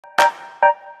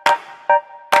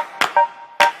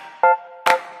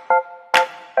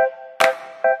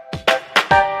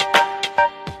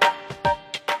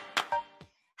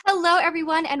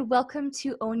everyone, and welcome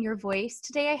to Own Your Voice.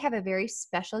 Today I have a very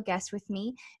special guest with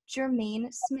me. Jermaine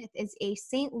Smith is a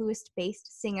St.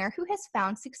 Louis-based singer who has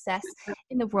found success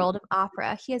in the world of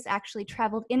opera. He has actually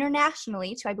traveled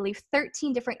internationally to, I believe,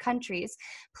 13 different countries,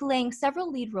 playing several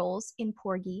lead roles in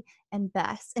Porgy and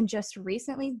Bess. And just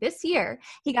recently, this year,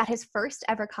 he got his first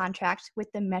ever contract with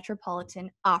the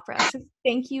Metropolitan Opera. So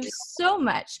thank you so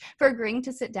much for agreeing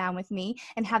to sit down with me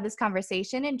and have this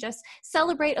conversation and just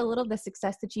celebrate a lot of the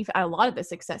success that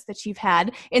you've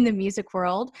had in the music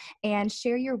world and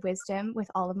share your wisdom with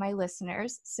all of my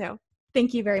listeners. So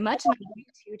thank you very much. And I'm going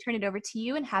to turn it over to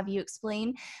you and have you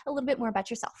explain a little bit more about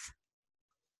yourself.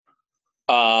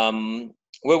 Well,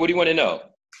 what do you want to know?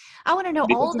 I want to know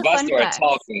all the fun facts. If I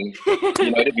start talking,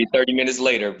 it'd be 30 minutes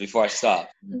later before I stop.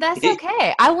 That's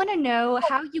okay. I want to know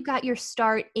how you got your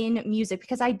start in music,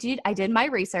 because I did my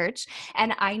research,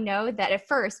 and I know that at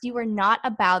first you were not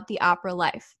about the opera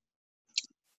life.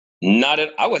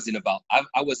 I wasn't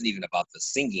even about the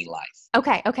singing life.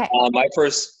 Okay. I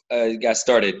first got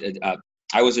started.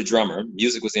 I was a drummer.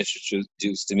 Music was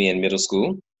introduced to me in middle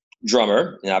school.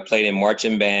 Drummer, and I played in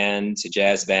marching bands,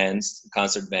 jazz bands,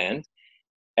 concert band.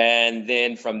 And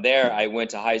then from there, I went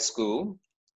to high school,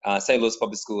 St. Louis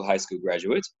Public School high school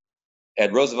graduate.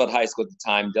 At Roosevelt High School at the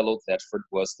time, Dello Thetford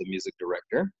was the music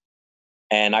director.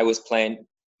 And I was playing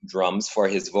drums for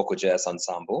his vocal jazz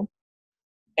ensemble.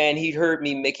 And he heard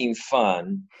me making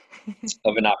fun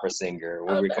of an opera singer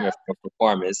when we were coming from a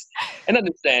performance. And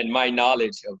understand my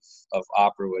knowledge of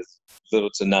opera was little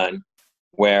to none,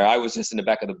 where I was just in the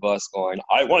back of the bus going,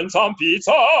 I want some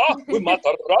pizza with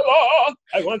mozzarella.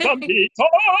 I want some pizza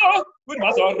with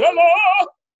mozzarella.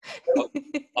 Oh,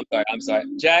 I'm sorry.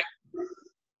 Jack?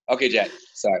 Okay, Jack.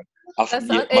 Sorry.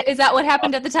 Is that what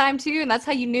happened at the time too? And that's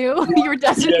how you knew you were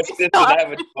destined to Yes, I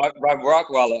have a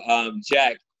Rockwaller,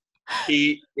 Jack.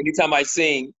 Anytime I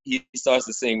sing, he starts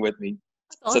to sing with me.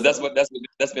 Awesome. So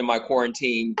that's been my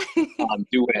quarantine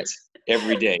duet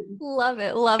every day. Love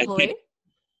it, lovely.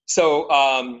 So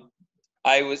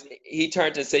he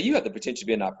turned to say, you have the potential to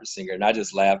be an opera singer. And I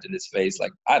just laughed in his face,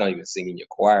 like, I don't even sing in your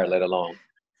choir, let alone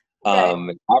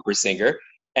an opera singer.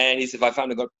 And he said, if I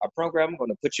found a program, I'm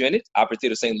going to put you in it. Opera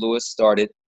Theatre St. Louis started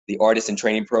the Artist in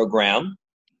Training program.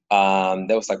 That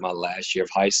was like my last year of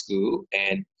high school.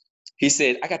 And he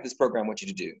said, I got this program I want you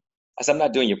to do. I said, I'm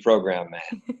not doing your program, man.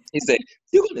 He said,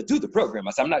 you're going to do the program.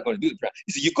 I said, I'm not going to do the program.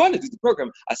 He said, you're going to do the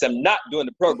program. I said, I'm not doing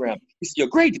the program. He said, your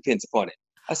grade depends upon it.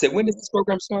 I said, when does this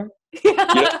program start?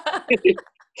 I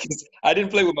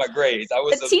didn't play with my grades. I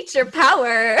was the teacher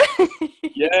power.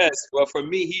 Yes. Well, for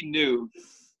me, he knew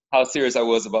how serious I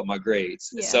was about my grades.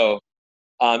 Yeah. So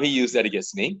he used that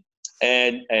against me.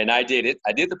 And I did it.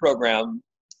 I did the program,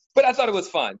 but I thought it was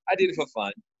fun. I did it for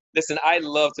fun. Listen, I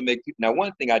love to make people. Now,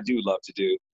 one thing I do love to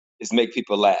do is make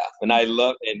people laugh. And I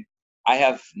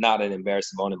have not an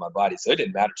embarrassing bone in my body, so it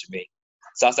didn't matter to me.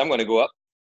 So I said, I'm going to go up.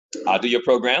 I'll do your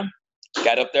program.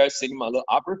 Got up there singing my little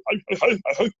opera.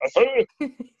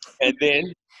 And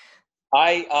then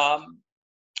I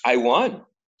won.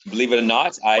 Believe it or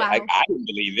not, I didn't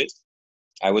believe it.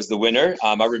 I was the winner.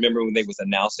 I remember when they was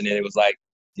announcing it, it was like,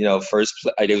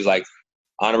 it was like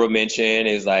honorable mention.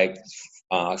 It was like,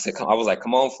 I was like,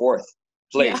 come on, fourth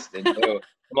place. Yeah. And, come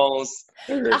on,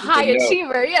 third. A high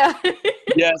achiever, yeah.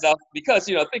 Yes, because,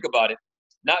 think about it.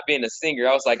 Not being a singer,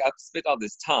 I was like, I've spent all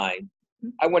this time.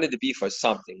 I wanted to be for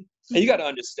something. And you got to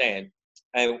understand,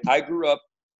 I grew up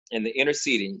in the inner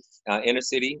city, in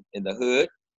the hood.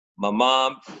 My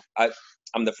mom,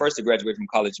 I'm the first to graduate from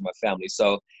college in my family.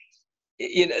 So,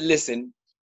 listen,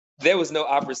 there was no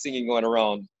opera singing going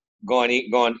on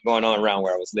around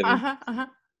where I was living.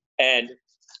 And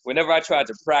whenever I tried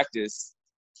to practice,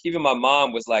 even my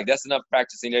mom was like, that's enough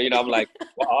practicing. I'm like,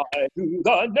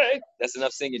 that's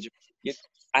enough singing.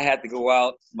 I had to go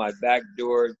out my back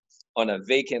door on a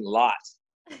vacant lot,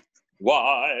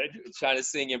 wide, trying to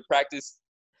sing and practice.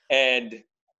 And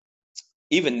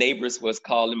even neighbors was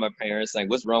calling my parents, like,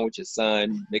 what's wrong with your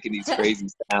son, making these crazy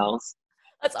sounds?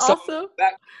 That's awesome.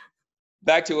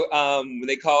 Back to when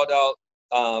they called out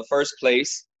first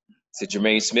place, said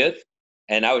Jermaine Smith.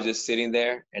 And I was just sitting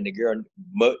there, and the girl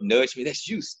nudged me. That's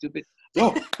you, stupid.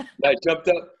 No. I jumped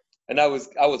up, and I was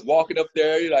walking up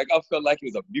there. Like, I felt like it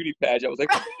was a beauty pageant. I was like,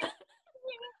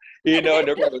 and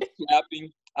everybody was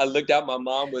clapping. I looked out. My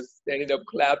mom was standing up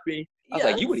clapping. I was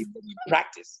like, you wouldn't even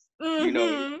practice,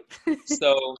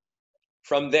 So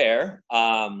from there,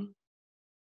 I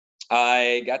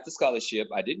got the scholarship.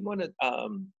 I didn't want to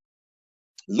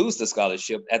lose the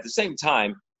scholarship. At the same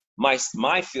time, my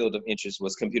field of interest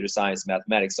was computer science,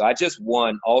 mathematics. So I just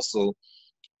won also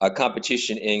a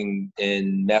competition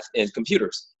in math and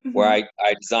computers, where I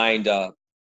designed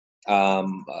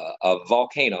a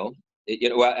volcano.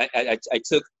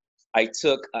 I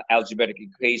took algebraic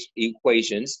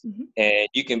equations, and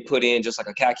you can put in just like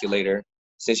a calculator,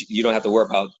 since you don't have to worry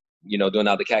about doing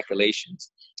all the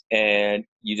calculations, and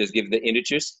you just give the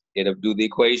integers, it'll do the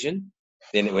equation.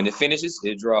 Then when it finishes,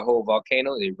 it'll draw a whole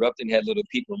volcano. It erupted and had little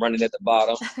people running at the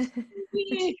bottom.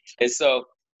 And so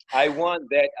I won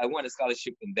that. I won a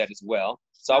scholarship in that as well.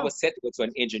 So I was set to go to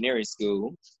an engineering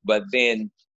school, but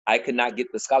then I could not get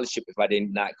the scholarship if I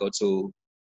did not go to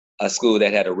a school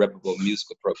that had a reputable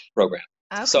musical program.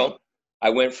 Okay. So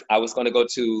I was going to go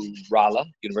to Rolla,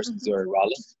 University of Missouri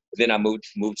Rolla. But then I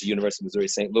moved to University of Missouri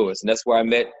St. Louis, and that's where I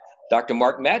met Dr.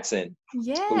 Mark Matson, who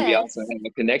we also have a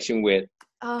connection with.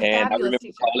 Oh, and I remember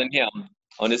calling him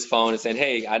on his phone and saying,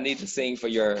 "Hey, I need to sing for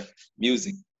your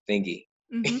music thingy."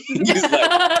 He was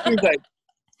like,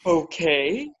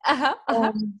 "Okay,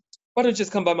 why don't you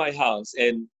just come by my house?"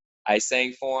 And I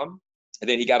sang for him. And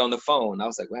then he got on the phone. I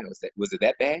was like, "Wow, was it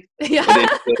that bad?" Yeah. And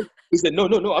then he said, "No,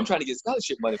 I'm trying to get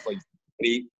scholarship money for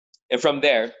you." And from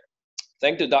there,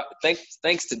 thanks to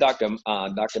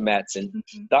Dr. Matson.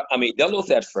 Dello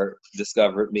Thetford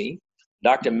discovered me.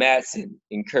 Dr. Matson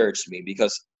encouraged me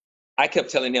because I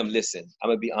kept telling him, "Listen, I'm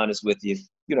gonna be honest with you.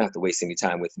 You don't have to waste any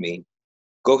time with me.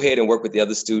 Go ahead and work with the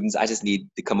other students. I just need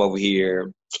to come over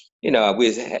here. We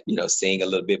sing a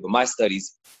little bit, but my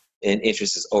studies and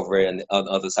interest is over on the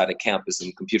other side of campus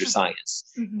in computer science."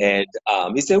 And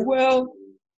he said, well,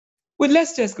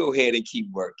 let's just go ahead and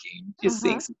keep working. Just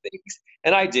sing some things.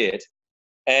 And I did.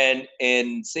 And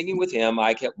in singing with him,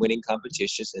 I kept winning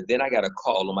competitions. And then I got a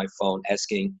call on my phone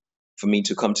asking for me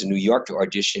to come to New York to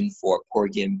audition for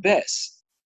Porgy and Bess.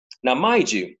 Now,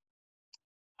 mind you,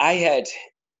 my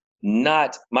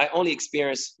only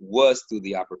experience was through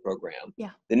the opera program.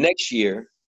 Yeah. The next year,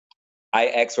 I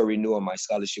asked for renewal of my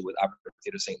scholarship with Opera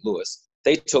Theatre St. Louis.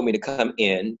 They told me to come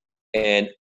in and,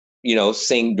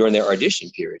 sing during their audition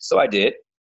period. So I did.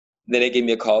 Then they gave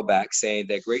me a call back saying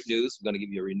that great news, we're going to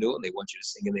give you a renewal and they want you to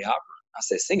sing in the opera. I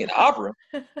said, sing in opera?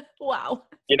 Wow.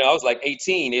 I was like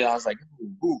 18. I was like,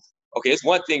 ooh. Okay, it's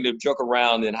one thing to joke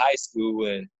around in high school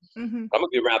and I'm going to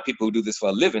be around people who do this for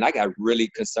a living. I got really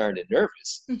concerned and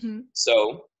nervous.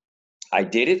 So I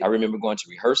did it. I remember going to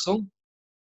rehearsal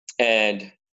and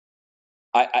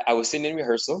I was sitting in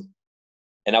rehearsal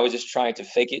and I was just trying to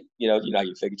fake it. You know how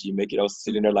you fake it till you make it. I was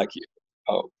sitting there like,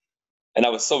 and I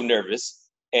was so nervous.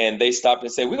 And they stopped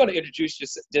and said, we're going to introduce you.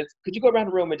 Could you go around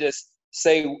the room and just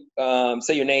say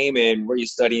your name and where you're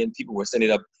studying? People were standing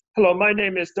up. Hello, my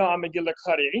name is Don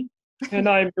McGillicuddy, and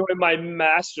I'm doing my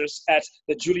master's at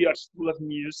the Juilliard School of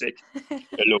Music.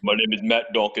 Hello, my name is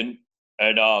Matt Duncan,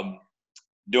 and I'm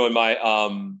doing my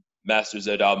master's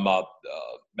at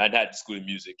Manhattan School of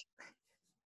Music.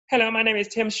 Hello, my name is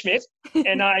Tim Schmidt,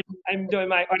 and I'm doing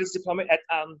my artist diploma at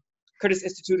Curtis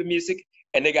Institute of Music.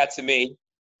 And they got to me.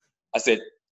 I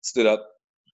stood up,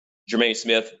 Jermaine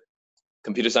Smith,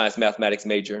 computer science mathematics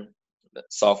major,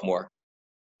 sophomore.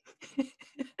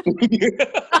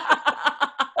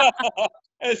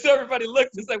 And so everybody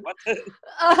looked and said, what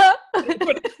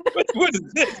is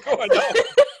this going on?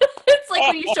 It's like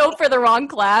when you show up for the wrong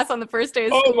class on the first day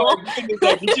of school. Oh my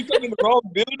goodness, did you come in the wrong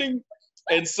building?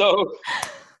 And so,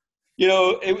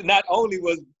 it not only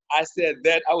was I said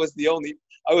that, I was the only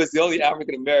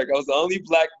African American. I was the only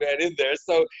black man in there.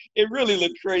 So it really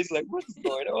looked crazy, like, what is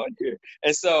going on here?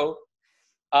 And so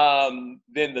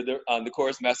then the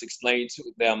chorus master explained to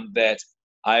them that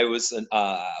I was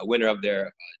a winner of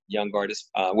their young artist,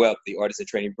 the artist in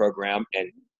training program.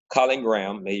 And Colin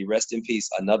Graham, may he rest in peace,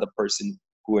 another person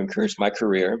who encouraged my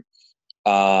career,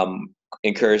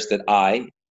 encouraged that I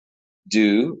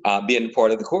do being part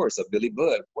of the chorus of Billy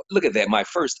Budd. Look at that, my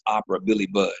first opera, Billy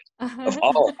Budd. Of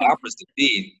all operas to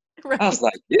be. Right. I was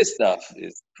like, this stuff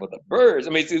is for the birds. I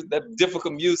mean, it's that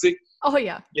difficult music. Oh,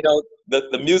 yeah.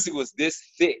 The music was this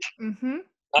thick.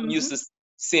 I'm used to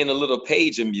seeing a little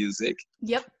page of music.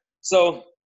 Yep. So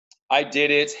I did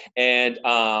it, and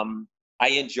I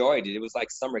enjoyed it. It was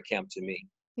like summer camp to me.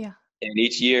 Yeah. And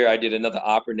each year I did another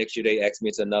opera. Next year they asked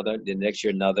me to another. Then next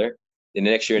year another. Then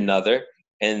the next year another.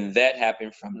 And that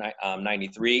happened from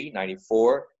 93,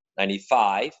 94,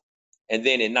 95. And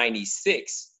then in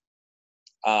 96,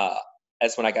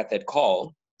 that's when I got that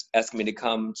call asking me to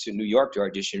come to New York to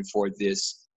audition for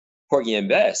this Porgy and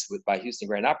Bess by Houston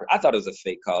Grand Opera. I thought it was a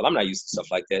fake call. I'm not used to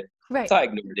stuff like that. Right. So I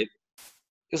ignored it.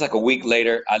 It was like a week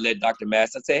later, I let Dr.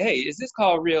 Mass, I'd say, hey, is this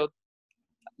call real?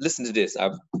 Listen to this.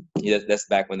 That's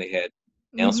back when they had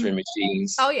answering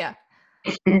machines. Oh, yeah.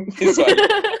 So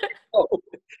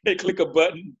they click a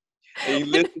button and you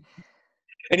listen.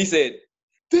 And he said,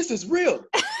 this is real.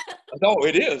 I said, oh,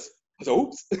 it is. I said,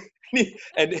 oops.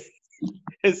 and,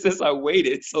 and since I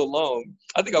waited so long,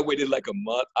 I think I waited like a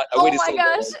month. I Oh waited my so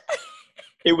gosh. long.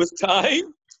 It was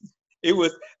time. It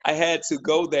was, I had to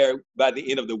go there by the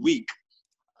end of the week.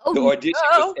 Oh The audition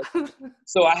was, no.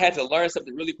 so I had to learn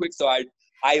something really quick. So I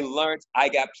learned, I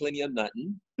got plenty of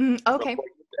nothing from Okay.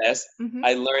 Porgy and Bess. Mm-hmm.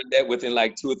 I learned that within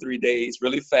like 2 or 3 days,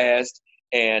 really fast.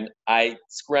 And I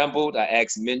scrambled. I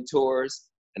asked mentors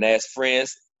and I asked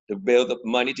friends to build up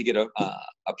money to get a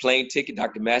plane ticket.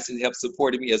 Dr. Masson helped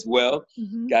supported me as well.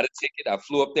 Mm-hmm. Got a ticket. I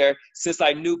flew up there. Since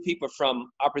I knew people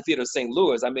from Opera Theater St.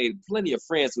 Louis, I made plenty of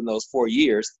friends in those 4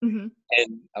 years. Mm-hmm.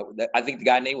 And I think the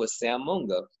guy's name was Sam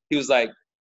Munga. He was like,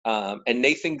 and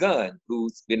Nathan Gunn,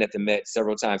 who's been at the Met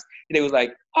several times. And they was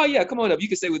like, oh yeah, come on up. You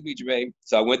can stay with me, Jermaine.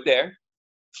 So I went there,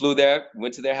 flew there,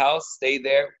 went to their house, stayed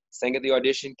there, sang at the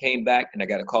audition, came back, and I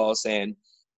got a call saying,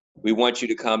 we want you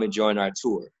to come and join our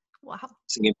tour. Wow.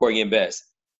 Singing Porgy and Bess.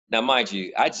 Now, mind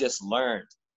you, I just learned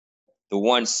the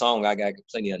one song. I got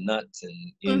plenty of nuts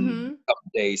in Mm-hmm. a couple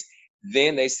of days.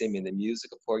 Then they sent me the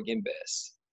music of Porgy and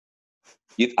Bess.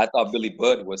 I thought Billy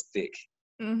Budd was thick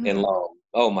Mm-hmm. and long.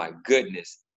 Oh my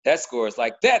goodness. That score is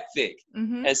like that thick.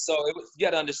 Mm-hmm. And so you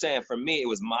got to understand, for me, it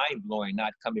was mind blowing,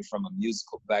 not coming from a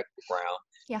musical background,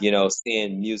 Yeah.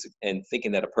 seeing music and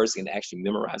thinking that a person can actually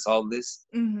memorize all of this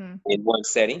Mm-hmm. in one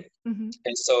setting. Mm-hmm.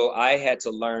 And so I had to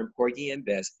learn Porgy and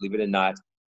Bess, believe it or not,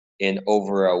 in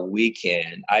over a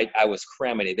weekend. I was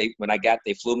cramming it.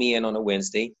 They flew me in on a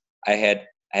Wednesday. I had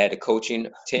a coaching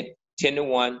 10 to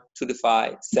 1, 2 to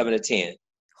 5, 7 to 10.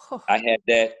 Oh. I had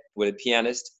that with a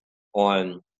pianist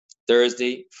on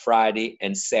Thursday, Friday,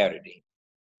 and Saturday.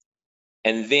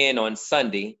 And then on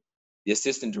Sunday, the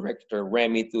assistant director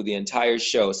ran me through the entire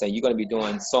show saying, you're going to be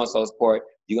doing so-and-so's part.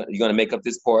 You're going to make up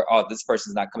this part. Oh, this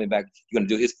person's not coming back. You're going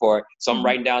to do his part. So I'm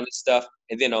writing down this stuff.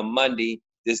 And then on Monday,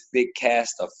 this big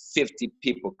cast of 50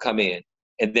 people come in.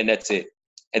 And then that's it.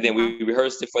 And then we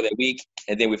rehearsed it for that week.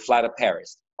 And then we fly to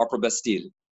Paris, Opera Bastille.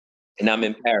 And I'm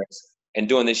in Paris and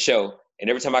doing this show. And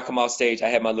every time I come off stage, I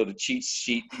had my little cheat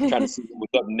sheet trying to see what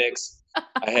was up next.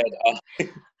 I had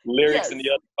lyrics in the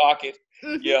other pocket.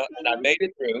 Mm-hmm. Yeah, and I made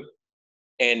it through.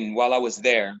 And while I was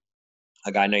there,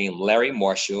 a guy named Larry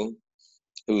Marshall,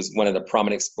 who's one of the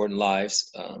prominent Sportin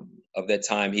Lives of that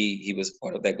time, he was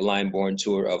part of that Glyndebourne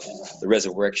tour of the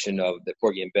resurrection of the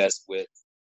Porgy and Bess with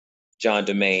John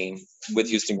Domain, with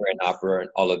Houston Grand Opera, and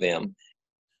all of them.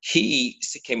 He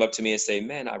came up to me and said,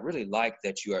 man, I really like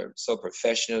that you are so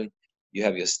professional. You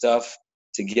have your stuff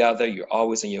together. You're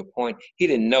always on your point. He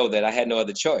didn't know that I had no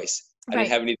other choice. I didn't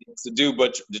have anything else to do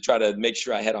but to try to make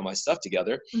sure I had all my stuff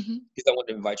together. Mm-hmm. Because I wanted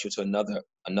to invite you to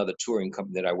another touring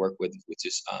company that I work with, which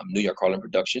is New York Harlem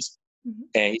Productions. Mm-hmm.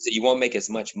 And he said, you won't make as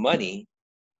much money,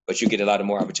 but you get a lot of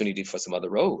more opportunity for some other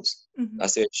roles. Mm-hmm. I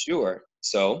said, sure.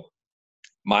 So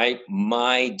my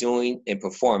doing and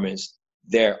performance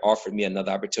there offered me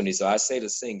another opportunity. So I say to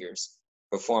singers,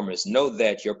 performers, know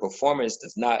that your performance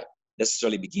does not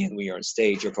necessarily begin when you're on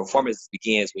stage. Your performance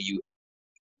begins when you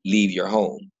leave your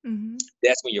home. Mm-hmm.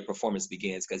 That's when your performance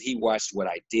begins, because he watched what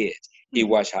I did. He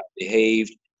watched how I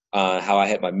behaved, how I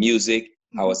had my music,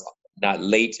 how I was not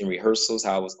late in rehearsals,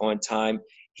 how I was on time.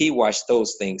 He watched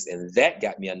those things, and that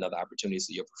got me another opportunity.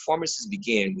 So your performances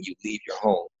begin when you leave your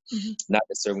home, not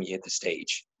necessarily when you hit the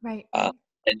stage. Right.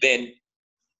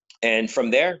 And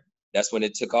from there, that's when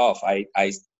it took off. I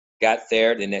got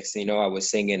there. The next thing you know, I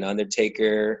was singing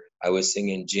Undertaker, I was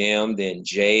singing Jim, then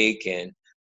Jake, and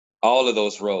all of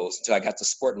those roles until I got to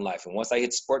Sportin Life. And once I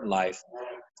hit Sportin Life,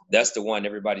 that's the one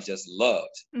everybody just loved.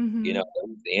 Mm-hmm. That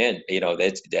was the end.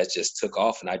 That just took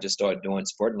off, and I just started doing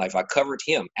Sportin Life. I covered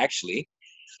him actually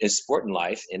in Sportin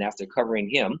Life, and after covering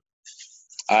him,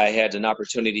 I had an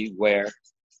opportunity where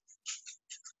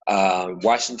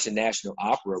Washington National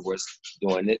Opera was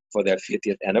doing it for their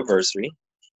 50th anniversary.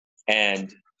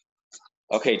 And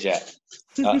okay, Jack,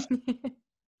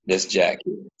 this Jack.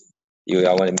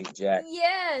 I want to meet Jack.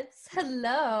 Yes.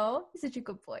 Hello. He's such a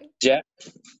good boy. Jack.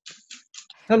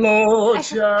 Hello,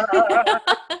 Jack.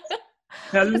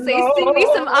 Hello. Say, sing me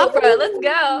some opera. Let's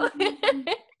go.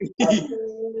 Okay,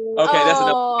 that's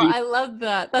enough. Oh, I love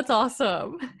that. That's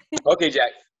awesome. Okay,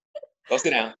 Jack. Go sit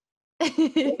down.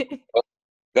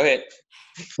 Go ahead.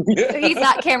 He's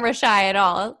not camera shy at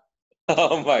all.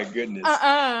 Oh my goodness.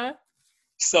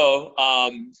 So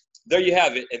there you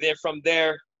have it. And then from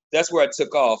there, that's where I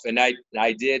took off. And I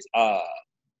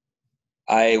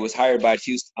was hired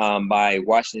by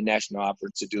Washington National Opera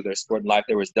to do their Sportin Life.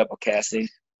 There was double casting,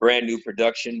 brand new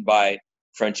production by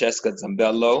Francesca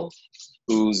Zambello,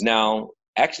 who's now,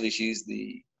 actually, she's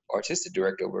the artistic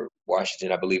director over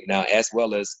Washington, I believe now, as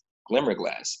well as Glimmer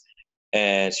Glass.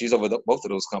 And she's over both of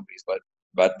those companies. But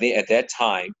at that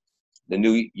time, the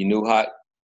new hot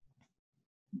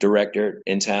director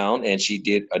in town, and she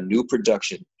did a new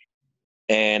production.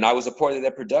 And I was a part of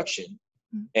that production.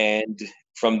 And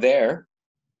from there,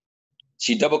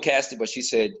 she double casted, but she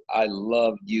said, I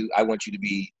love you. I want you to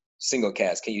be single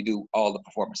cast. Can you do all the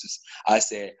performances? I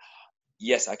said,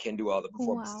 yes, I can do all the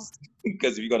performances. Wow.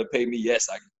 Because if you're going to pay me, yes,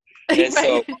 I can. And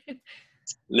so,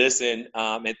 listen,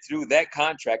 and through that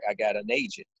contract, I got an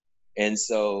agent. And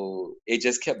so it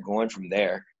just kept going from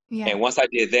there. Yeah. And once I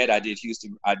did that, I did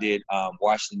Houston, I did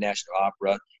Washington National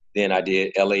Opera. Then I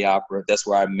did LA Opera. That's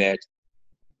where I met.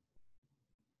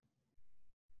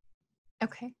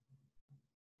 Okay.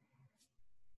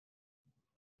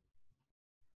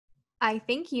 I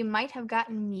think you might have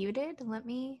gotten muted. Let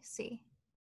me see.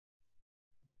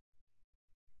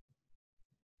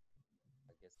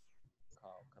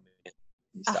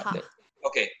 Stop that.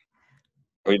 Okay.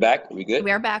 Are we back? Are we good?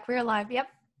 We are back. We're live. Yep.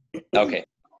 Okay.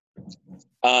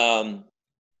 The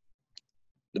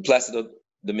Placido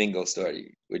Domingo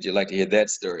story. Would you like to hear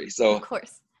that story? So, of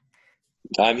course.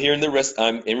 I'm here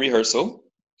I'm in rehearsal,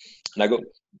 and I go,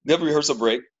 we have a rehearsal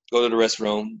break, go to the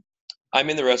restroom.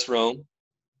 I'm in the restroom.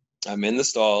 I'm in the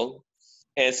stall,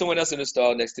 and someone else in the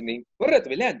stall next to me. And I was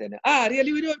like,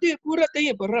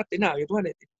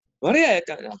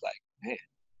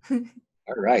 man,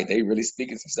 all right, they really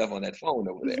speaking some stuff on that phone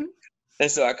over there. And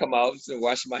so I come out and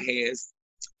wash my hands.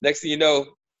 Next thing you know,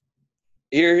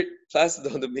 here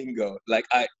Placido Domingo,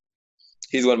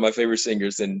 he's one of my favorite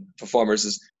singers and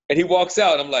performers, and he walks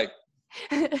out. I'm like,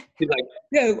 he's like,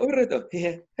 yeah,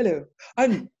 hello,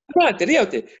 I'm Grant,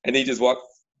 and he just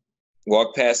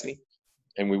walked past me,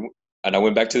 and I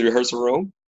went back to the rehearsal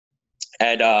room,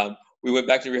 and we went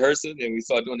back to rehearsal, and we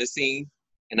started doing the scene,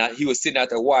 and he was sitting out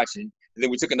there watching, and then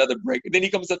we took another break, and then he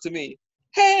comes up to me,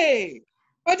 hey,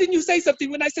 why didn't you say something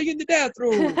when I said you in the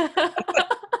bathroom?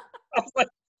 I was like,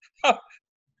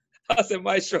 I said,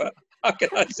 Maestro, how can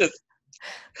I just,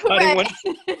 I didn't want to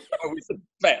say I was in the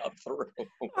bathroom.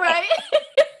 Right.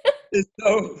 And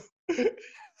so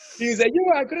he said,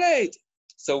 you are great.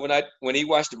 So when he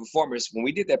watched the performance, when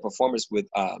we did that performance with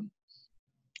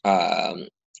at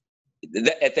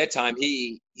that time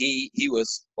he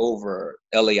was over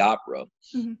LA Opera.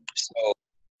 Mm-hmm. So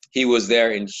he was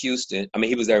there in Houston. I mean,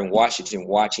 he was there in Washington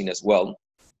watching as well.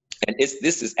 And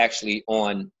this is actually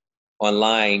online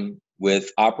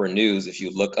with Opera News. If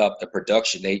you look up the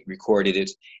production, they recorded it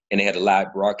and they had a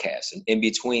live broadcast. And in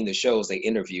between the shows, they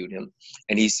interviewed him,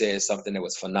 and he said something that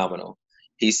was phenomenal.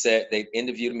 He said they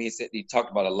interviewed him. He said he talked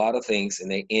about a lot of things,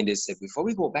 and they said, before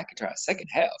we go back into our second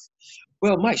half,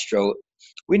 well, Maestro,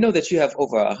 we know that you have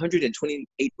over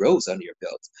 128 rows under your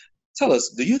belt. Tell us,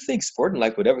 do you think Sportin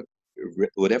Life would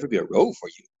ever be a role for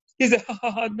you? He said,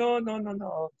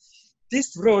 no.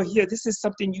 This role here, this is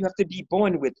something you have to be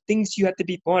born with, things you have to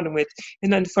be born with.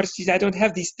 And unfortunately, I don't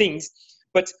have these things.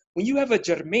 But when you have a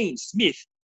Jermaine Smith,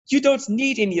 you don't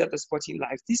need any other Sportin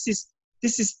Life. This is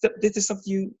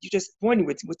something you just born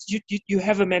with. You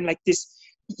have a man like this,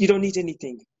 you don't need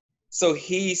anything. So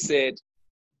he said,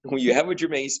 when you have a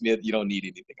Jermaine Smith, you don't need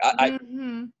anything.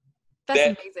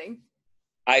 That's amazing.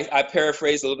 I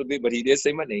paraphrased a little bit, but he did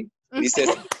say my name. He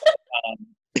says,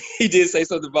 he did say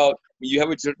something about when you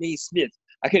have a Jermaine Smith.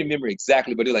 I can't remember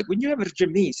exactly, but he's like, when you have a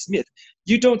Jermaine Smith,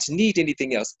 you don't need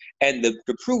anything else. And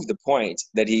to prove the point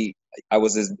that he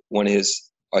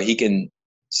can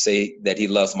say that he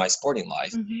loves my Sportin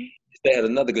Life. Mm-hmm. They had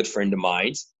another good friend of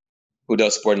mine who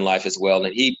does Sportin Life as well,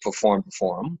 and he performed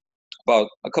for him about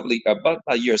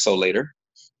a year or so later.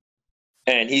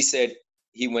 And he said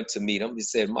he went to meet him. He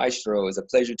said, Maestro, it's a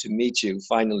pleasure to meet you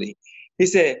finally. He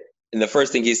said, and the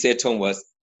first thing he said to him was,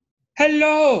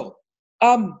 hello,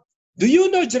 do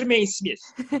you know Jermaine Smith?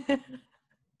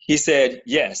 He said,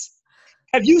 yes.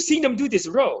 Have you seen him do this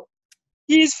role?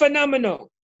 He is phenomenal.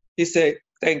 He said,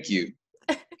 thank you.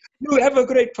 You have a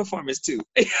great performance too.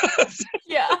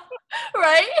 Yeah,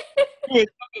 right?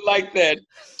 Something like that.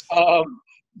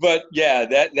 But yeah,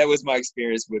 that was my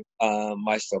experience with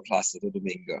Maestro Placido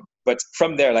Domingo. But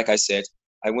from there, like I said,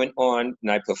 I went on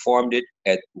and I performed it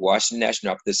at Washington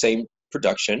National Opera, the same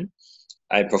production.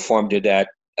 I performed it at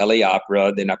LA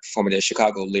Opera, then I performed it at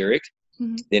Chicago Lyric.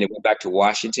 Mm-hmm. Then it went back to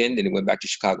Washington, then it went back to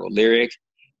Chicago Lyric.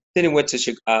 Then it went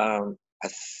to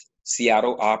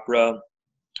Seattle Opera.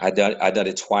 I done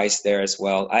it twice there as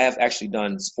well. I have actually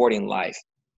done Sportin Life,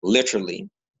 literally,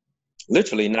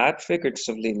 not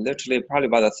figuratively, literally probably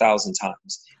about 1,000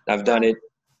 times. And I've done it,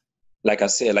 like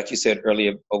you said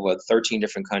earlier, over 13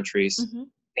 different countries. Mm-hmm.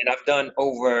 And I've done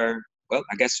over, well,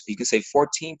 I guess you could say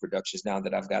 14 productions now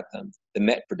that I've got the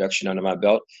Met production under my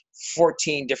belt,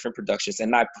 14 different productions.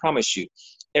 And I promise you,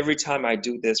 every time I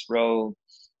do this role,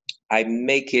 I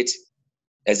make it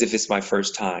as if it's my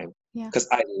first time, because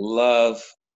I love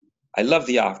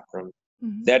the opera.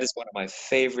 Mm-hmm. That is one of my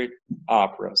favorite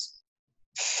operas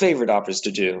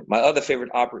to do. My other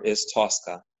favorite opera is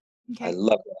Tosca. Okay. I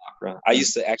love the opera. I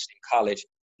used to actually in college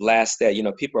blast that. You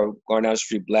know, people are going down the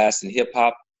street blasting hip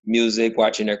hop music,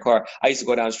 watching their car. I used to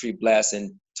go down the street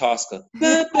blasting Tosca.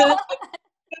 Yes,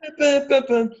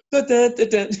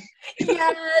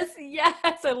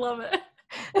 I love it.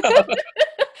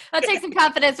 That takes some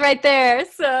confidence right there.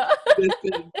 So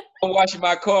I'm washing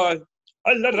my car.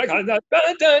 Like,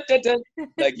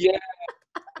 yeah,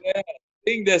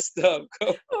 sing that stuff.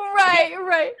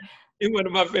 Right. And one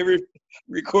of my favorite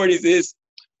recordings is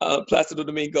Placido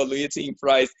Domingo, Leontine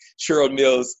Price, Cheryl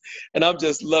Mills, and I'm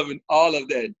just loving all of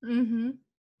that. Mm-hmm.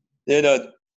 You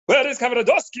know, where is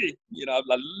Kavarodowski? You know,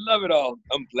 I love it all.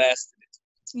 I'm blasting it.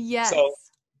 Yes. So,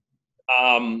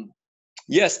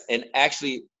 yes, and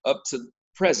actually up to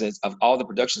present of all the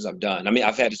productions I've done. I mean,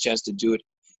 I've had a chance to do it.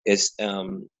 It's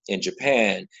in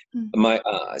Japan, my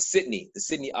Sydney, the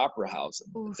Sydney Opera House.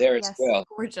 Ooh, there as well.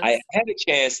 Gorgeous. I had a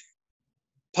chance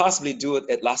possibly do it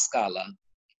at La Scala,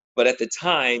 but at the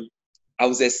time I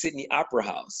was at Sydney Opera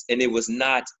House, and it was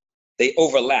not. They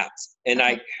overlapped, and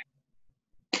I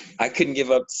couldn't give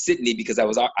up Sydney because I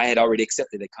had already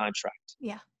accepted a contract.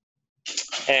 Yeah.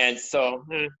 And so,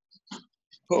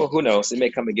 who knows? It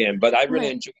may come again. But I really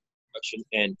enjoyed the production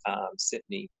in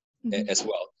Sydney as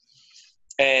well.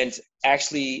 And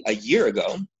actually, a year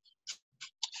ago,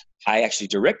 I actually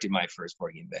directed my first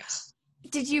Porgy and Bess.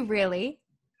 Did you really?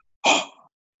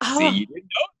 See, you didn't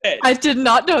know that. I did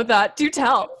not know that. Do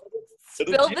tell.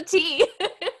 Spill the tea.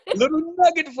 Little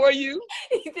nugget for you.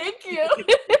 Thank you.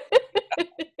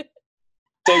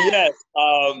 So yes,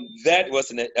 that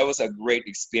was a great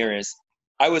experience.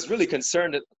 I was really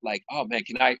concerned, like, oh man,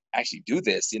 can I actually do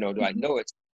this? You know, do I know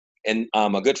it? And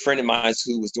a good friend of mine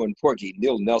who was doing Porgy,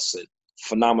 Neil Nelson,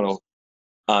 phenomenal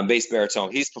bass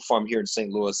baritone. He's performed here in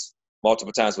St. Louis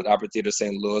multiple times with Opera Theatre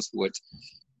St. Louis, with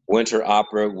Winter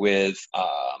Opera, with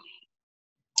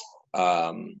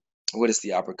what is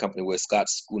the opera company with Scott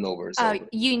Schoonover?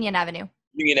 Union Avenue.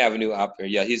 Union Avenue Opera.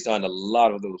 Yeah, he's done a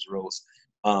lot of those roles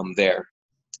there.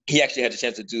 He actually had a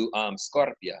chance to do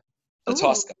Scorpia, the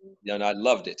Tosca. You know, I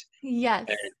loved it. Yes.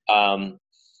 And,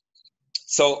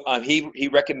 so he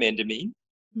recommended me,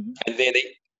 and then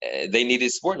they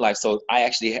needed Sportin Life, so I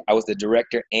was the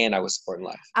director and I was Sportin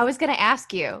Life. I was gonna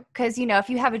ask you because if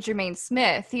you have a Jermaine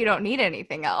Smith, you don't need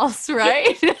anything else,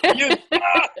 right?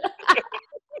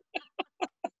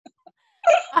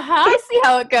 I see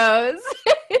how it goes.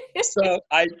 So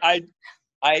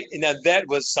now that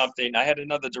was something. I had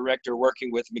another director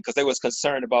working with me because they was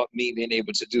concerned about me being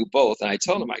able to do both, and I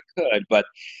told them I could, but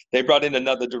they brought in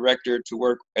another director to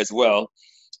work as well,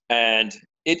 and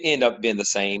it ended up being the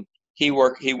same. He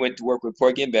went to work with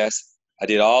Porgy and Bess. I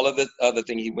did all of the other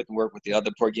thing. He went to work with the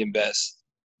other Porgy and Bess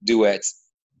duets,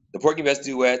 the Porgy and Bess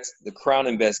duets, the Crown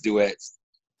and Bess duets,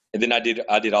 and then I did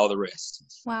all the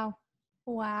rest. Wow.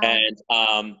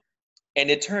 And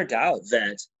it turned out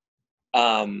that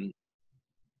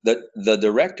the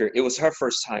director, it was her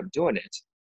first time doing it,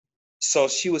 so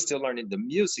she was still learning the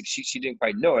music. She didn't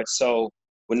quite know it. So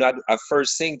when I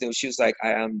first sang them, she was like,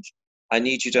 I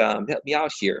need you to help me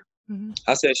out here.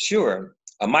 I said, sure,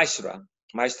 a maestra,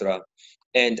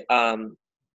 and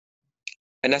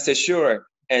I said, sure.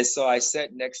 And so I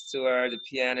sat next to her, the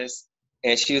pianist,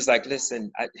 and she was like,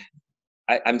 listen,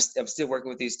 I'm still working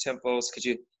with these tempos. Could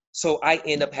you? So I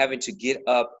end up having to get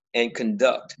up and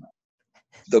conduct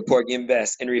the Porgy and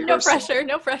Bess in rehearsal.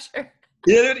 No pressure.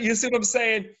 You see what I'm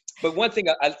saying? But one thing,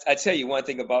 I tell you one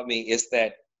thing about me is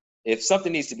that if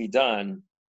something needs to be done,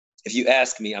 if you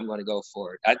ask me, I'm going to go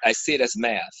for it. I see it as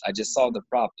math. I just solved the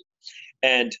problem.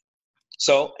 And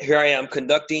so here I am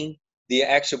conducting the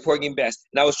actual Porgy and Bess.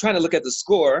 And I was trying to look at the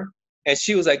score, and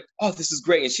she was like, oh, this is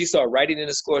great. And she started writing in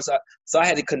the score. So I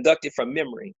had to conduct it from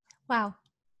memory. Wow.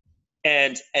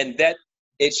 And that,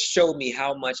 it showed me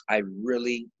how much I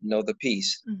really know the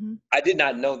piece. I did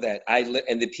not know that.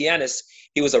 And the pianist,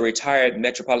 he was a retired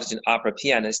Metropolitan Opera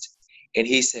pianist. And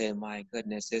he said, my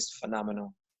goodness, it's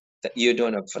phenomenal. That you're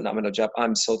doing a phenomenal job.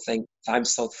 I'm so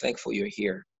thankful you're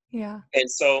here. Yeah. And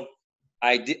so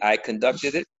I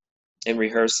conducted it in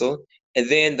rehearsal. And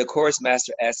then the chorus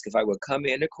master asked if I would come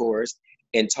in the chorus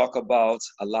and talk about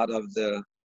a lot of the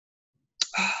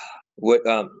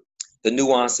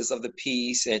nuances of the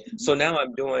piece. And so now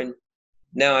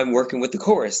I'm working with the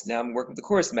chorus. Now I'm working with the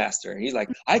chorus master. And he's like,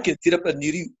 I can sit up and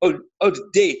you all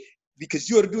day because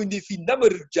you're doing the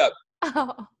phenomenal job.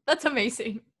 Oh, that's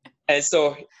amazing. And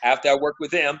so after I worked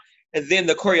with them, and then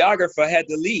the choreographer had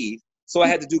to leave. So I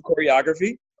had to do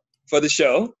choreography. for the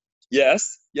show.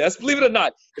 Yes, yes. Believe it or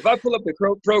not, if I pull up the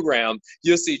program,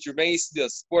 you'll see Jermaine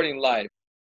Smith, Sporting Life,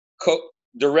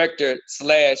 director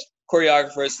slash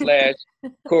choreographer slash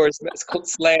chorus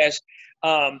slash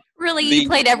Really, you the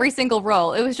played every single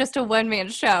role. It was just a one-man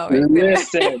show right there.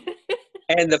 listen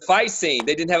and the fight scene.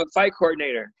 They didn't have a fight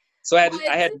coordinator, so I had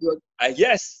to do it.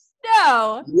 Yes,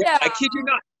 No, yeah, no. I kid you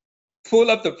not.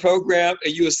 Pull up the program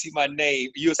and you will see my name.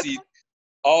 You'll see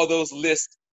all those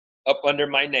lists up under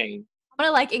my name. I'm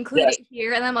gonna like include it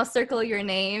here, and then I'll circle your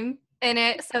name in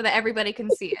it so that everybody can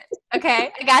see it.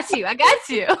 Okay, I got you. I got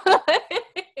you.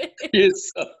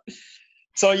 Yes.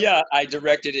 So yeah, I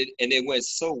directed it, and it went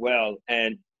so well.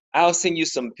 And I'll send you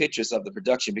some pictures of the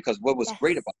production, because what was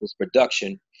great about this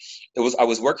production, I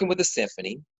was working with a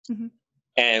symphony,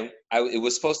 and it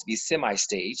was supposed to be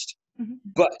semi-staged,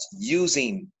 but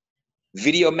using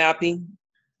video mapping.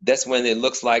 That's when it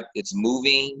looks like it's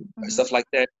moving or stuff like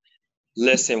that.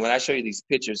 Listen, when I show you these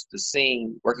pictures, the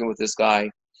scene working with this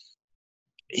guy,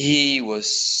 it was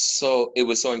so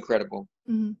incredible.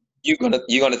 You're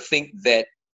gonna think that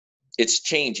it's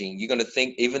changing. You're gonna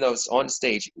think, even though it's on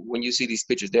stage, when you see these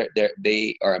pictures,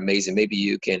 they are amazing. Maybe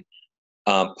you can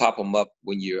pop them up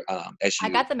when you're I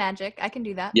got the magic. I can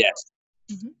do that. Yes,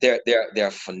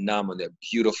 they're phenomenal. They're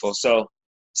beautiful. So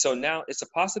now it's a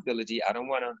possibility. I don't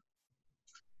want to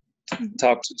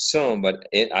talk too soon, but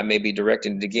I may be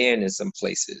directing it again in some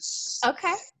places.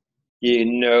 Okay.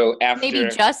 After maybe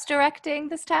just directing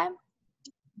this time.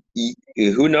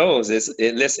 Who knows?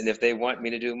 Listen, if they want me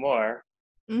to do more,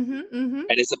 and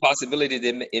it's a possibility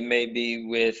that it may be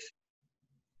with.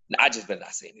 I just better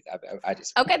not say anything. I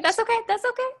just. Okay, that's okay. That's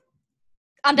okay.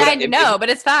 I'm dying to know, but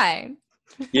it's fine.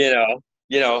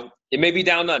 It may be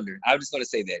down under. I'm just going to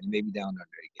say that it may be down under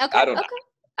again. Okay. I don't know.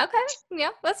 Okay. Yeah,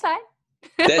 that's fine.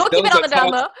 We'll keep it on the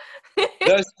down low.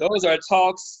 those are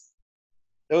talks.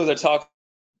 Those are talks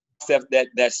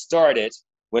that started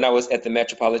when I was at the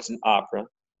Metropolitan Opera.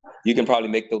 You can probably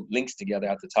make the links together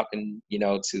after talking,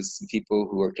 to some people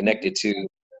who are connected to,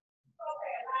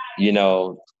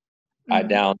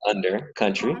 down under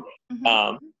country,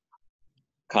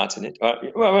 continent.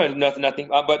 Well, nothing.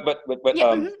 But.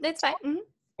 Yeah, it's fine.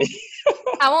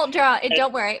 I won't draw it.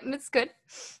 Don't worry, it's good.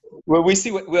 Well,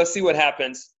 we'll see what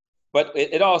happens. But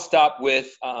it all stopped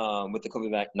with the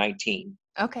COVID-19.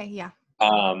 Okay, yeah.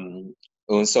 And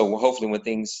so hopefully when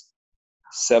things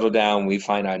settle down, we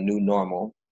find our new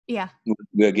normal. Yeah.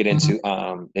 We'll get into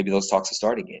maybe those talks will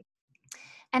start again.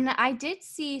 And I did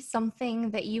see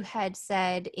something that you had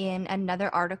said in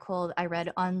another article I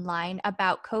read online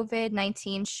about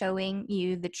COVID-19 showing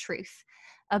you the truth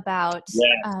about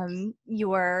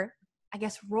your, I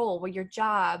guess, role, where your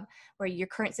job, where your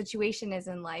current situation is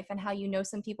in life, and how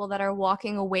some people that are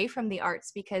walking away from the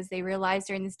arts because they realize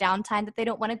during this downtime that they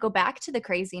don't want to go back to the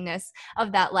craziness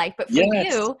of that life. But for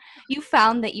you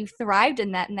found that you thrived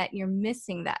in that and that you're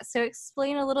missing that. So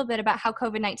explain a little bit about how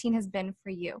COVID-19 has been for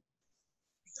you.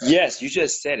 Yes, you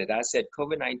just said it. I said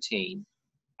COVID-19,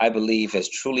 I believe, has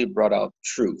truly brought out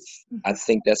truth. I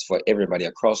think that's for everybody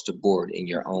across the board in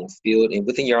your own field and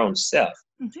within your own self,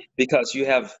 because you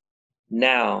have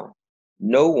now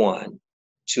no one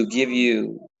to give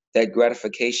you that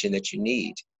gratification that you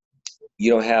need.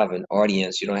 You don't have an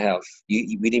audience. You don't have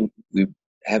we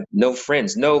have no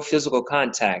friends, no physical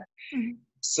contact.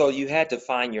 So you had to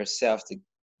find yourself.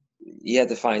 You had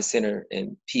to find center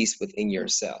and peace within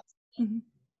yourself.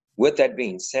 With that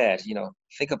being said,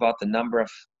 think about the number of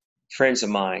friends of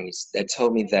mine that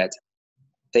told me that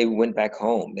they went back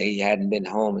home. They hadn't been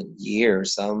home in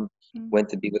years. Some went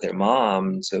to be with their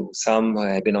mom. So some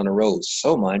had been on the road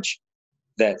so much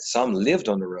that some lived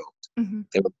on the road.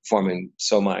 They were performing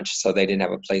so much, so they didn't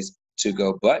have a place to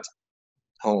go but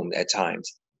home at times.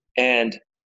 And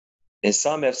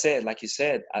some have said, like you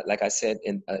said, like I said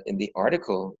in the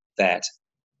article, that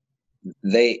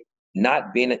they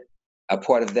not being a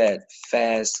part of that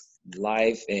fast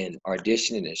life and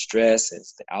auditioning and stress and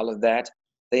all of that,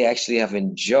 they actually have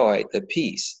enjoyed the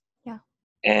peace. Yeah.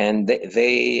 And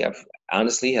they have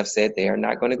honestly have said they are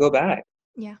not going to go back.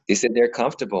 Yeah. They said they're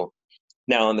comfortable.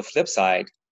 Now, on the flip side,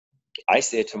 I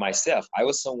said to myself, I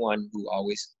was someone who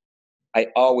I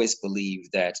always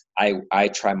believed that I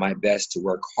try my best to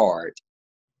work hard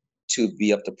to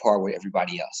be up to par with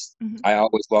everybody else. I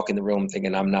always walk in the room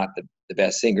thinking I'm not the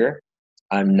best singer.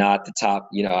 I'm not the top,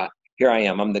 here I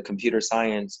am. I'm the computer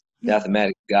science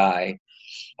mathematics guy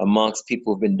amongst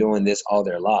people who've been doing this all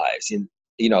their lives. And,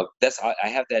 I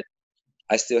have that.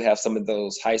 I still have some of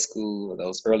those high school,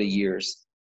 those early years,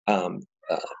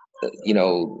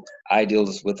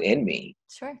 ideals within me.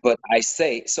 Sure. But I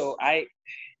say, so I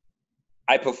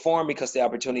I perform because the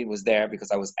opportunity was there,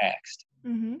 because I was asked.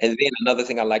 Mm-hmm. And then another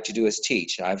thing I like to do is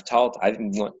teach.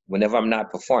 Whenever I'm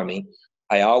not performing,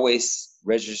 I always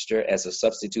register as a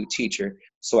substitute teacher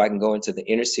so I can go into the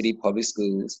inner city public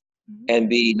schools Mm-hmm. and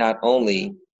be not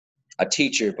only a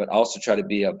teacher, but also try to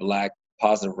be a Black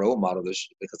positive role model,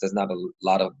 because there's not a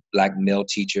lot of Black male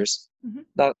teachers. Mm-hmm.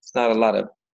 It's not a lot of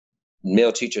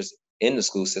male teachers in the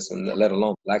school system, let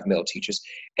alone Black male teachers.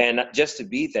 And just to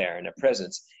be there in a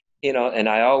presence, you know, and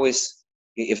I always,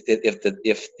 if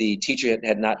the teacher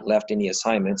had not left any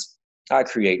assignments, I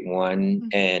create one. Mm-hmm.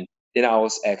 And then I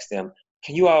always ask them,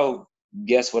 can you all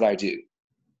guess what I do?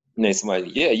 And then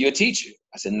somebody, yeah, you're a teacher.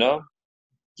 I said, no.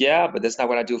 Yeah, but that's not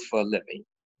what I do for a living.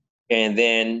 And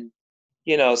then,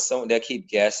 you know, they'll keep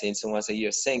guessing. Someone say, you're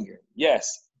a singer.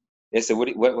 Yes. They say,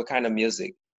 what kind of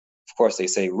music? Of course, they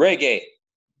say reggae,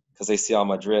 because they see all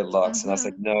my dreadlocks. Mm-hmm. And I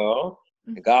said, no.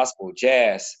 Mm-hmm. Gospel,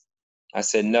 jazz. I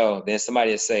said, no. Then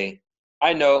somebody would say,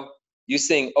 I know, you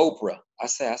sing opera. I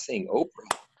say, I sing opera.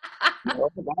 No,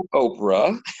 not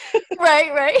opera.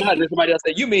 Right. Then somebody else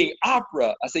say, you mean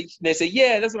opera? I say, they say,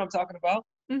 yeah, that's what I'm talking about.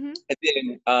 Mm-hmm. And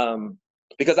then,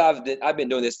 because I've been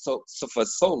doing this so for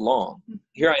so long. Mm-hmm.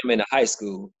 Here I am in a high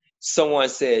school. Someone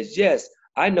says, yes,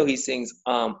 I know he sings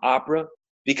opera,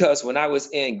 because when I was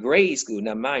in grade school,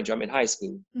 now mind you, I'm in high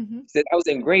school. Mm-hmm. Said I was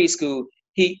in grade school.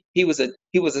 He was a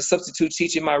substitute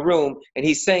teacher in my room, and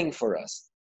he sang for us.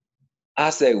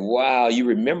 I said, wow, you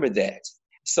remember that?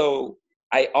 So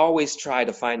I always try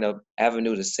to find an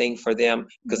avenue to sing for them,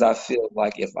 because I feel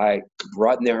like if I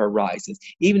broaden their horizons,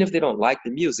 even if they don't like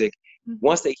the music,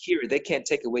 once they hear it, they can't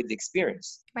take away the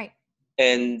experience. Right.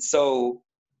 And so,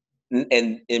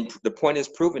 and the point is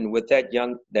proven with that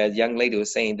young lady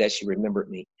was saying that she remembered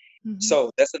me. Mm-hmm.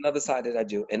 So that's another side that I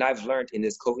do. And I've learned in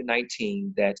this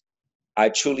COVID-19 that I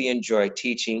truly enjoy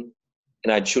teaching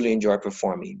and I truly enjoy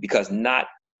performing, because not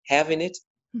having it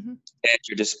at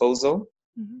your disposal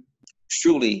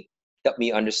truly helped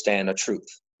me understand a truth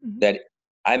that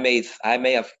I may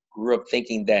have grew up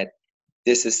thinking that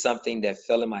this is something that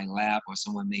fell in my lap or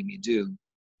someone made me do.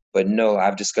 But no,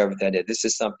 I've discovered that this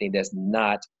is something that's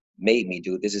not made me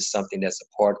do. This is something that's a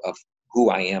part of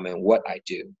who I am and what I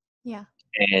do. Yeah.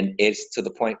 And it's to the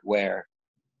point where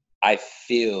I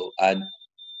feel a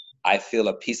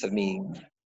piece of me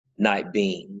not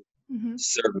being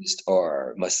serviced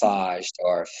or massaged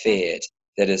or fed,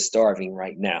 that is starving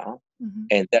right now. Mm-hmm.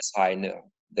 And that's how I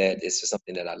know that it's just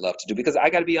something that I love to do. Because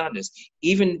I got to be honest,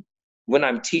 even when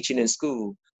I'm teaching in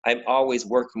school, I'm always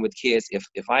working with kids.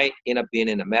 If I end up being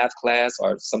in a math class,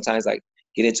 or sometimes I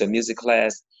get into a music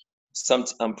class, some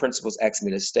principals ask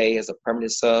me to stay as a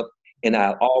permanent sub, and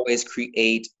I always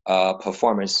create a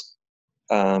performance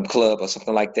club or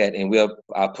something like that, and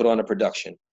I'll put on a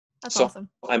production. That's awesome.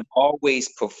 I'm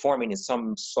always performing in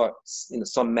some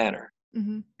manner.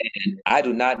 Mm-hmm. And I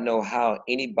do not know how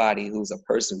anybody who's a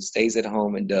person who stays at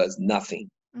home and does nothing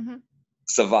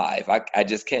survive. I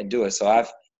just can't do it. So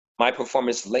my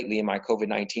performance lately in my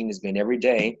COVID-19 has been every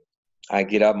day. I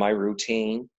get up, my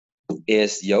routine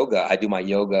is yoga. I do my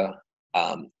yoga.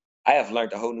 I have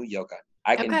learned a whole new yoga.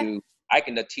 I can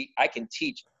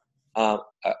teach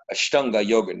Ashtanga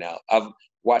yoga now. I've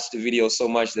watched the video so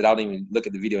much that I don't even look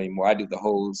at the video anymore. I do the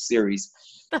whole series.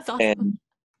 That's awesome.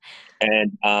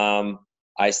 And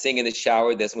I sing in the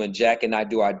shower. That's when Jack and I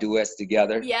do our duets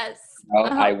together. Yes.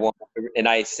 I warm up, and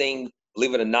I sing,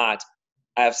 believe it or not,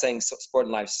 I have sang Sportin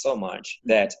Life so much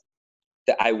that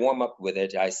I warm up with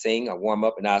it. I sing, I warm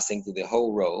up, and I sing through the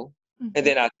whole role. And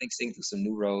then I sing through some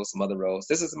new roles, some other roles.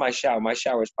 This is my shower. My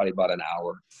shower is probably about an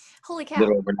hour. Holy cow. A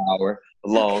little over an hour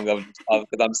long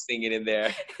because I'm singing in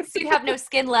there. So you have no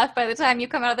skin left by the time you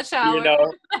come out of the shower. You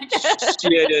know,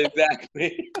 shit,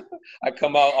 exactly. I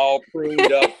come out all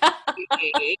pruned up.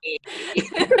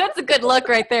 That's a good look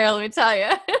right there, let me tell you.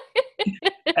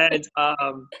 And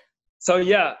so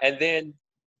yeah, and then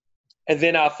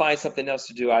I'll find something else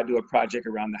to do. I do a project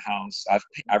around the house.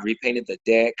 I've repainted the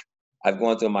deck. I've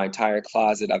gone through my entire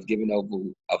closet. I've given over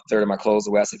a third of my clothes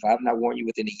away. I said, if I have not worn you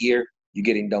within a year, you're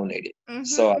getting donated. Mm-hmm.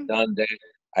 So I've done that.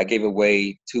 I gave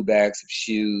away 2 bags of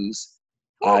shoes.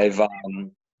 Ooh.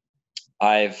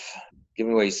 I've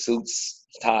given away suits,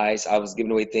 ties. I was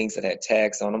giving away things that had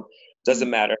tags on them. Doesn't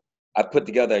matter. I put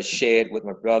together a shed with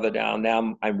my brother down.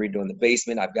 Now I'm redoing the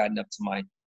basement. I've gotten up to my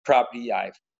property.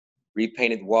 I've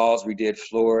repainted walls, redid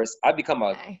floors. I've become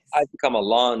a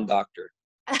lawn doctor.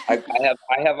 I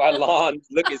have our lawn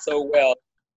looking so well.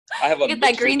 I have a get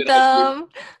that green thumb.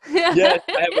 Yes,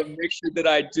 I have a mixture that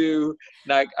I do.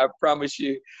 And I promise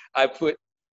you,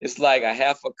 it's like a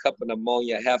half a cup of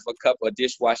ammonia, half a cup of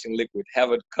dishwashing liquid,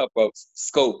 half a cup of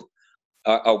scope,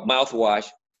 a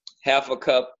mouthwash, half a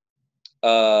cup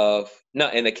and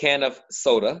a can of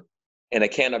soda and a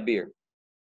can of beer.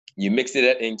 You mix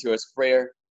it into a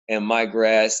sprayer, and my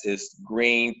grass is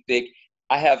green, thick.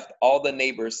 I have all the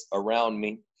neighbors around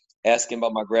me asking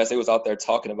about my grass. They was out there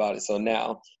talking about it. So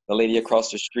now the lady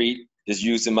across the street is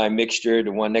using my mixture.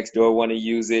 The one next door want to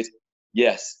use it.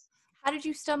 Yes. How did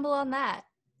you stumble on that?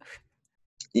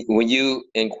 When you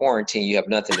in quarantine, you have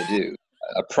nothing to do.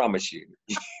 I promise you.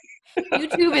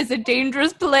 YouTube is a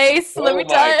dangerous place. Let me Oh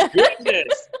tell my you.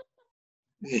 goodness.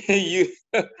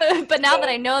 But now that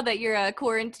I know that you're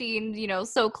quarantined,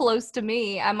 so close to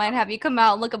me, I might have you come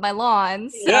out and look at my lawn.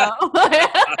 So. Yeah.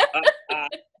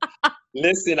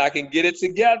 Listen, I can get it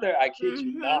together. I kid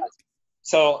you not.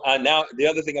 So now the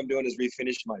other thing I'm doing is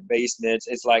refinish my basements.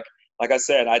 It's like I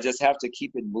said, I just have to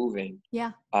keep it moving.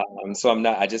 Yeah. So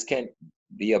I just can't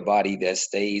be a body that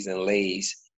stays and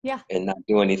lays. Yeah. And not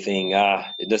do anything.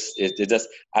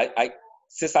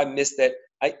 Since I missed that,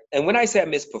 and when I say I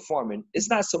miss performing, it's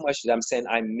not so much that I'm saying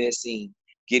I'm missing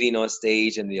getting on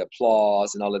stage and the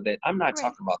applause and all of that. I'm not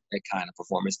talking about that kind of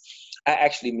performance. I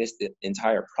actually missed the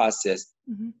entire process.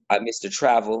 Mm-hmm. I missed the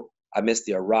travel. I missed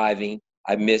the arriving.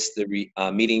 I missed the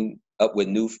meeting up with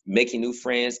making new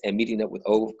friends and meeting up with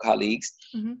old colleagues.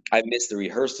 Mm-hmm. I missed the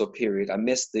rehearsal period. I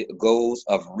missed the goals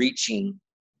of reaching,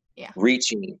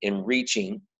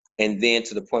 and then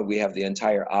to the point we have the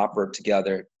entire opera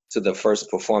together to the first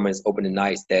performance, opening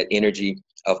nights, that energy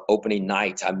of opening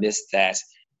night. I missed that.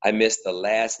 I missed the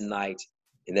last night,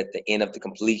 and at the end of the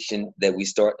completion that we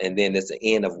start, and then there's the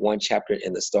end of one chapter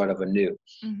and the start of a new.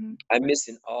 Mm-hmm. I'm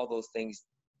missing all those things,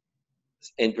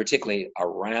 and particularly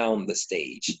around the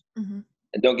stage. Mm-hmm.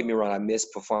 And don't get me wrong, I miss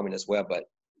performing as well, but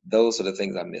those are the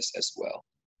things I miss as well.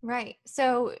 Right.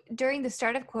 So during the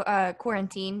start of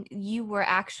quarantine, you were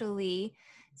actually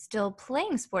still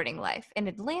playing Sportin Life in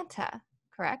Atlanta,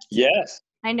 correct? Yes.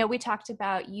 I know we talked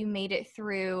about you made it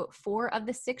through 4 of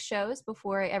the 6 shows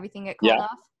before everything got called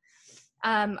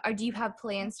off. Or do you have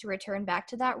plans to return back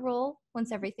to that role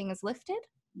once everything is lifted?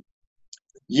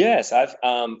 Yes, I've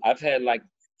had like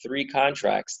 3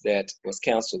 contracts that was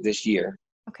canceled this year.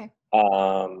 Okay.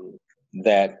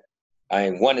 That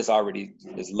one is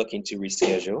looking to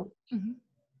reschedule. Mm-hmm.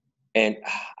 And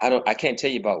I can't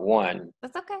tell you about one.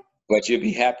 That's okay. But you'll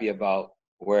be happy about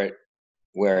where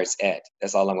it's at.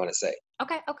 That's all I'm going to say.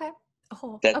 Okay.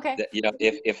 Oh, okay.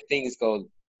 If things go,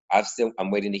 I'm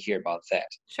waiting to hear about that.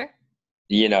 Sure.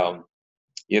 You'll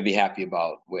be happy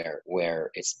about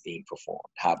where it's being performed.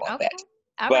 How about that?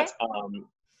 All but right.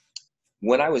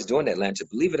 When I was doing Atlanta,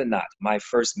 believe it or not, my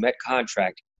first Met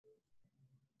contract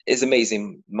is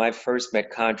amazing. My first Met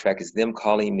contract is them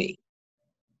calling me.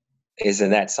 Isn't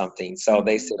that something? So mm-hmm.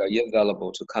 They said, "Are you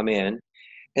available to come in?"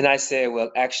 And I said,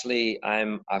 "Well, actually,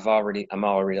 I'm already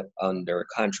under a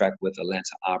contract with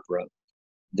Atlanta Opera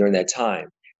during that time."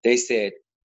 They said,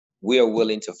 "We are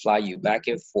willing to fly you back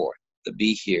and forth to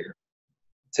be here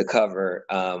to cover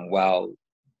while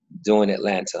doing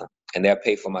Atlanta, and they'll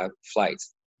pay for my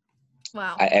flights."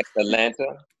 Wow. I asked Atlanta,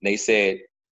 and they said,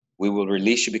 "We will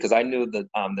release you," because I knew the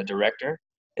director,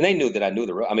 and they knew that I knew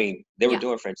the role. I mean, they were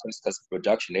doing Francesca's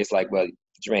production. They're like, "Well,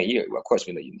 Jermaine, of course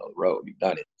we know you know the role. You've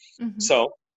done it." Mm-hmm.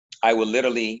 So I would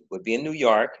be in New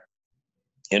York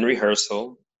in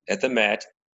rehearsal at the Met,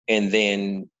 and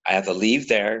then I have to leave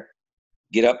there,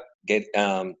 get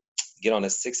on a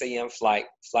 6 a.m. fly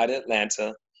to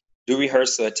Atlanta, do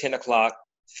rehearsal at 10 o'clock,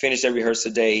 finish that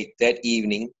rehearsal day that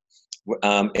evening,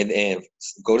 and then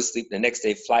go to sleep the next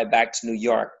day, fly back to New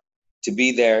York to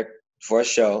be there for a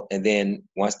show, and then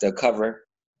once the cover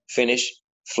finish,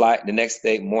 fly the next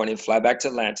day morning, fly back to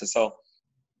Atlanta. So,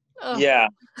 yeah.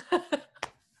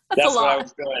 That's what I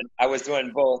was doing. I was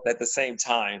doing both at the same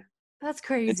time. That's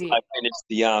crazy. Until I finished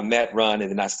the Met run,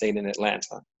 and then I stayed in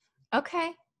Atlanta.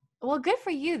 Okay. Well, good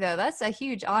for you, though. That's a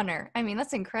huge honor. I mean,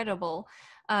 that's incredible,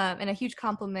 and a huge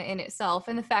compliment in itself.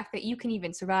 And the fact that you can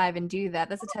even survive and do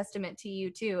that's a testament to you,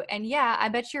 too. And yeah, I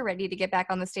bet you're ready to get back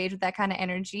on the stage with that kind of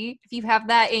energy. If you have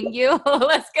that in you,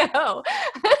 let's go.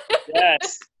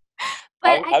 Yes.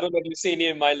 I don't know if you've seen any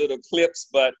of my little clips,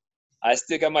 but I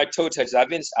still got my toe touches. I've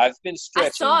been stretching. I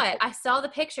saw it. I saw the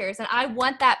pictures, and I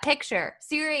want that picture.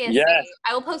 Seriously. Yes.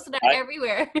 I will post it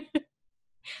everywhere.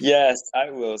 Yes, I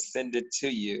will send it to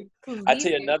you. Please. I'll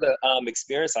tell you another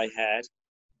experience I had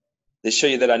to show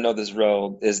you that I know this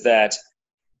role is that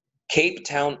Cape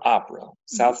Town Opera,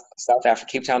 mm-hmm. South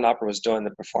Africa, Cape Town Opera was doing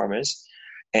the performance,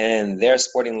 and their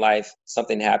Sportin Life,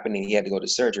 something happened, and he had to go to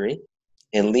surgery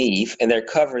and leave, and their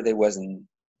cover, they wasn't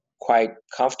quite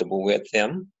comfortable with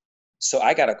them. So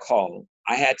I got a call.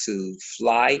 I had to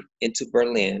fly into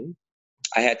Berlin.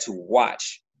 I had to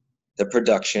watch the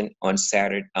production on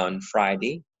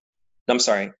Friday. I'm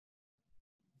sorry,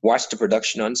 watched the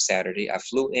production on Saturday. I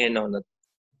flew in on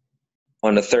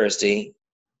the Thursday,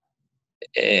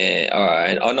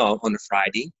 on the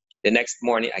Friday. The next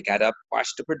morning, I got up,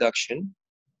 watched the production,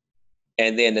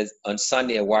 and then on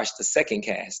Sunday, I watched the second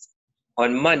cast.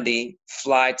 On Monday,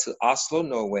 fly to Oslo,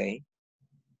 Norway,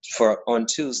 on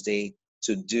Tuesday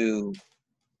to do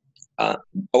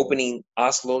opening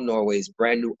Oslo, Norway's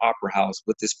brand new opera house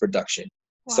with this production.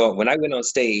 Wow. So when I went on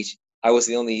stage, I was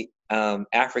the only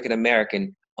African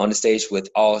American on the stage with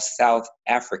all South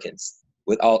Africans,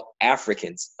 with all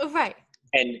Africans. Oh, right.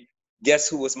 And guess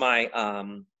who was my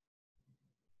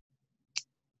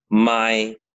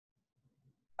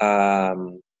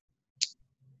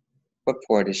what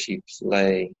part did she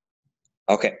play?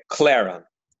 Okay, Clara,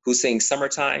 who sings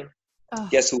Summertime. Oh.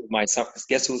 Guess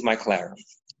who's my Clara?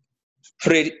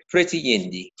 Pretty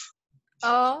Yindi.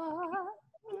 Oh.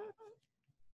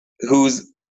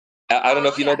 Who's I don't know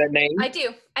if you know that name. I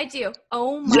do.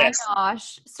 Oh my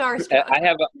gosh, starstruck.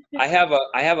 I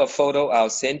have a photo I'll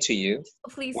send to you.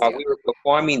 Please while do. we were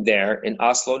performing there in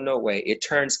Oslo, Norway. It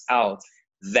turns out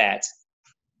that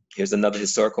here's another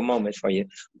historical moment for you.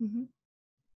 Mm-hmm.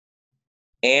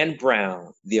 Anne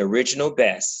Brown, the original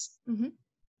Bess,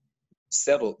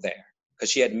 settled there because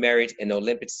she had married an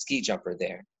Olympic ski jumper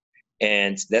there,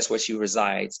 and that's where she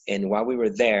resides. And while we were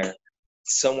there,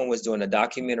 someone was doing a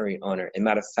documentary on her. And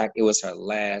matter of fact, it was her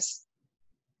last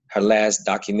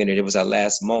documentary. It was her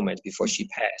last moment before she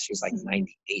passed. She was like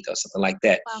 98 or something like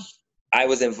that. Wow. I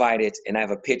was invited, and I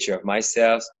have a picture of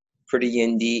myself, Pretty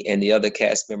Yindi, and the other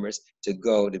cast members to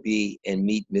go to be and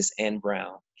meet Miss Anne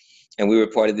Brown. And we were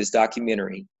part of this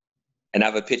documentary. And I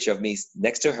have a picture of me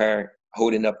next to her,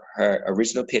 holding up her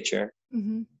original picture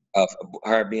of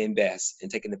her being Bess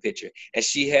and taking the picture. And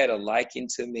she had a liking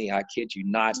to me. I kid you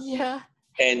not. Yeah.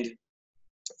 And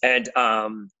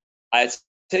I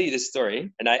tell you this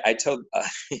story, and I told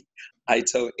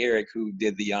Eric, who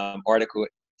did the article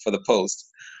for the Post,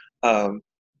 and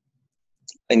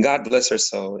God bless her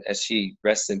soul as she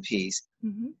rests in peace.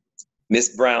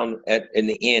 Miss Brown in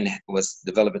the end was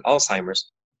developing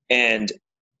Alzheimer's, and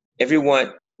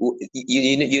everyone,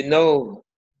 you know,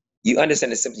 you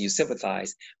understand the symptoms, you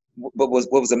sympathize. But what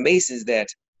was amazing is that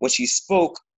when she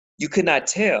spoke, you could not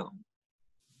tell.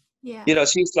 Yeah. You know,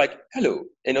 she was like, "Hello,"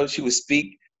 you know, she would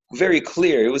speak very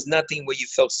clear. It was nothing where you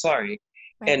felt sorry.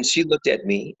 Right. And she looked at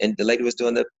me, and the lady was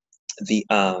doing the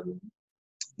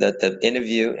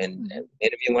interview and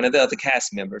interviewing one of the other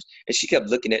cast members, and she kept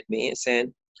looking at me and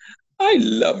saying, "I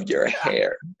love your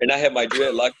hair." And I had my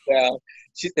dreadlocks down.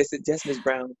 They said, "Yes, Miss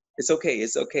Brown, it's okay.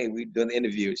 We're doing the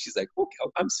interview." She's like, "Okay,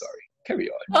 I'm sorry.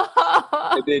 Carry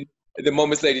on." And then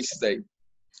moments later, she's like,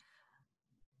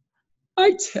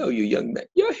 "I tell you, young man,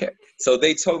 your hair." So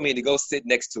they told me to go sit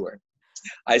next to her.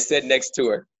 I sat next to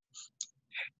her.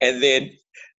 And then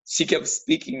she kept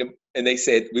speaking, and they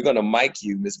said, "We're going to mic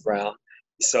you, Miss Brown."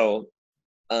 So,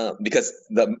 because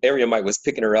the area mic was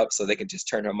picking her up so they could just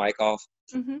turn her mic off.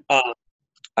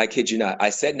 I kid you not. I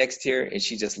sat next to her, and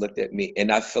she just looked at me,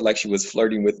 and I felt like she was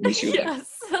flirting with me. She was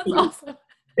yes, like, that's awesome.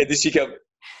 And then she kept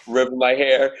rubbing my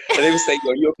hair, and they would say,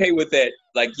 "Are you okay with that?"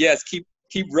 Like, "Yes, keep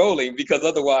rolling, because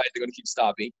otherwise they're going to keep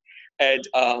stopping." And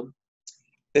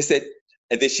they said,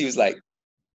 and then she was like,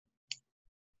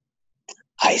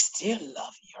 "I still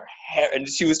love your hair." And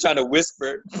she was trying to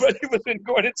whisper, but it wasn't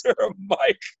going into her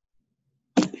mic.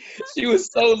 She was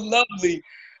so lovely.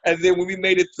 And then when we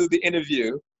made it through the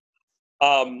interview,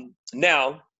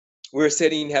 now we're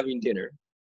sitting having dinner,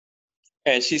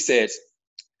 and she said,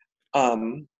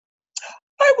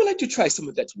 "I would like to try some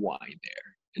of that wine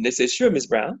there." And they said, "Sure, Miss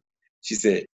Brown." She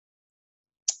said,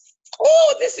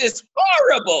 "Oh, this is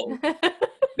horrible."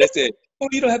 They said, "Oh,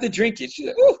 you don't have to drink it." She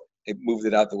said, "Oh." They moved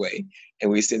it out the way,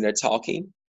 and we were sitting there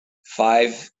talking.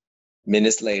 5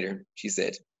 minutes later, she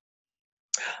said,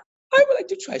 "I would like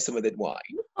to try some of that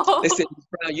wine." Oh. They said, "Miss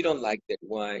Brown, you don't like that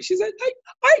wine." She said,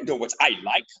 I know what I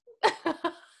like."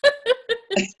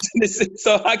 They said,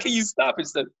 "So how can you stop it?"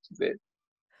 She said,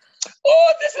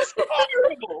 "Oh, this is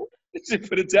horrible." And she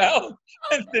put it down,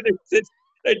 and then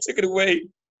they took it away.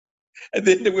 And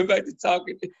then they went back to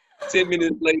talking 10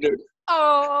 minutes later.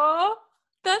 Oh,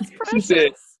 that's precious. She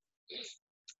said,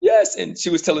 "Yes," and she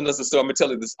was telling us a story. I'm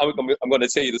going to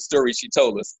tell you the story she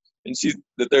told us. And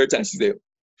the third time she said,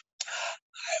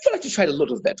 "I would like to try a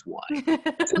little of that wine."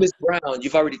 I said, "Miss Brown,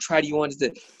 you've already tried it. You wanted to."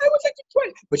 "I would like to try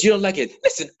it, but you don't like it."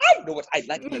 "Listen, I know what I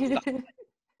like. You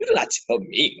do not tell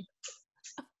me.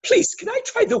 Please, can I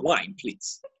try the wine,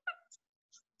 please?"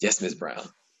 "Yes, Miss Brown."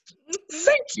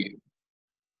 "Thank you."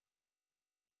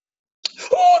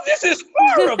 "Oh, this is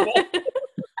horrible."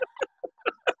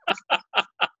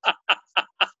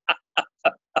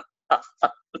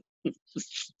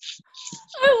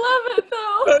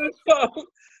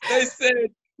 I said,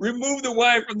 remove the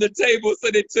wine from the table. So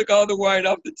they took all the wine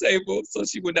off the table so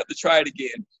she wouldn't have to try it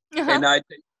again.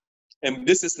 And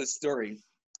this is the story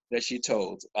that she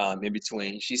told in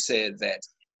between. She said that,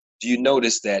 do you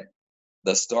notice that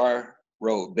the star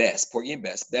role Bess, Porgy and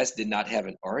Bess, Bess did not have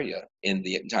an aria in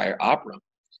the entire opera.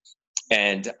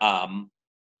 And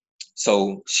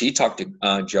so she talked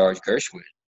to George Gershwin.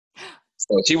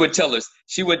 So she would tell us,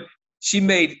 she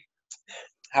made,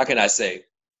 how can I say,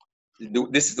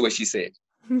 this is the way she said.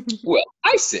 Well,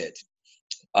 I said,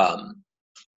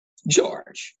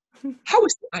 George, how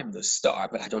is it I'm the star,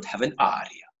 but I don't have an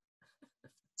aria?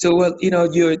 So, well,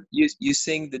 you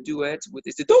sing the duet with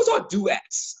this. Those are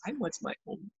duets. I want my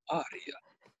own aria.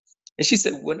 And she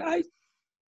said,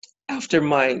 after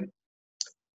my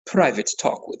private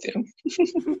talk with him,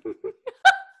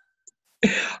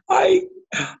 I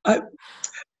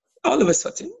all of a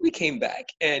sudden we came back,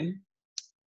 and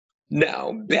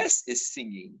now Bess is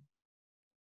singing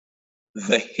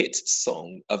the hit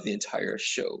song of the entire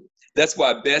show. That's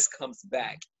why Bess comes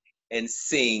back and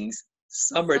sings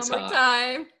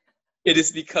Summertime. It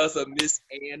is because of Miss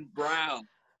Anne Brown.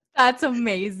 That's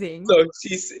amazing.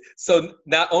 So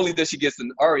not only does she get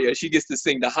an aria, she gets to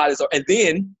sing the hottest, and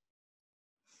then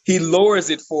he lowers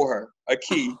it for her, a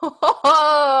key, so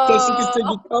she can sing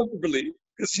it comfortably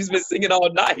because she's been singing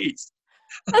all night.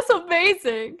 That's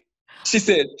amazing. She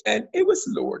said, and it was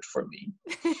lowered for me.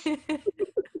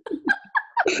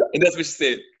 And that's what she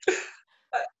said.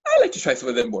 I'd like to try some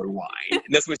of that more wine. And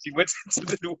that's when she went to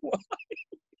the wine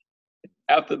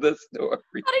after the story.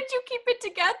 How did you keep it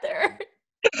together?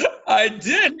 I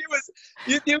did. It was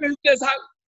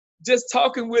just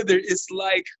talking with her. It's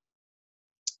like,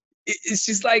 it's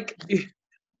just like,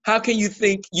 how can you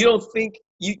think, you don't think,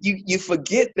 you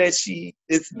forget that she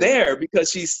is there because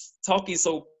she's talking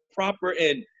so proper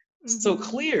and so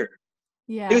clear.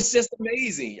 Yeah. It was just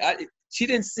amazing. She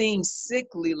didn't sing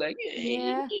sickly like,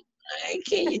 yeah. I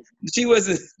can't. She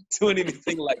wasn't doing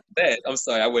anything like that. I'm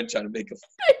sorry. I wasn't trying to make a.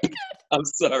 I'm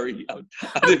sorry. I'm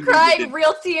crying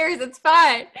real tears. It's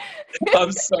fine.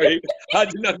 I'm sorry. I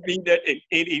did not mean that in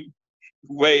any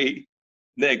way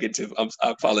negative. I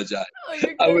apologize. Oh,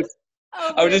 you're good.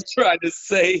 I was just trying to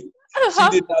say she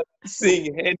did not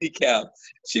sing handicapped.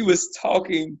 She was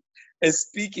talking and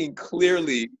speaking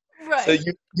clearly. Right. So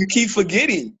you keep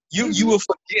forgetting. You will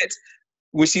forget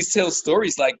when she tells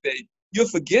stories like that. You'll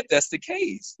forget that's the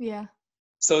case. Yeah.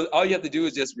 So all you have to do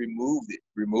is just remove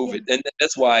it, and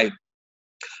that's why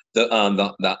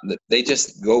they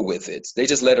just go with it. They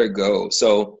just let her go.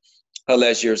 So her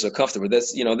last years are comfortable.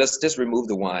 That's just remove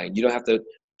the wine. You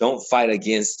don't fight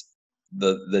against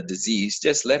the disease.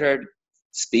 Just let her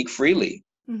speak freely.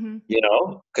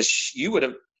 Because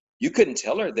you couldn't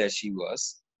tell her that she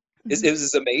was. It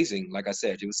was amazing. Like I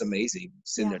said, it was amazing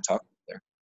sitting there talking with her.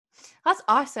 That's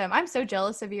awesome. I'm so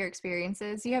jealous of your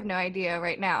experiences. You have no idea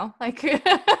right now. Like,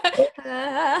 that's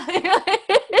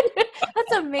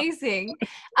amazing.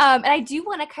 And I do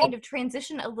want to kind of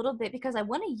transition a little bit because I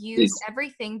want to use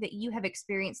everything that you have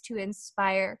experienced to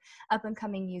inspire up and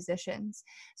coming musicians.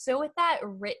 So with that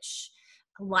rich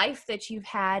life that you've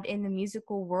had in the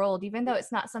musical world, even though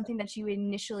it's not something that you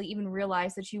initially even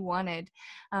realized that you wanted,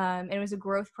 and it was a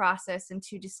growth process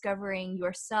into discovering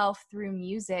yourself through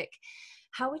music,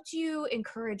 how would you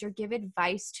encourage or give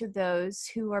advice to those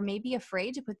who are maybe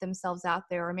afraid to put themselves out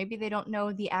there, or maybe they don't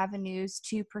know the avenues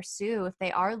to pursue if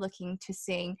they are looking to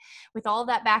sing? With all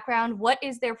that background, what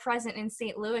is there present in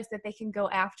St. Louis that they can go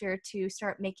after to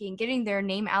start getting their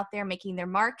name out there, making their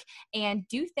mark, and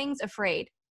do things afraid?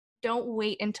 Don't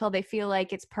wait until they feel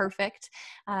like it's perfect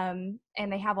and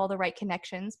they have all the right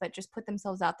connections, but just put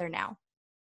themselves out there now.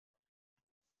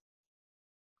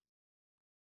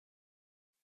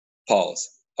 Pause.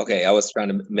 Okay, I was trying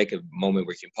to make a moment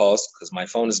where you can pause because my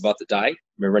phone is about to die.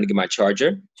 I'm running to get my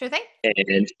charger. Sure thing.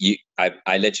 And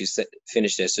I let you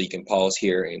finish this so you can pause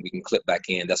here and we can clip back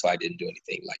in. That's why I didn't do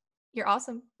anything. Like, you're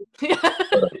awesome.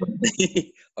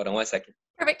 Hold on 1 second.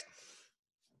 Perfect.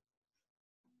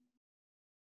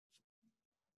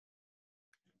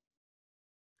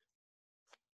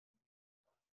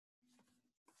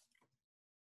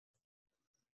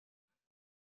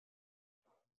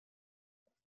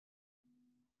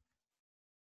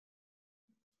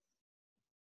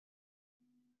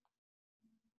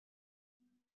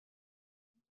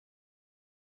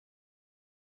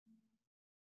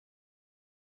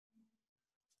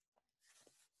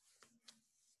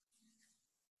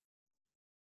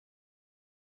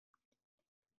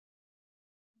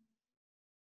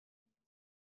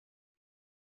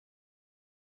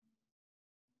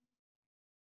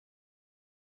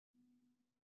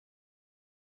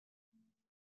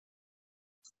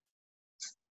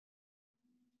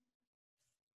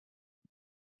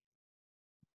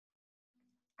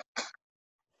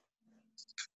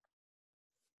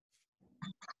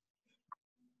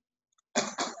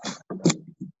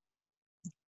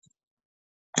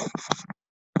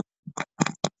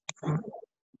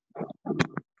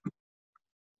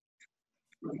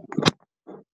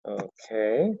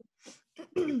 Okay.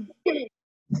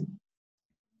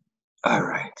 All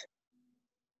right.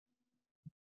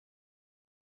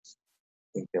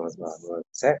 I think that was my word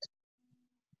set.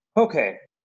 Okay.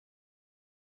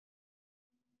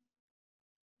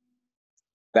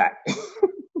 Back.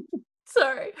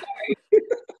 Sorry.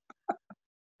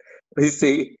 You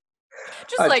see,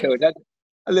 Just I like, told you.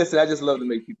 Listen, I just love to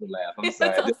make people laugh. I'm that's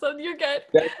sorry. awesome. You're good.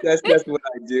 That's what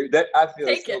I do. That I feel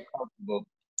Take so it. comfortable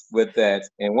with that.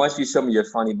 And once you show me your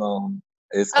funny bone,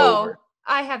 it's Oh, over.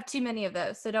 I have too many of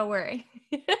those, so don't worry.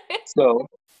 So,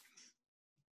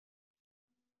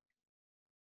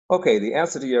 okay, the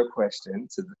answer to your question,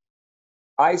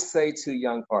 I say to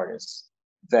young artists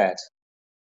that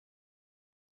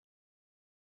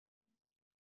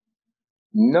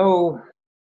know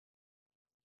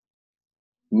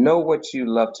what you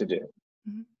love to do.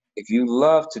 Mhm. If you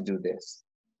love to do this,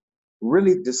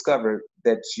 really discover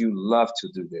that you love to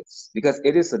do this because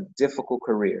it is a difficult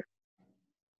career.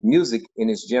 Music in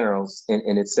its generals,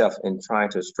 in itself, and trying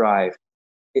to strive,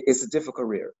 it's a difficult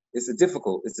career. It's a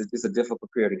difficult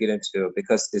career to get into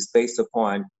because it's based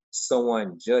upon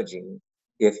someone judging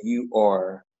if you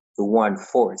are the one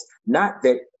for it. Not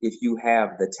that if you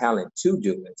have the talent to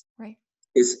do it, Right.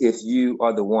 it's if you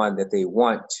are the one that they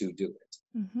want to do it.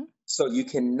 Mm-hmm. So you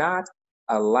cannot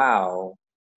allow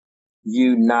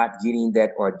you not getting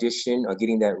that audition or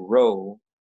getting that role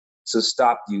to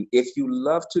stop you if you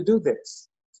love to do this.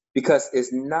 Because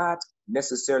it's not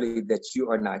necessarily that you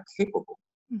are not capable.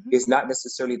 Mm-hmm. It's not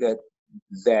necessarily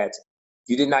that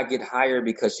you did not get hired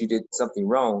because you did something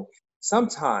wrong.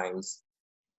 Sometimes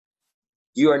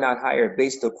you are not hired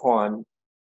based upon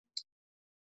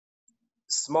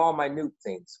small, minute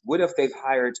things. What if they've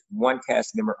hired one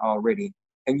cast member already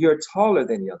and you're taller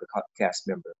than the other cast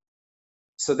member?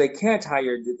 So they can't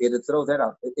hire you to throw that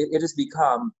out. It has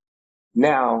become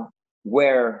now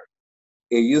where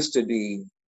it used to be,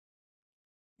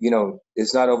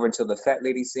 it's not over until the fat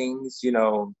lady sings,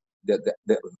 the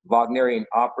Wagnerian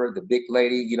opera, the big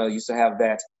lady, used to have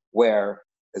that where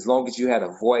as long as you had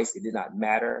a voice, it did not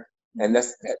matter. And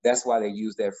that's why they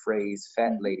use that phrase,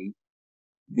 fat lady,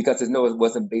 because it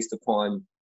wasn't based upon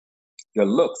your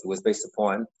looks. It was based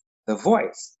upon the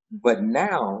voice. But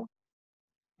now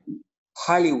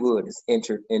Hollywood has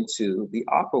entered into the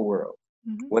opera world.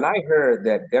 Mm-hmm. When I heard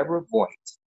that Deborah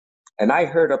Voigt, and I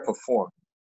heard her perform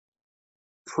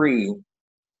pre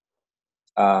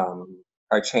her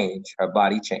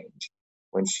body change,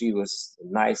 when she was a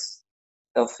nice,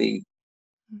 healthy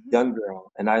young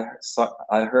girl, and I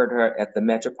heard her at the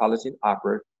Metropolitan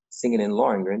Opera singing in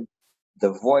Lohengrin.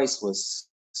 The voice was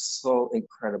so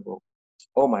incredible.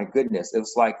 Oh my goodness. It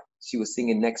was like she was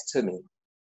singing next to me.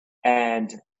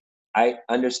 And I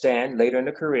understand later in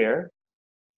the career,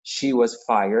 she was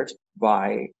fired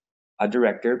by a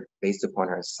director based upon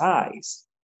her size.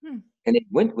 And it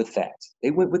went with that. They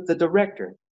went with the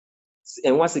director.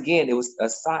 And once again, it was a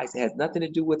size. It has nothing to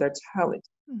do with her talent.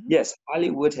 Yes,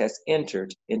 Hollywood has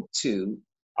entered into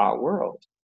our world.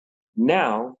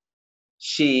 Now,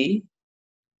 she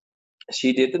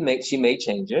made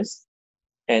changes,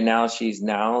 and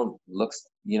now looks,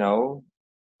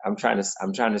 I'm trying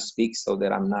to speak so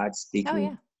that I'm not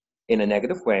speaking in a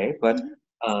negative way, but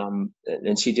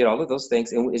and she did all of those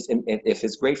things, and if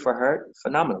it's great for her,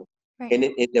 phenomenal. Right.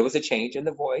 And there was a change in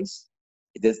the voice.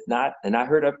 It does not, and I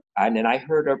heard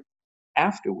her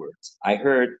afterwards. I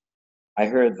heard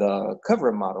the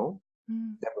cover model,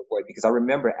 Deborah Boyd, because I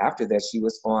remember after that she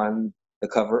was on the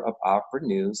cover of Opera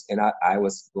News, and I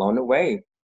was blown away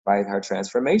by her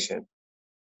transformation.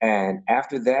 And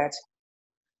after that,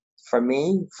 for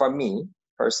me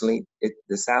personally,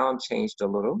 the sound changed a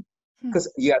little, because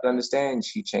you have to understand,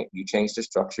 you changed the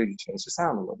structure, you changed the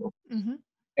sound a little,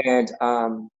 and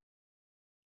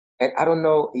I don't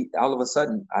know. All of a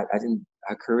sudden, I didn't.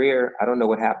 Her career, I don't know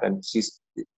what happened.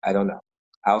 I don't know.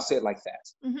 I'll say it like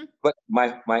that. But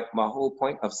my whole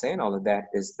point of saying all of that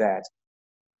is that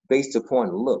based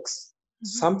upon looks,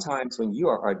 sometimes when you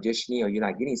are auditioning or you're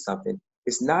not getting something,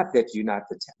 it's not that you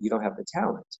don't have the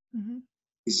talent.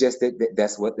 It's just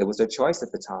that was their choice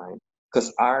at the time,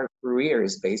 because our career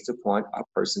is based upon a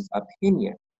person's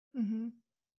opinion.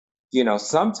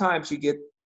 Sometimes you get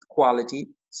quality,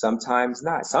 sometimes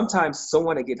not. Sometimes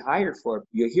someone to get hired for,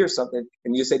 you hear something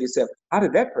and you say to yourself, how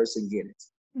did that person get it?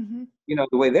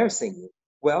 The way they're singing.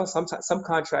 Well, sometimes some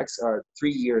contracts are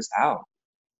 3 years out.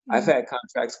 I've had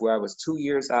contracts where I was 2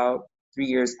 years out, 3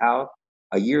 years out,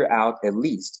 a year out at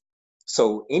least.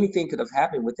 So anything could have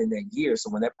happened within that year. So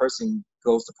when that person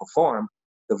goes to perform,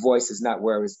 the voice is not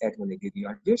where it's at when they get the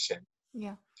audition.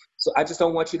 Yeah. So I just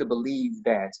don't want you to believe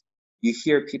that you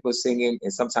hear people singing,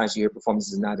 and sometimes you hear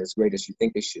performances not as great as you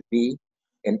think they should be.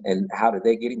 And how did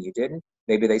they get it? You didn't.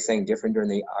 Maybe they sang different during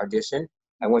the audition.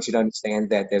 I want you to understand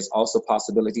that there's also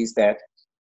possibilities that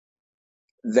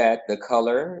the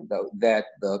color, that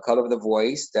the color of the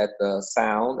voice, that the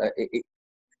sound,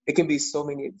 it can be so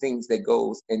many things that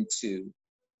goes into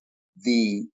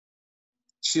the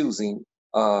choosing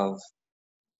of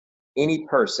any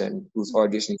person who's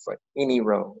auditioning for any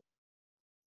role.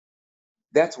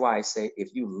 That's why I say, if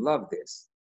you love this,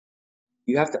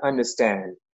 you have to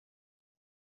understand,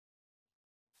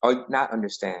 or not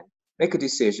understand, make a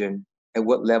decision at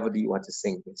what level do you want to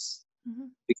sing this. Mm-hmm.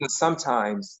 Because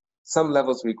sometimes some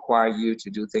levels require you to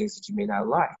do things that you may not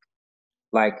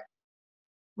like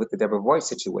with the Deborah Voice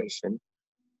situation.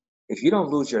 If you don't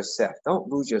lose yourself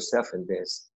in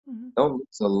this. Mm-hmm. Don't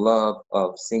lose the love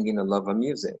of singing, the love of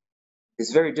music.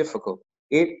 It's very difficult.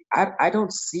 I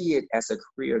don't see it as a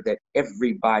career that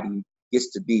everybody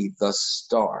gets to be the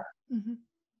star. Mm-hmm.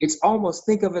 It's almost,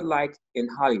 think of it like in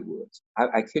Hollywood.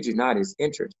 I kid you not, it's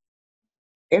entered.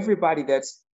 Everybody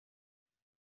that's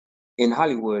in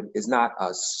Hollywood is not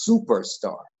a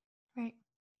superstar. Right.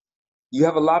 You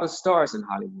have a lot of stars in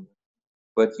Hollywood,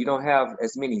 but you don't have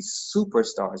as many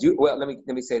superstars. Well, let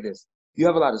me say this. You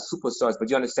have a lot of superstars, but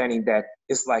you're understanding that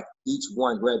it's like each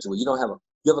one graduate. You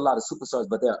have a lot of superstars,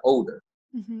 but they're older.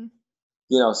 Mm-hmm.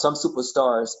 You know, some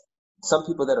superstars, some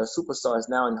people that are superstars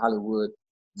now in Hollywood,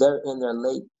 they're in their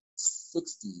late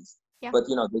 60s. Yeah. But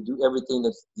you know, they do everything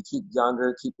to keep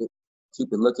younger, keep it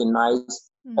looking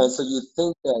nice. Mm-hmm. And so you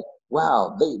think that,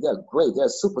 wow, they're great, they're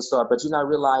a superstar, but you're not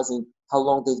realizing how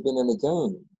long they've been in the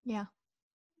game. Yeah.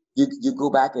 You go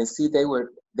back and see they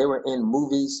were in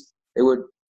movies, they were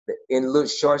in little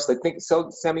shorts. I think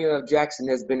Samuel L. Jackson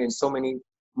has been in so many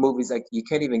movies, like you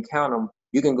can't even count them.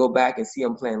 You can go back and see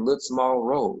him playing little small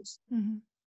roles. Mm-hmm.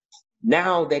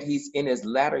 Now that he's in his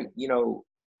latter,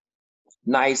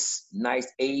 nice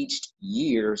aged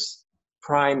years,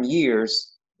 prime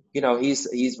years,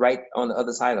 he's right on the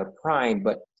other side of prime,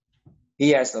 but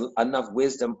he has enough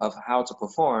wisdom of how to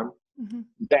perform. Mm-hmm.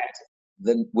 That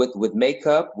then with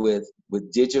makeup, with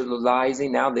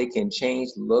digitalizing, now they can change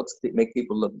looks, make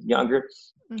people look younger.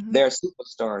 Mm-hmm. They're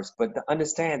superstars, but to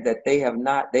understand that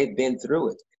they've been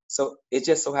through it. So it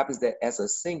just so happens that as a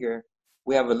singer,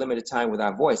 we have a limited time with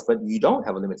our voice, but you don't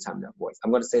have a limited time with our voice.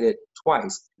 I'm going to say that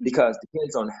twice, because it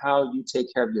depends on how you take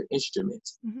care of your instrument.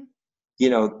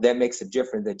 Mm-hmm. That makes it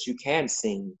different, that you can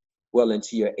sing well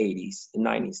into your 80s and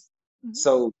 90s. Mm-hmm.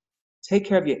 So take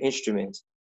care of your instrument.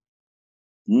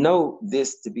 Know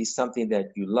this to be something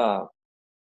that you love,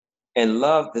 and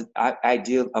love the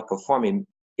ideal of performing.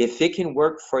 If it can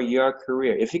work for your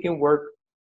career, if it can work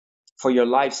for your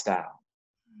lifestyle,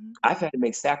 Mm-hmm. I've had to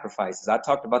make sacrifices. I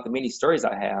talked about the many stories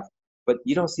I have, but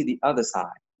you don't see the other side.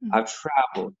 Mm-hmm. I've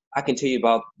traveled. I can tell you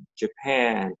about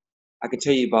Japan. I can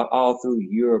tell you about all through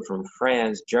Europe, from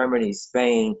France, Germany,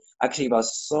 Spain. I can tell you about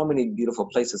so many beautiful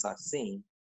places I've seen.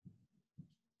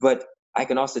 But I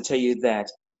can also tell you that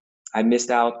I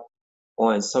missed out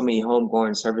on so many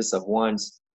homegoing service of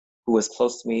ones who was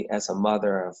close to me as a mother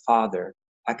or a father.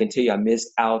 I can tell you I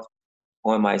missed out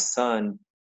on my son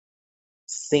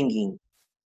singing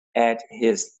at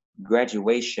his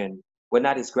graduation. Well,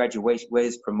 not his graduation, but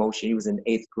his promotion. He was in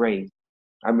 8th grade.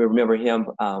 I remember him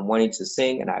wanting to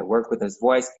sing, and I worked with his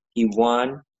voice. He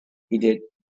won. He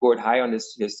scored high on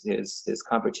his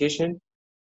competition,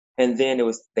 and then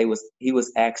he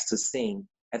was asked to sing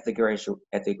at the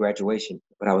graduation,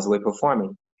 but I was away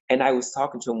performing. And I was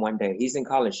talking to him one day. He's in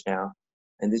college now,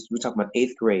 and we're talking about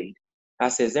 8th grade. I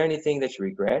said, "Is there anything that you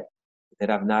regret that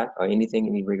I've not, or anything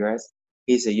any regrets?"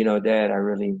 He said, "Dad, I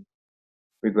really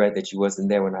regret that you wasn't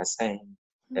there when I sang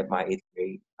at my 8th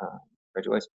grade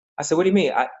graduation." I said, "What do you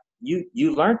mean?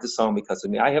 You learned the song because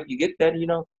of me. I helped you get that,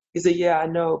 He said, "Yeah, I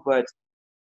know, but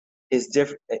it's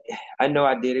different. I know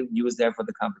I did it. You was there for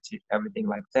the competition, everything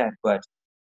like that, but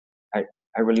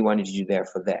I really wanted you there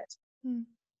for that." Mm-hmm.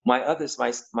 My other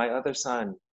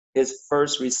son, his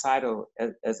first recital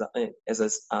as a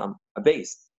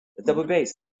bass, a double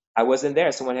bass. I wasn't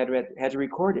there. Someone had to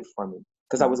record it for me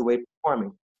because I was away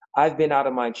performing. I've been out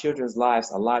of my children's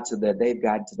lives a lot, so that they've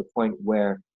gotten to the point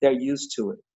where they're used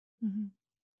to it. Mm-hmm.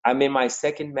 I'm in my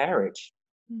second marriage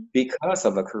because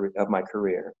of my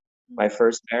career. Mm-hmm. My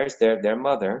first marriage, their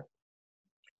mother,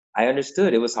 I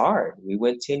understood it was hard. We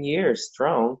went 10 years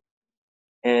strong,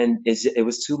 and it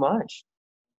was too much.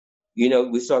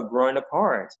 We start growing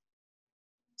apart.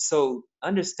 So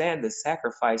understand the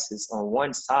sacrifices on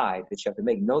one side that you have to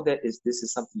make. Know that this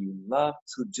is something you love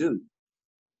to do,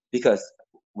 because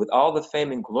with all the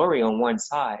fame and glory on one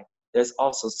side, there's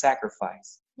also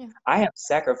sacrifice. Yeah. I have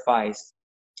sacrificed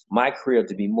my career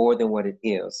to be more than what it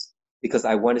is because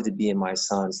I wanted to be in my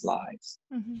son's lives.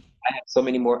 Mm-hmm. I had so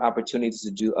many more opportunities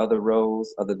to do other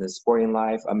roles other than Sporting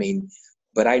Life. I mean,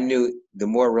 but I knew the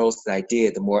more roles that I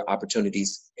did, the more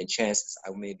opportunities and chances I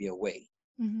may be away.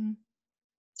 Mm-hmm.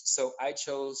 So I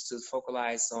chose to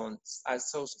focus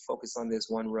on this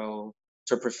one role,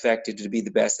 to perfect it, to be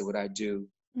the best at what I do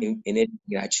in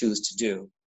anything I choose to do.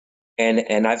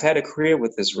 And I've had a career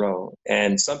with this role.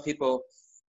 And some people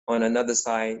on another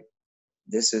side,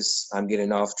 I'm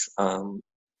getting off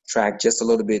track just a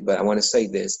little bit, but I want to say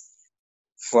this.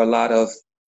 For a lot of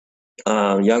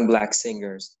young Black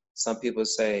singers, some people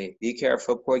say, be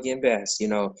careful, Porgy and Bess,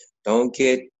 don't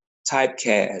get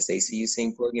typecast. They see you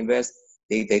sing Porgy and Bess,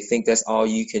 they think that's all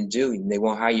you can do, and they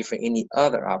won't hire you for any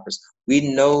other operas.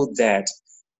 We know that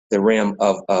the realm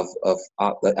of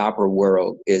the opera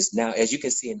world is now, as you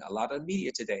can see in a lot of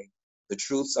media today, the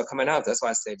truths are coming out. That's why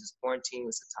I said this quarantine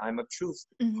was a time of truth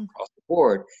across the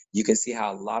board. You can see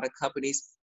how a lot of companies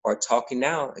are talking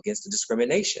now against the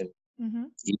discrimination.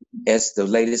 As the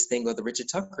latest thing of the Richard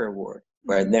Tucker Award,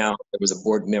 where now there was a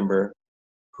board member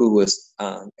who was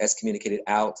excommunicated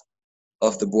out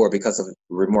of the board because of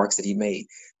remarks that he made.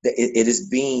 It is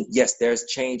being, yes, there's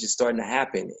change is starting to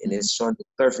happen, and it's showing the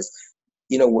surface.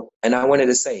 And I wanted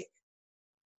to say,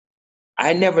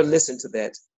 I never listened to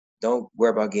that, don't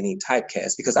worry about getting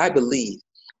typecast, because I believe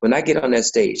when I get on that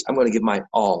stage, I'm going to give my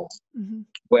all,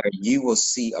 where you will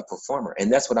see a performer.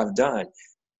 And that's what I've done.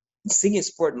 Singing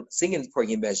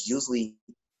Porgy and Bess, usually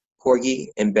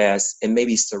Porgy and Bess, and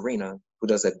maybe Serena, who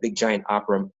does that big giant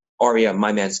opera aria,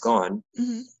 My Man's Gone.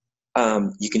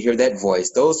 You can hear that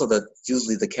voice. Those are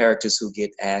usually the characters who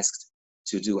get asked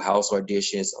to do house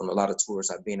auditions on a lot of tours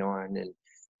I've been on and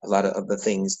a lot of other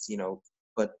things,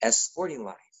 But as Sporting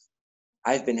Life,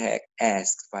 I've been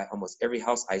asked by almost every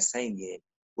house I sang in,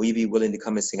 will you be willing to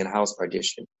come and sing in a house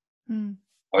audition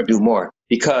or do more?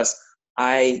 Because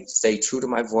I stay true to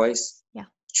my voice,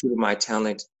 true to my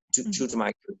talent, true to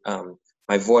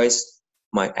my voice,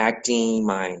 my acting,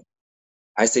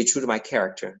 I stay true to my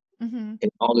character in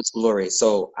all its glory.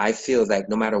 So I feel like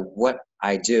no matter what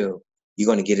I do, you're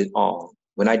going to get it all.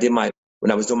 When I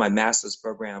was doing my master's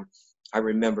program, I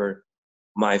remember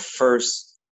my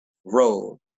first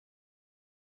role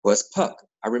was Puck.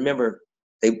 I remember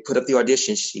they put up the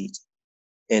audition sheet,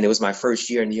 and it was my first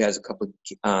year, and you had a couple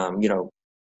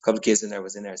of kids in there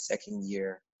was in their second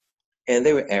year, and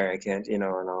they were arrogant, and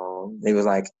all. They were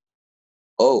like,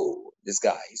 "Oh, this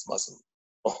guy, he's Muslim.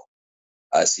 Oh,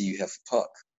 I see you have Puck,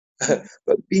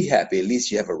 but be happy, at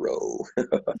least you have a role,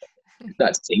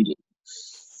 not singing."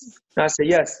 And I said,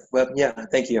 "Yes, well, yeah,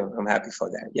 thank you. I'm happy for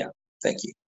that. Yeah, thank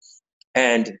you."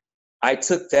 And I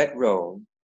took that role,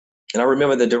 and I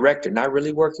remember the director not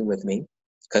really working with me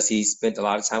because he spent a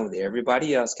lot of time with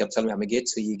everybody else, kept telling me, I'm going to get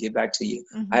to you, get back to you.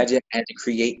 I just had to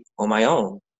create on my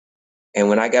own. And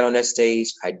when I got on that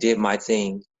stage, I did my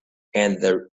thing. And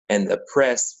the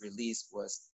press release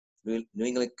was New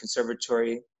England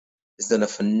Conservatory has done a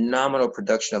phenomenal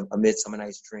production of A Midsummer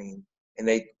Night's Dream. And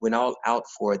they went all out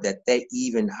for it, that they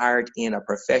even hired in a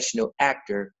professional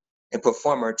actor and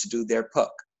performer to do their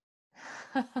Puck.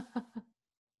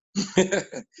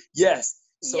 Yes.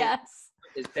 So yes.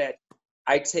 Is that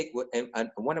I take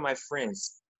one of my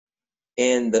friends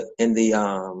in the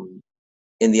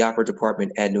opera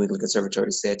department at New England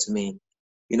Conservatory said to me,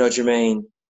 Jermaine,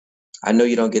 I know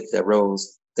you don't get the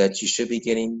roles that you should be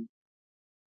getting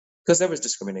because there was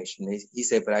discrimination. He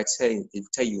said, but I tell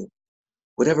you,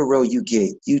 whatever role you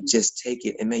get, you just take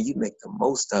it and man, you make the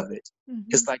most of it.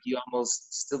 It's like you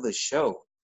almost steal the show.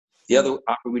 The other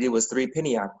opera we did was Three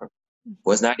Penny Opera.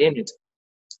 Was not in it.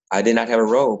 I did not have a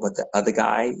role, but the other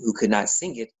guy who could not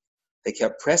sing it, they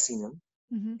kept pressing him,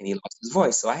 and he lost his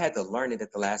voice. So I had to learn it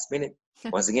at the last minute.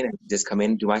 Once again, just come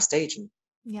in and do my staging.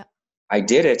 Yeah, I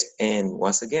did it, and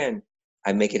once again,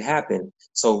 I make it happen.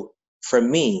 So for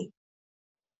me,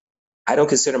 I don't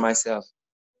consider myself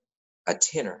a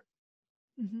tenor,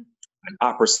 an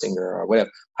opera singer, or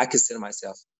whatever. I consider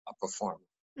myself a performer.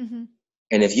 And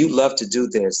if you love to do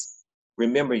this,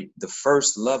 remember, the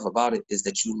first love about it is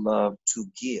that you love to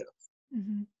give,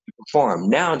 to perform.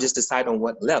 Now just decide on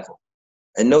what level.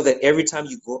 And know that every time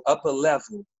you go up a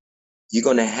level, you're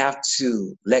going to have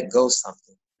to let go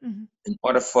something. In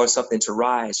order for something to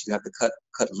rise, you have to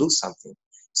cut loose something.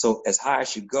 So as high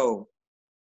as you go,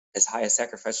 as high as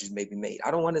sacrifices may be made.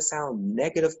 I don't want to sound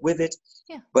negative with it,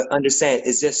 but understand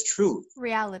it's just truth.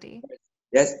 Reality.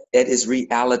 That is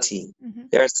reality.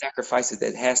 There are sacrifices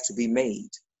that has to be made.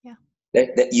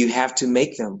 That you have to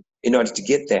make them in order to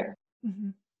get there.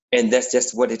 And that's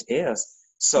just what it is.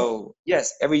 So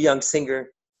yes, every young singer,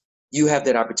 you have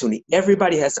that opportunity.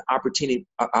 Everybody has the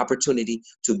opportunity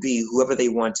to be whoever they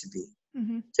want to be.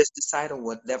 Mm-hmm. Just decide on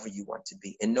what level you want to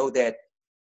be, and know that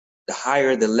the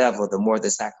higher the level, the more the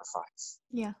sacrifice.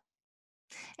 Yeah.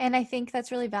 And I think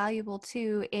that's really valuable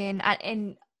too. In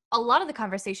a lot of the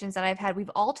conversations that I've had,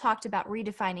 we've all talked about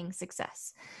redefining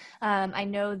success. I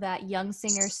know that young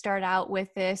singers start out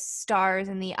with this stars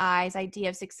in the eyes idea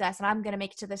of success, and I'm going to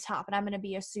make it to the top, and I'm going to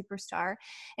be a superstar.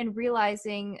 And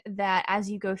realizing that as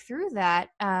you go through that,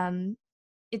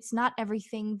 it's not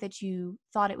everything that you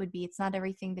thought it would be. It's not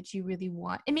everything that you really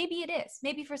want. And maybe it is.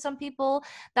 Maybe for some people,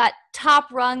 that top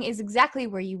rung is exactly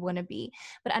where you want to be.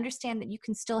 But understand that you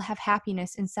can still have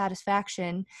happiness and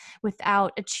satisfaction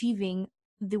without achieving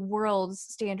the world's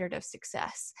standard of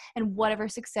success. And whatever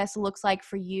success looks like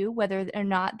for you, whether or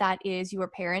not that is your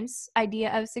parents'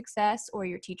 idea of success or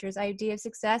your teacher's idea of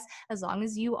success, as long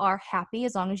as you are happy,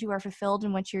 as long as you are fulfilled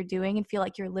in what you're doing and feel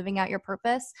like you're living out your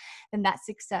purpose, then that's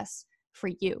success for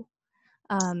you.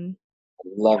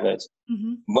 Love it.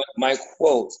 Mm-hmm. My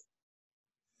quote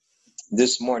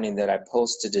this morning that I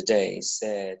posted today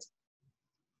said,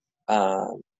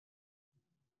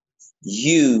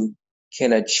 you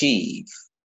can achieve.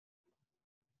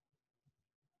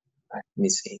 Let me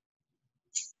see.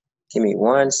 Give me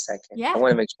 1 second. Yeah. I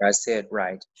want to make sure I said it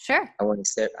right. Sure. I want to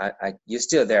say it. You're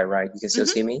still there, right? You can still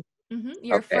see me? Mm-hmm.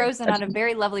 You're okay. Frozen on a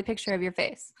very lovely picture of your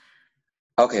face.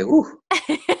 Okay. Woo.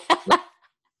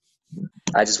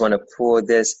 I just want to pull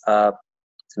this up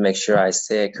to make sure I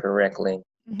say it correctly,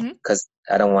 because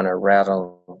I don't want to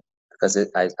rattle. Because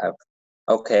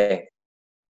okay.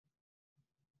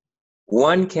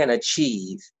 One can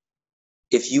achieve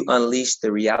if you unleash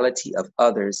the reality of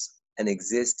others and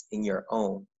exist in your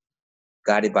own,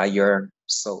 guided by your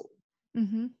soul.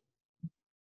 Mm-hmm.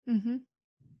 Mm-hmm.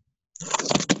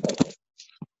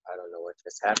 I don't know what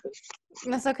just happened.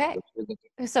 That's okay. It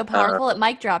was so powerful, it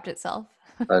mic dropped itself.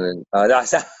 I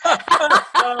love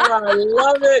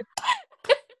it.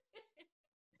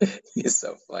 It's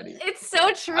so funny. It's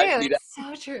so true. It's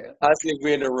so true. I think if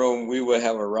we're in the room, we will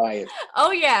have a riot.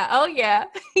 Oh, yeah. Oh, yeah.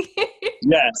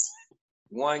 Yes.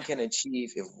 One can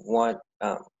achieve if one,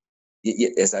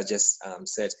 as I just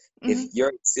said, if your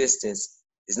existence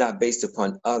is not based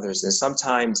upon others. And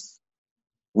sometimes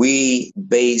we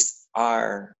base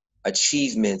our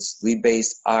achievements, we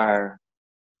base our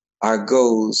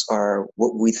goals, or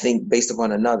what we think based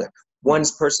upon another. One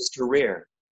person's career.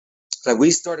 Like,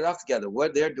 we started off together.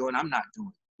 What they're doing, I'm not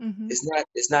doing.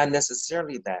 It's not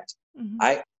necessarily that.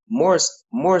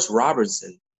 Morris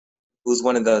Robertson, who's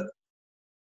one of the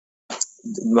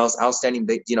most outstanding,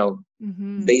 bassists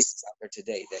out there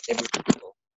today. That every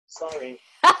people. Sorry.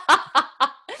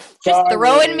 Just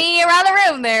throwing me around the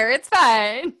room there. It's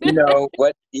fine. You know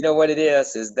what it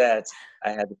is that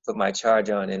I had to put my charge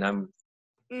on, and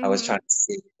I was trying to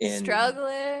sit in.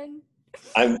 Struggling.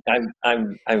 I'm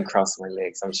crossing my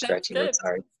legs. I'm stretching. I'm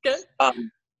sorry. Good.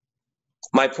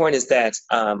 My point is that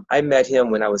I met him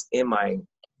when I was in my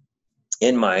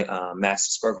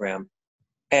master's program,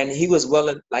 and he was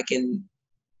like in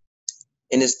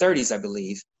his 30s, I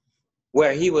believe,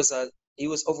 where he was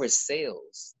over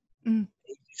sales. He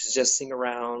used to just sing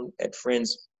around at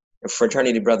friends'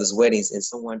 fraternity brothers' weddings, and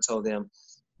someone told them,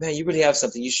 "Man, you really have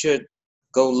something. You should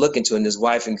go look into it." And his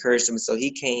wife encouraged him, so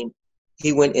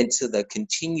he went into the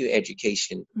continued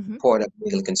education part of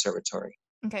the conservatory.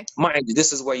 Okay. Mind you,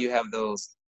 this is where you have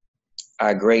those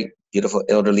great, beautiful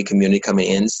elderly community coming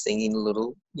in, singing a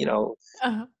little,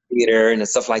 theater and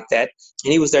stuff like that.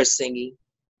 And he was there singing.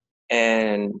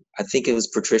 And I think it was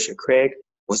Patricia Craig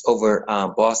was over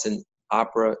Boston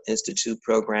Opera Institute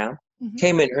program.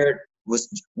 Came and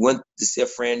went to see a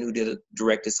friend who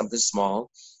directed something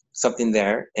small, something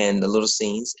there, and the little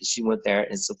scenes. And she went there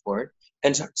in support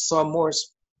and saw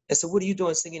Morris and said, "What are you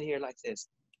doing singing here like this?"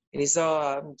 And he said, "Oh,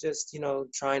 I'm just,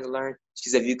 trying to learn." She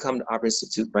said, "If you come to Opera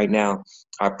Institute right now,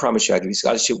 I promise you I'll give you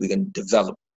scholarship. We can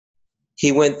develop."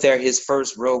 He went there. His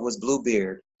first role was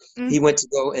Bluebeard. He went to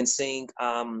go and sing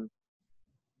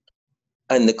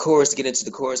in the chorus, to get into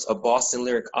the chorus of Boston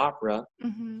Lyric Opera.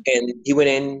 And he went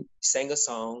in, sang a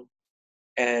song,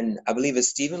 and I believe it's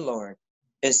Stephen Lord,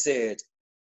 and said,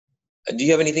 "Do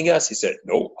you have anything else?" He said,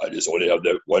 "No, I just only have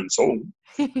that one song."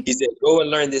 He said, "Go and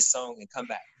learn this song and come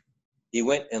back." He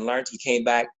went and learned. He came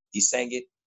back. He sang it.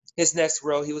 His next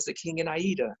role, he was the King and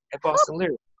Aida at Boston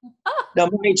Lyric. Now,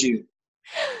 mind you,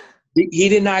 he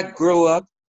did not grow up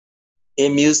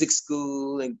in music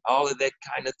school and all of that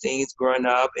kind of things growing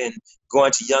up and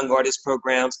going to young artist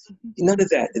programs. None of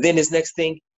that. And then his next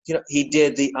thing, he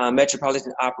did the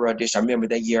Metropolitan Opera audition. I remember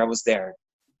that year I was there.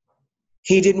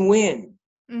 He didn't win.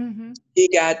 Mm-hmm. He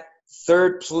got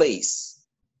third place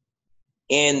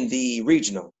in the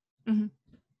regional, Mm-hmm.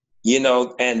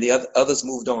 and the others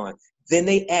moved on. Then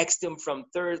they asked him from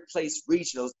third place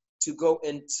regionals to go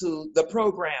into the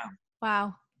program.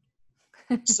 Wow.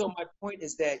 So my point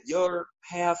is that your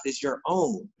path is your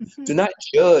own. Mm-hmm. Do not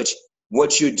judge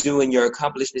what you're doing, your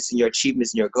accomplishments and your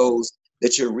achievements and your goals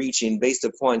that you're reaching based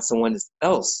upon someone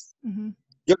else. Mm-hmm.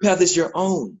 Your path is your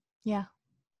own. Yeah.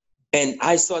 And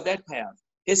I saw that path.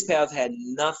 His path had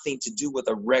nothing to do with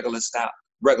a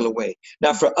regular way.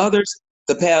 Now for others,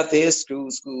 the path is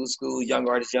school, young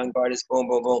artist, boom,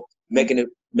 boom, boom, making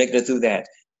it through that.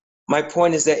 My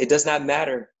point is that it does not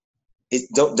matter.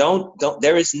 Don't.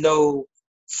 There is no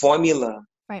formula.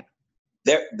 Right.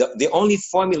 The only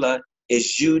formula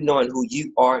is you knowing who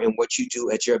you are and what you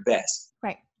do at your best.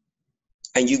 Right.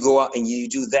 And you go out and you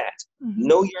do that. Mm-hmm.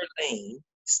 Know your lane,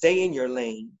 stay in your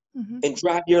lane, mm-hmm. and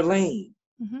drive your lane.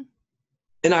 Mm-hmm.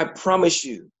 And I promise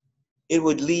you, it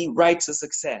would lead right to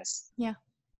success. Yeah.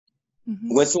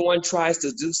 Mm-hmm. When someone tries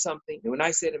to do something, and when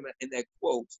I said in that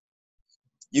quote,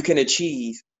 you can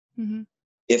achieve mm-hmm.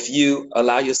 if you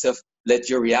allow yourself, that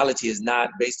your reality is not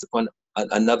based upon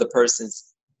another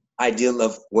person's ideal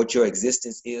of what your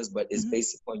existence is, but is mm-hmm.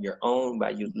 based upon your own, by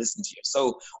you listen to your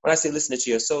soul. When I say listening to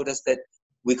your soul, that's that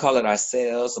we call it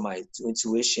ourselves, or my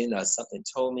intuition, or something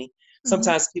told me. Mm-hmm.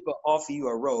 Sometimes people offer you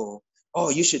a role.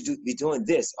 Oh, you should be doing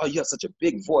this. Oh, you have such a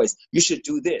big voice. You should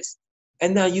do this.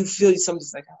 And now you feel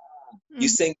something's like, you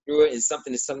sing through it and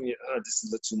something is telling you, oh, this is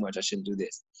a little too much. I shouldn't do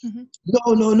this. Mm-hmm.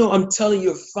 No. I'm telling you,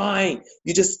 you're fine.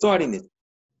 You're just starting it.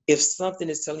 If something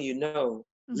is telling you no,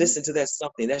 listen to that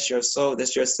something. That's your soul.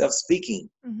 That's yourself speaking.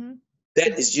 Mm-hmm.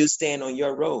 That is you staying on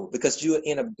your road, because you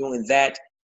end up doing that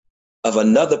of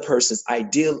another person's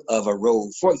ideal of a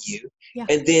role for you. Yeah.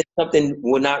 And then something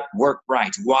will not work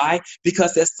right. Why?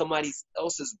 Because that's somebody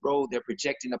else's role they're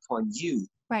projecting upon you.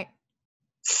 Right.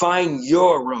 Find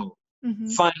your role. Mm-hmm.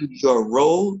 Find your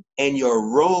role and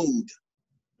your road.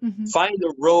 Mm-hmm. Find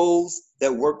the roles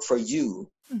that work for you,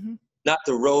 not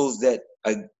the roles that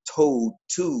are told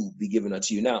to be given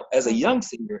unto you. Now, as a young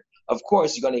singer, of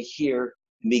course, you're going to hear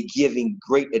me giving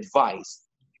great advice.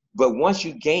 But once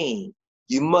you gain,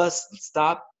 you must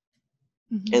stop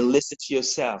and listen to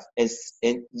yourself,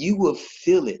 and you will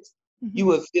feel it. Mm-hmm. You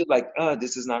will feel like,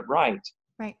 this is not right.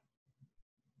 Right.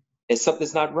 And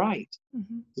something's not right.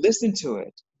 Mm-hmm. Listen to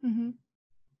it. Mm-hmm.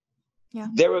 Yeah.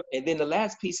 And then the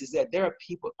last piece is that there are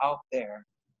people out there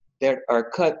that are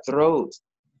cutthroat.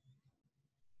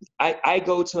 I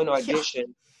go to an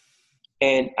audition,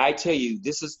 and I tell you,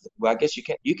 this is, well, I guess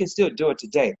you can still do it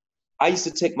today. I used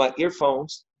to take my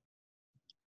earphones.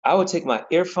 I would take my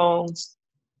earphones,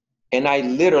 and I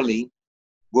literally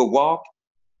would walk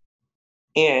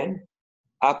in.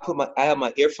 I have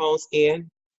my earphones in,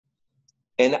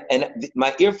 and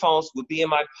my earphones would be in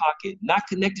my pocket, not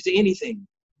connected to anything.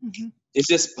 Mm-hmm. It's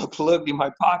just plugged in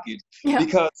my pocket,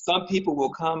 because some people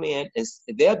will come in and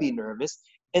they'll be nervous,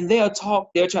 and they'll try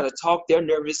to talk. They're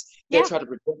nervous. They'll try to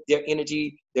project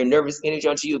their nervous energy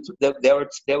onto you. They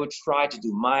would try to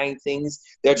do mind things.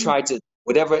 They'll try to,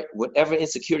 whatever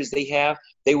insecurities they have,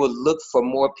 they will look for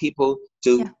more people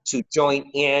to join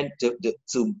in,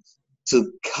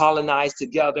 to colonize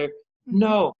together. Mm-hmm.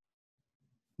 No.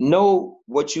 Know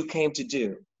what you came to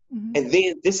do. Mm-hmm. And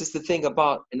then this is the thing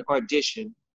about an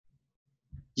audition.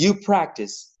 You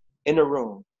practice in a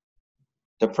room,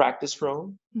 the practice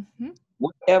room. Mm-hmm.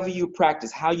 Whatever you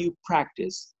practice, how you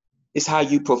practice is how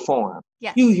you perform.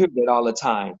 Yes. You hear that all the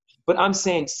time. But I'm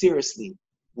saying seriously,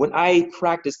 when I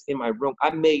practiced in my room,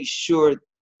 I made sure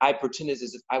I pretended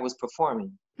as if I was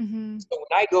performing. Mm-hmm. So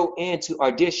when I go into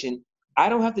audition, I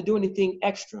don't have to do anything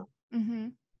extra. Mm-hmm.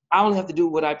 I only have to do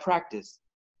what I practice.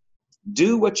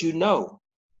 Do what you know,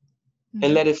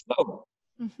 and let it flow.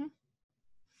 Mm-hmm.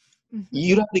 Mm-hmm.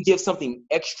 You don't have to give something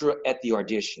extra at the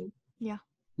audition. Yeah.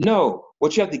 No,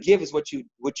 what you have to give is what you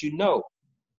know.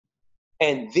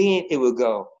 And then it will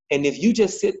go. And if you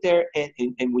just sit there and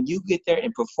when you get there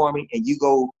and performing and you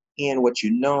go in what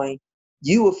you're knowing,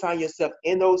 you will find yourself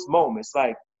in those moments,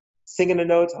 like singing the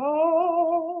notes,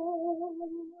 oh,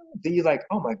 then you're like,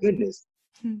 oh my goodness.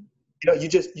 Mm-hmm.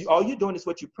 All you're doing is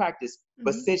what you practice. Mm-hmm.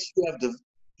 But since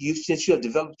you have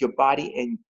developed your body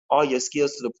and all your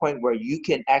skills to the point where you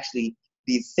can actually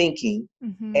be thinking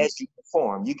as you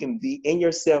perform, you can be in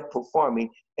yourself performing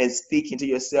and speaking to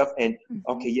yourself. And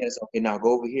okay, now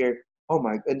go over here. Oh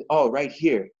my goodness! Oh, right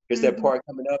here. Here's that part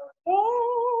coming up.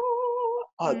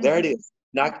 Oh, there it is.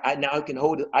 Now I can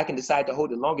hold it. I can decide to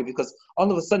hold it longer because all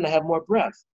of a sudden I have more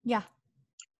breath. Yeah.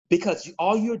 Because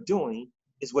all you're doing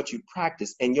is what you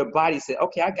practice, and your body said,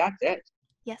 okay, I got that.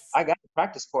 Yes. I got the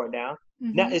practice part now.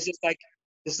 Now it's like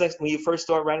when you first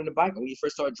start riding the bike, when you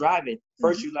first start driving.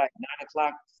 First you like 9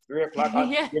 o'clock, 3 o'clock,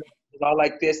 Yeah. it's all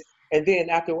like this, and then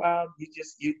after a while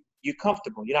you're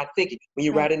comfortable. You're not thinking. When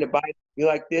you're riding the bike, you're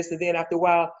like this, and then after a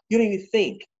while you don't even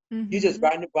think. You're just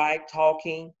riding the bike,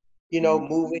 talking,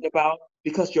 moving about,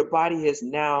 because your body has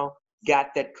now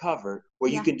got that covered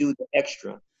where you can do the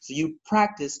extra. So you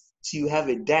practice till you have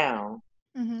it down,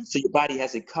 so your body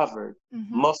has it covered.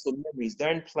 Muscle memories,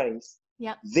 they're in place.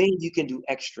 Yep. Then you can do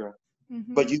extra.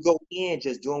 But you go in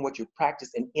just doing what you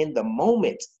practice, and in the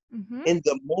moment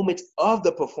of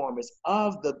the performance,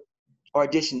 of the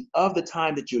audition, of the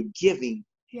time that you're giving,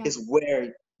 is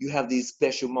where you have these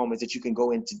special moments that you can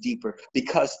go into deeper,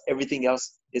 because everything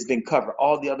else has been covered.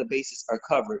 All the other bases are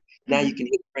covered. Now you can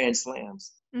hit grand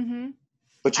slams.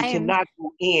 But you cannot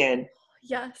go in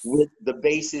with the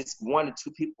bases, 1 or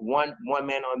 2 people, one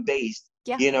man on bass,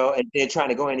 and then trying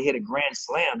to go in and hit a grand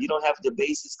slam. You don't have the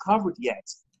bases covered yet.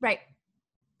 Right.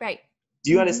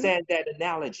 Do you understand that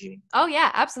analogy? Oh,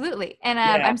 yeah, absolutely. And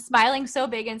I'm smiling so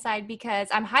big inside because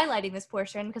I'm highlighting this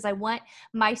portion because I want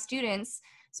my students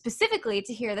specifically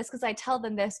to hear this, because I tell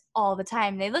them this all the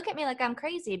time. They look at me like I'm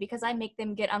crazy because I make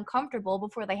them get uncomfortable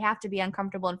before they have to be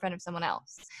uncomfortable in front of someone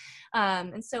else.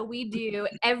 And so we do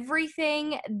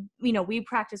everything, we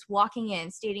practice walking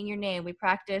in, stating your name. We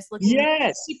practice looking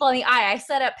people in the eye. I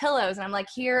set up pillows and I'm like,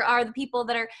 here are the people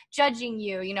that are judging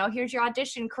you. Here's your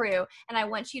audition crew. And I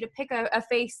want you to pick a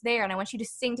face there. And I want you to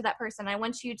sing to that person. I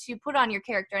want you to put on your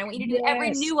character. I want you to do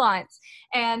every nuance.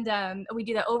 And we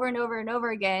do that over and over and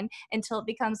over again until it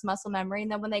becomes muscle memory.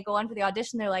 And then when they go on for the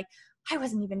audition, they're like, I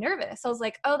wasn't even nervous. I was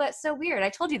like, oh, that's so weird. I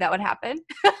told you that would happen.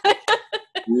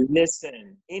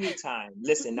 Listen, anytime.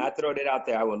 Listen, I throw that out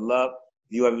there. I would love,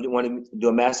 if you ever want to do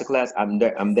a master class, I'm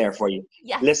there for you.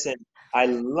 Yes. Listen, I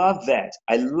love that.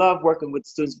 I love working with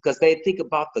students because they think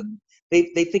about they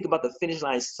think about the finish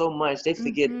line so much they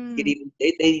forget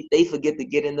they forget to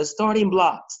get in the starting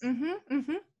blocks.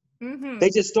 They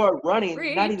just start running,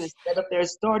 not even set up their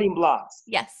starting blocks.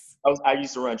 Yes. I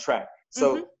used to run track,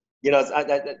 so you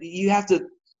have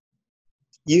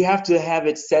to have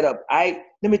it set up.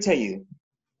 Let me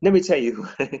tell you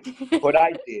what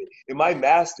I did in my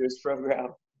master's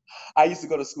program. I used to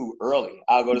go to school early.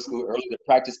 I'll go to school early to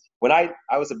practice. When I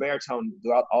was a baritone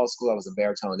throughout all school, I was a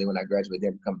baritone. Then when I graduated,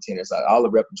 then become a tenor. So all the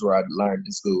repertoire I learned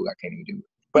in school, I can't even do it.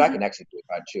 But I can actually do it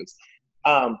if I choose.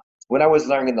 When I was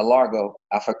learning the Largo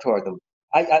Affectorial,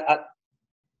 I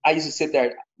used to sit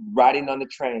there riding on the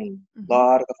train.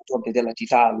 Largo,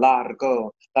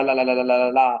 Largo, la la la la la la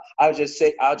la. I'll just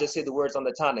say the words on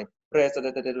the tonic.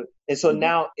 And so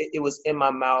now it was in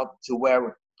my mouth to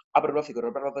where now,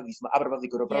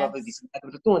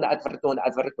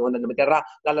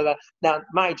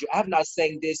 mind you, I have not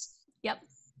sang this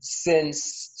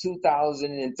since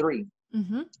 2003.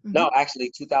 No,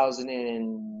 actually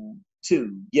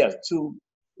 2002.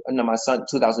 No, my son,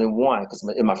 2001, because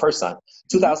my first son,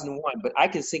 2001. But I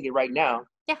can sing it right now.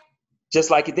 Just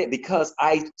like it did, because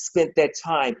I spent that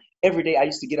time every day. I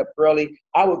used to get up early.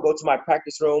 I would go to my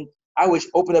practice room. I would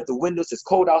open up the windows. It's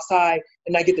cold outside,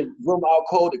 and I get the room all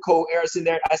cold. The cold air is in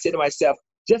there. I say to myself,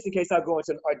 just in case I go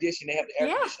into an audition, they have the air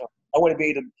conditioner. I want to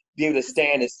be able to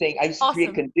stand and sing. I used to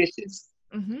create conditions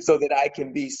so that I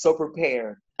can be so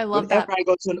prepared. I love whenever that. I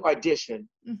go to an audition,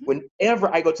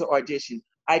 whenever I go to audition,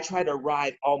 I try to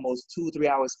arrive almost 2-3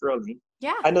 hours early.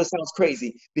 Yeah. I know it sounds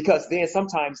crazy because then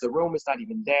sometimes the room is not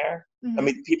even there. I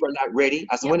mean, people are not ready.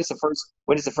 I said, when is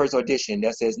the first audition?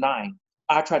 That says 9.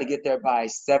 I try to get there by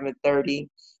 7:30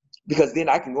 because then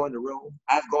I can go in the room.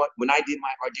 When I did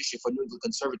my audition for New England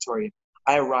Conservatory,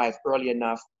 I arrived early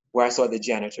enough where I saw the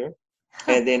janitor.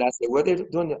 And then I said, well, they're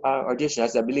doing the audition. I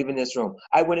said, I believe in this room.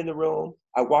 I went in the room.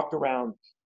 I walked around.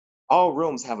 All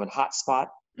rooms have a hot spot.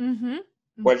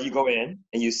 Where if you go in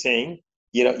and you sing,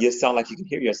 you sound like you can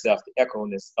hear yourself, the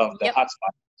echo-ness of the hot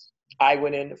spot. I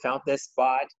went in, found that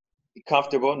spot,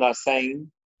 comfortable, not saying,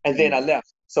 and then I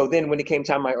left. So then when it came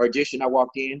time my audition, I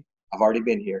walked in. I've already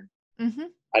been here. I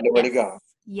know where to go.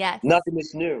 Yes. Nothing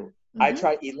is new. I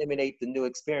try to eliminate the new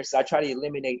experience. I try to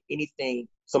eliminate anything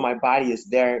so my body is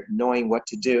there knowing what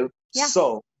to do.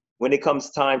 So when it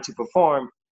comes time to perform,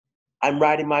 I'm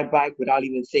riding my bike without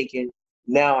even thinking.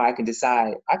 Now I can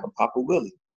decide I can pop a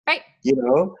wheelie. Right.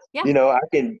 I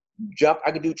can jump,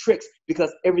 I can do tricks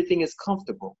because everything is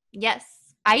comfortable. Yes.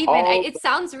 All It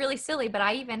sounds really silly, but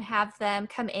I even have them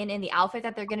come in the outfit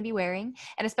that they're going to be wearing.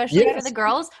 And especially for the yes,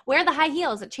 girls, wear the high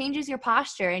heels. It changes your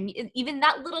posture. And even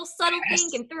that little subtle thing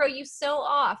yes, can throw you so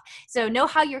off. So know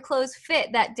how your clothes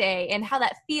fit that day and how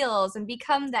that feels and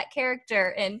become that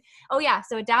character. And oh yeah,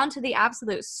 so down to the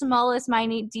absolute smallest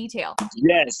minute detail.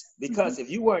 yes. Mm-hmm. Because if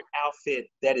you wear an outfit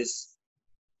that is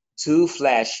too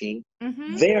flashy,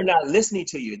 Mm-hmm. they're not listening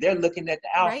to you. They're looking at the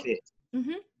Right. outfit.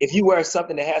 Mm-hmm. If you wear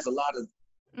something that has a lot of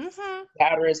Mm-hmm.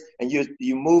 patterns and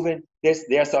you moving,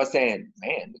 they'll start saying,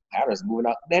 "Man, the pattern's moving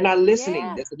up." They're not listening.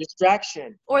 Yeah. That's a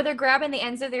distraction. Or they're grabbing the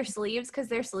ends of their sleeves because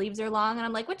their sleeves are long. And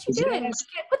I'm like, what you doing? Yes,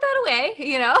 Put that away,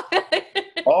 you know?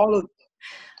 all of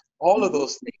all of Mm-hmm.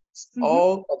 those things, Mm-hmm.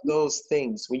 all of those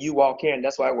things. When you walk in,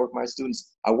 that's why I work with my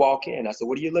students. I walk in. I said,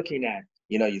 "What are you looking at?"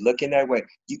 You're looking that way.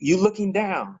 You looking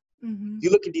down. Mm-hmm.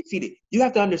 You're looking defeated. You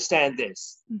have to understand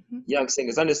this. Mm-hmm. Young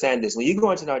singers, understand this. When you go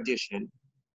into an audition,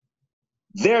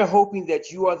 they're hoping that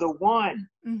you are the one.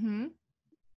 Mm-hmm.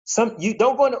 You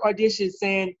don't go into audition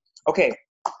saying, "Okay,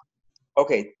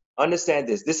 okay, understand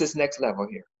this. This is next level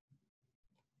here.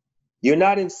 You're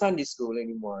not in Sunday school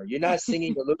anymore. You're not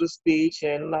singing a little speech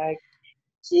and like,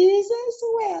 Jesus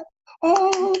wept.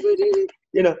 Oh,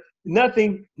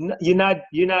 nothing. You're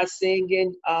not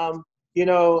singing,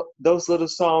 those little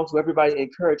songs where everybody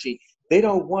encouraging. They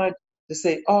don't want to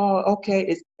say, oh,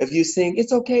 okay. If you sing,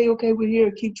 it's okay. Okay, we're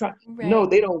here. Keep trying. No, Right.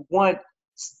 they don't want.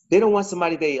 They don't want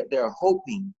somebody they're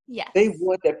hoping. Yes. They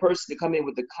want that person to come in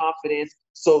with the confidence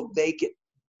so they can.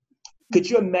 Could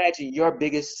you imagine your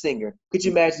biggest singer? Could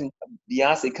you imagine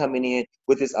Beyonce coming in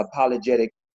with this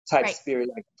apologetic type Right. spirit,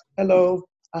 like, "Hello,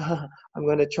 I'm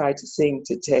gonna try to sing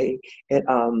today," and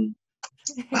I'm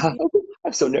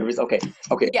so nervous. Okay,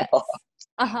 okay, Yes.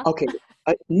 Uh-huh. okay.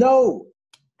 No,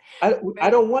 I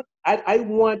Right. don't want. I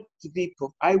want to be.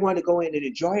 I want to go in and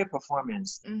enjoy a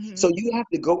performance. Mm-hmm. So you have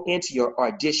to go into your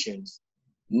auditions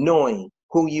knowing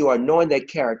who you are, knowing that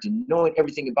character, knowing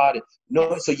everything about it.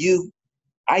 Knowing, Yes. so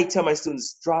I tell my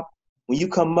students, when you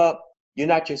come up, you're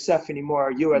not yourself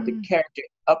anymore. You are the Mm-hmm. character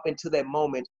up until that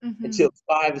moment, Mm-hmm. until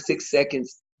 5 or 6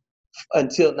 seconds,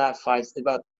 until not five,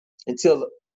 until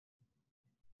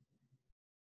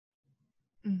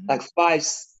Mm-hmm. like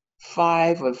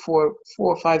five or 4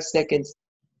 or 5 seconds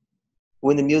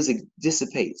when the music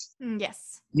dissipates.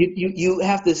 Yes. You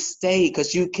have to stay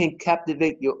because you can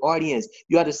captivate your audience.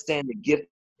 You understand the gift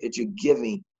that you're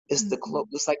giving. Mm-hmm.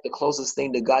 It's like the closest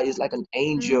thing to God. It's like an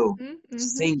angel Mm-hmm. Mm-hmm.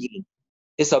 singing.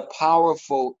 It's a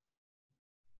powerful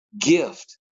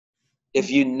gift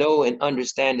if you know and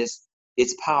understand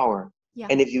its power. Yeah.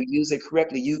 And if you use it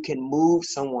correctly, you can move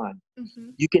someone. Mm-hmm.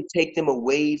 You can take them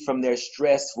away from their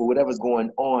stress for whatever's going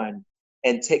on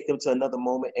and take them to another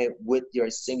moment with your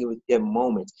singing, with their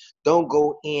moments. Don't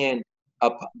go in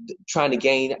trying to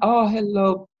gain, oh,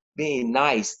 hello, being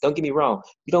nice. Don't get me wrong.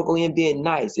 You don't go in being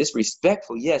nice. It's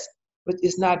respectful, yes, but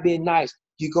it's not being nice.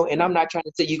 You go, and I'm Right. not trying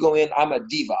to say you go in, I'm a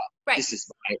diva. Right. This is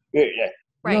my, yeah.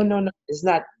 No, Right. no, no. It's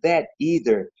not that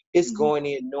either. It's Mm-hmm. going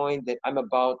in knowing that I'm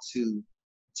about to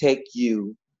take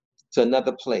you to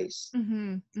another place.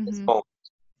 Mm-hmm. It's Mm-hmm. home.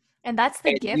 And that's the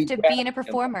And you gift of grab being a them.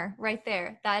 performer right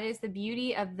there. That is the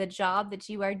beauty of the job that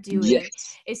you are doing, Yes.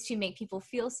 is to make people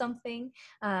feel something,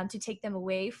 to take them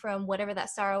away from whatever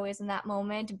that sorrow is in that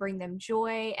moment, to bring them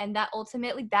joy. And that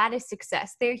ultimately, that is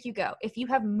success. There you go. If you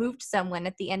have moved someone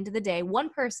at the end of the day, one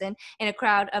person in a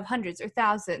crowd of hundreds or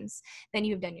thousands, then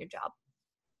you have done your job.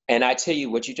 And I tell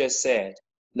you what you just said,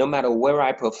 no matter where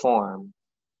I perform,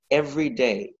 every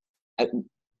day, uh,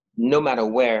 no matter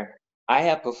where, I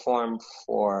have performed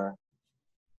for,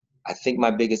 I think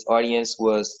my biggest audience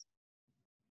was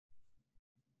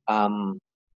um,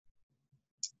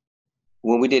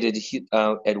 when we did it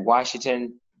at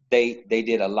Washington. They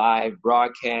did a live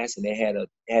broadcast and they had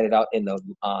it out in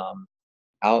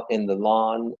the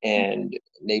lawn, and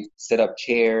they set up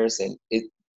chairs and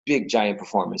big giant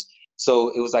performance. So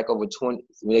it was like over 20.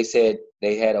 They said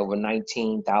they had over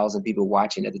 19,000 people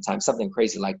watching at the time, something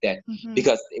crazy like that, Mm-hmm.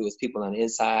 because it was people on the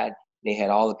inside. They had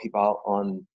all the people out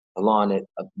on the lawn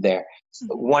up there. So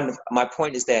Mm-hmm. my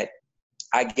point is that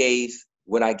I gave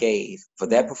what I gave for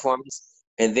that Mm-hmm. performance,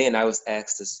 and then I was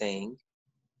asked to sing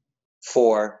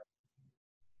for.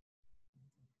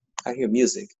 I hear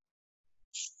music.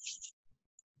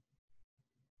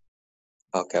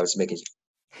 Okay, I was making.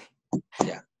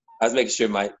 Yeah, I was making sure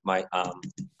my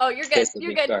Oh, you're good. test was You're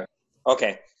being good. started.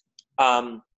 Okay.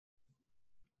 Um,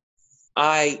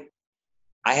 I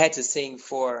I had to sing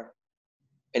for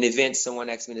an event someone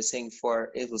asked me to sing for.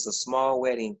 It was a small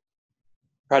wedding,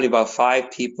 probably about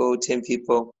 5 people, 10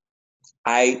 people.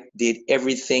 I did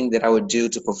everything that I would do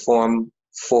to perform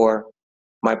for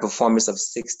my performance of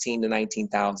 16 to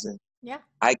 19,000. Yeah.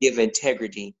 I give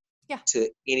integrity Yeah. to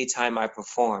any time I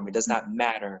perform. It does not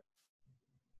matter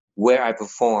where I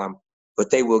perform, but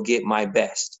they will get my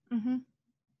best. Mm-hmm.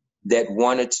 That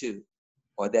 1 or 2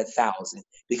 or that 1,000,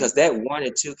 because that 1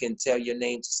 or 2 can tell your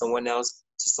name to someone else,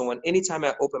 to someone. Anytime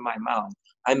I open my mouth,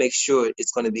 I make sure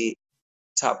it's going to be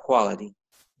top quality.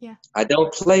 Yeah. I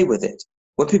don't play with it.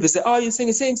 When people say, "Oh, you're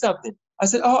singing, sing something," I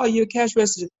said, "Oh, you're a cash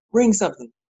register, ring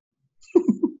something."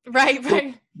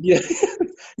 Right. Yeah.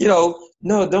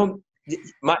 No, don't.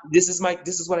 This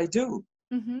is what I do.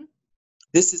 Mm-hmm.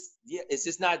 It's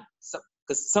just not,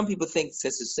 because some people think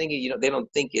since you're singing, they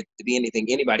don't think it to be anything.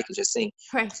 Anybody can just sing.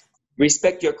 Right.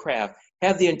 Respect your craft.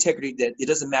 Have the integrity that it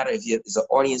doesn't matter if it's an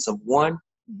audience of 1,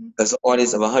 Mm-hmm. there's an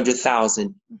audience of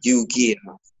 100,000. You give,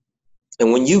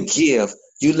 and when you give,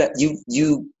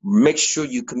 you make sure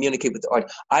you communicate with the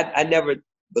audience. I never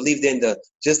believed in the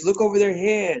just look over their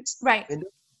heads. Right. And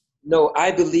no,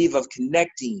 I believe of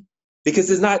connecting, because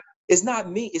it's not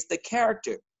me, it's the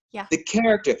character. Yeah. The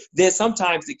character. Then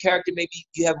sometimes the character, maybe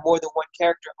you have more than one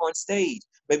character on stage.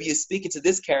 Maybe you're speaking to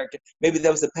this character. Maybe that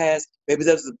was the past. Maybe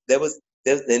and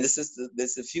this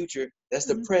is the future. That's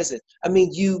the present. I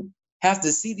mean, you have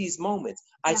to see these moments.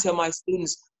 I tell my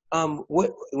students,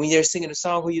 when they're singing a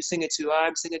song, who you singing to?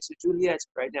 I'm singing to Juliet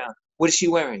right now. What is she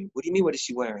wearing? What do you mean? What is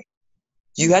she wearing?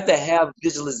 You have to have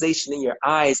visualization in your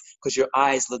eyes, because your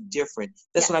eyes look different.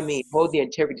 That's what I mean. Hold the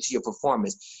integrity to your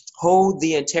performance. Hold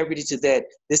the integrity to that.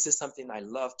 This is something I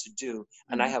love to do,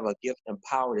 and I have a gift and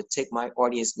power to take my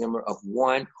audience member of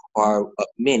 1 or of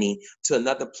many to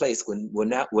another place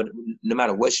no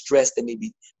matter what stress they may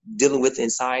be dealing with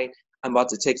inside. I'm about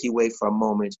to take you away for a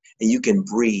moment, and you can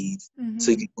breathe,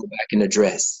 so you can go back and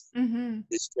address the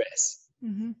stress.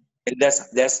 And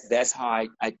that's how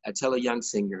I tell a young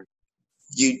singer.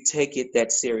 You take it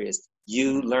that serious.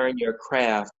 You learn your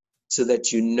craft so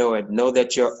that you know it. Know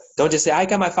that don't just say, I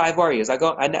got my 5 warriors. I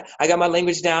got my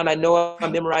language down. I know I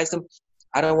memorized them.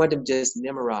 I don't want them just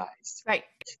memorized. Right.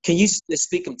 Can you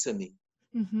speak them to me?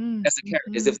 As a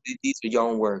character, as if these are your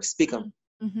own words. Speak them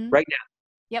right now.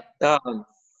 Yep.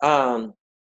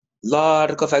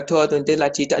 Largo factotum de la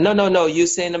città. No. You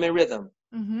saying them in rhythm.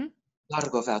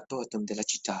 Largo factotum de la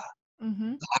città.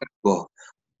 Largo.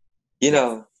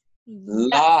 Yes.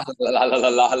 La la la la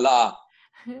la la.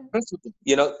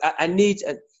 I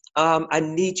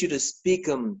need you to speak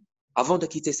them avant de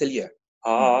quitter ce lieu.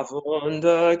 Avant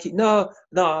de quitter,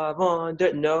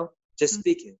 just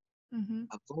speak it.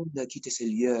 Avant de quitter ce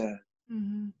lieu.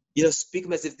 Speak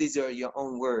them as if these are your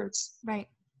own words. Right.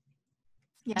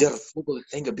 Der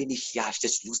Vogelfänger bin ich ja,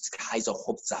 das lustige heiße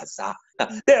Hopsasa.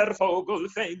 Der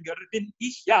Vogelfänger bin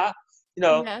ich ja.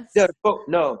 Der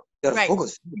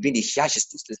Vogelfänger bin ich ja,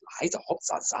 das lustige heiße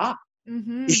Hopsasa.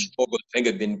 Ich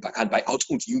Vogelfänger bin bekannt bei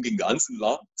Auto und Jugend im ganzen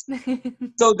Land.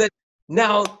 So that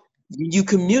now you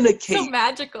communicate. So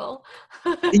magical.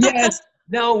 Yes.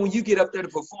 Now when you get up there to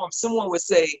perform, someone would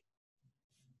say,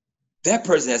 that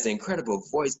person has an incredible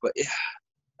voice, but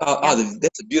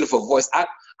that's a beautiful voice.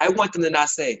 I want them to not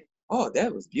say, oh,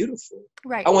 that was beautiful.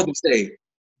 Right. I want them to say,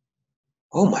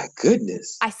 oh my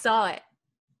goodness. I saw it.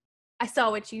 I saw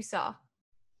what you saw.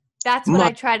 That's what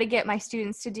I try to get my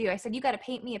students to do. I said, you got to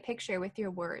paint me a picture with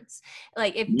your words.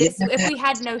 Like if we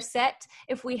had no set,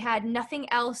 if we had nothing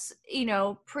else,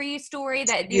 pre-story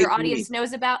that your audience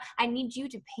knows about, I need you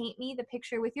to paint me the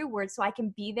picture with your words so I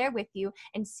can be there with you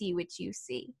and see what you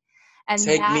see. And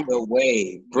take me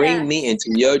away. Bring me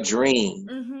into your dream.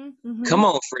 Come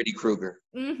on, Freddy Krueger.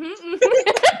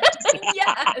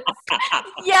 Yes.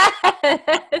 Yes.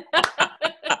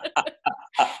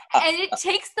 And it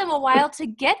takes them a while to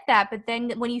get that, but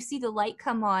then when you see the light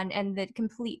come on and the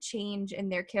complete change in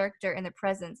their character and their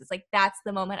presence, it's like, that's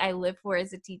the moment I live for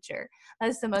as a teacher.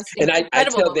 That's the most incredible I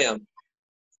tell moment. them,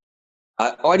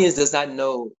 our audience does not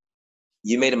know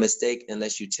you made a mistake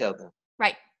unless you tell them.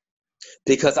 Right.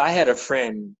 Because I had a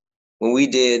friend, when we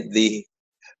did the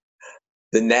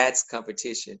Nats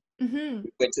competition,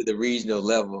 we went to the regional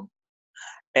level,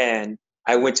 and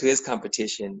I went to his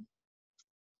competition.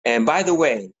 And by the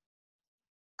way,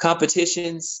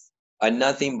 competitions are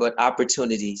nothing but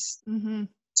opportunities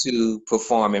to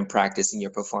perform and practice in your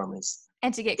performance.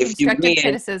 And to get constructive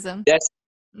criticism.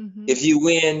 If you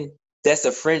win, that's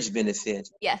a fringe benefit.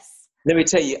 Yes. Let me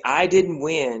tell you, I didn't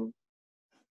win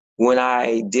when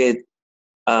I did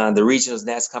the regionals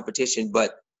Nats competition,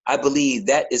 but I believe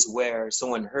that is where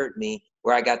someone heard me,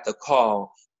 where I got the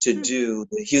call to do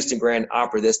the Houston Grand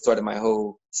Opera that started my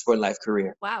whole Sportin Life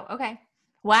career. Wow. Okay.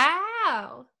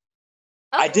 Wow.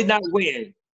 Okay. I did not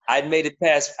win. I didn't make it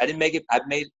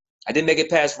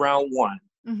past round 1.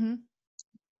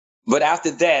 But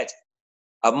after that,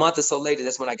 a month or so later,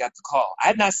 that's when I got the call. I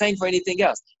had not sang for anything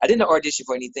else. I didn't audition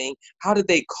for anything. How did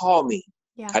they call me?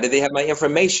 Yeah. How did they have my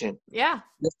information? Yeah.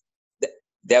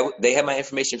 That they had my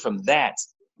information from that.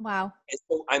 Wow. And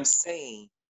so I'm saying,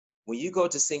 when you go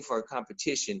to sing for a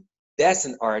competition, that's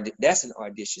an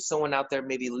audition. Someone out there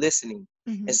may be listening.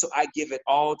 Mm-hmm. And so I give it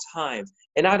all times.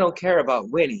 And I don't care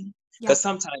about winning. Because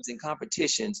sometimes in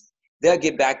competitions, they'll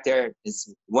get back there and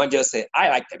one just say, I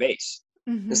like the bass.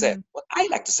 Mm-hmm. They say, well, I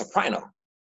like the soprano.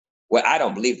 Well, I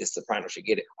don't believe the soprano should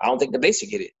get it. I don't think the bass should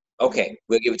get it. Okay,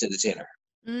 we'll give it to the tenor.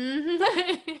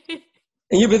 Mm-hmm.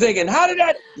 And you've been thinking, how did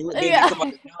that? Somebody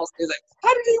else is like,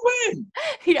 how did he win?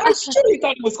 Yeah. I'm sure he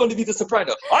thought it was going to be the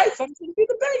soprano. I thought it was going to be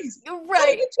the bass. Right. How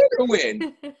did the tenor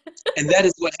win? And that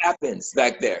is what happens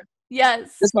back there.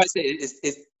 Yes. That's why I say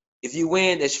if you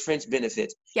win, there's French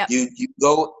benefit. Yep. You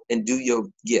go and do your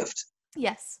gift.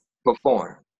 Yes.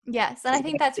 Perform. Yes, and I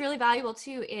think that's really valuable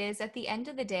too, is at the end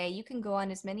of the day, you can go on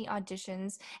as many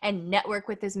auditions and network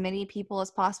with as many people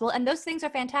as possible. And those things are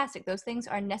fantastic. Those things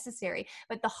are necessary.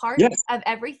 But the heart of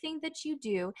everything that you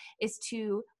do is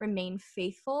to remain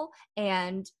faithful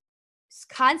and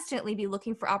constantly be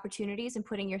looking for opportunities and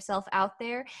putting yourself out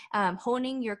there,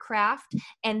 honing your craft,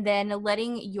 and then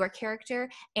letting your character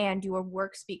and your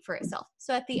work speak for itself.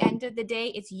 So at the end of the day,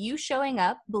 it's you showing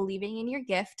up, believing in your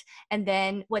gift, and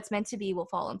then what's meant to be will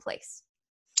fall in place.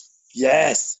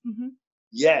 Yes. Mm-hmm.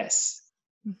 Yes.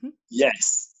 Mm-hmm.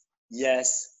 Yes.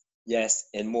 Yes. Yes.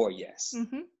 And more yes.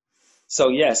 Mm-hmm. So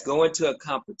yes, go into a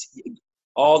competition.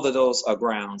 All of those are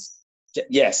grounds.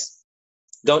 Yes.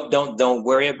 Don't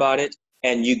worry about it.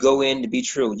 And you go in to be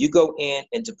true. You go in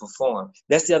and to perform.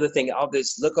 That's the other thing. All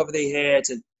this look over their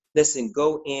heads and listen,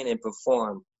 go in and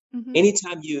perform. Mm-hmm.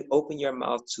 Anytime you open your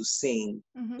mouth to sing,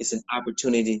 mm-hmm. it's an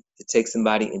opportunity to take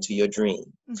somebody into your dream.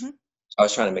 Mm-hmm. I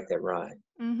was trying to make that rhyme.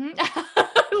 Mm-hmm.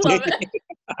 Love it.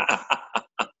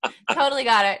 Totally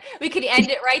got it. We could end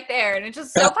it right there, and it's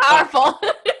just so powerful.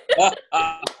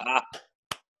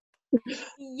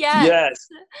 Yes.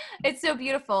 It's so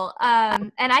beautiful.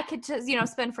 And I could just,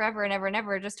 spend forever and ever and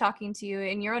ever just talking to you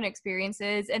in your own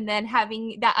experiences, and then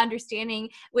having that understanding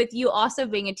with you also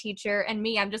being a teacher, and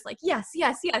me, I'm just like, yes,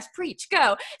 preach,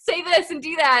 go, say this and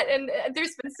do that. And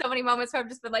there's been so many moments where I've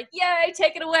just been like, yay,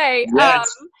 take it away.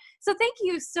 Yes. So thank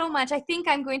you so much. I think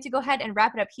I'm going to go ahead and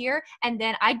wrap it up here. And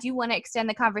then I do want to extend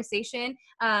the conversation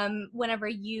whenever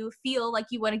you feel like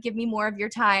you want to give me more of your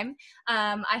time.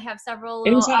 I have several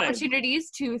little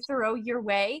opportunities to throw your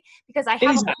way, because I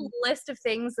have a whole list of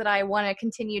things that I want to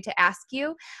continue to ask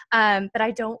you. But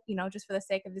I don't, just for the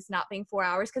sake of this not being 4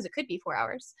 hours, because it could be 4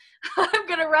 hours, I'm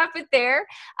going to wrap it there.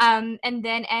 And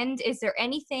then end, is there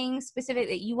anything specific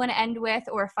that you want to end with,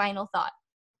 or a final thought?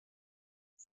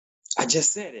 I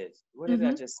just said it. What did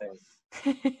I just say?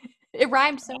 It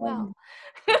rhymed so well.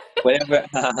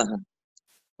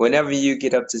 Whenever you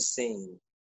get up to sing,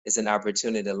 it's an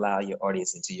opportunity to allow your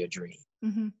audience into your dream.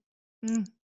 Mm-hmm.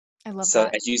 I love that. So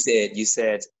as you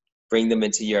said, bring them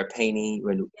into your painting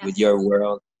with your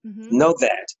world. Mm-hmm. Know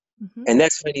that. Mm-hmm. And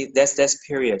that's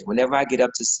period. Whenever I get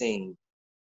up to sing,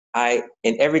 and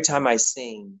every time I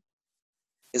sing,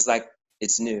 it's like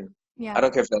it's new. Yeah. I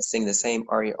don't care if I sing the same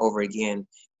aria over again.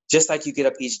 Just like you get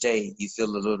up each day, you feel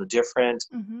a little different.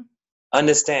 Mm-hmm.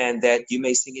 Understand that you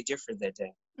may sing it different that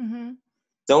day. Mm-hmm.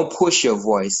 Don't push your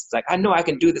voice. Like, I know I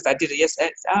can do this. I did it. Yes.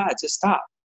 Just stop.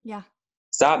 Yeah.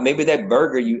 Stop. Maybe that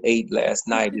burger you ate last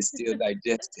night is still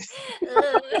digested. You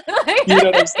know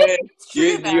what I'm saying?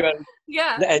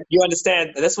 Yeah. And you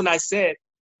understand. That's when I said,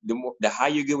 the higher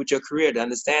you get with your career, to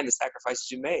understand the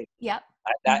sacrifices you made. Yep.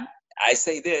 I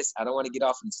say this. I don't want to get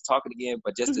off and talk it again,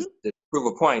 but just to prove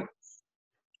a point.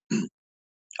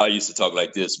 I used to talk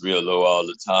like this real low all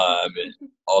the time, and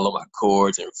all of my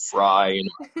chords and frying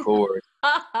my chords.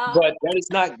 But that is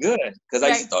not good, because I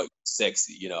used to talk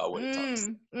sexy, I wouldn't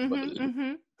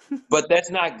talk. But that's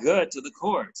not good to the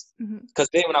chords, because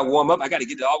then when I warm up, I got to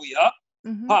get it all the way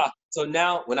up. So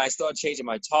now when I start changing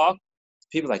my talk,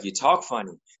 people are like, you talk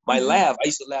funny. My laugh, I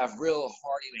used to laugh real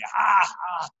hard,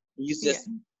 like, You just,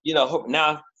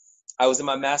 now I was in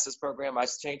my master's program, I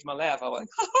changed my laugh. I was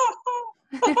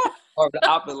like, or the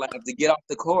opera laugh to get off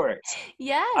the chords.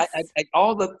 Yes. I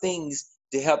all the things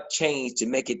to help change, to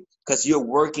make it, because you're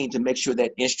working to make sure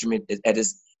that instrument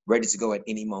is ready to go at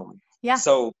any moment. Yeah.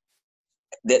 So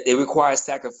that it requires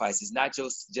sacrifices, not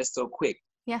just so quick.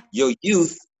 Yeah. Your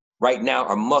youth right now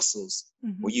are muscles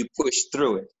where you push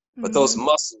through it, but those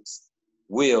muscles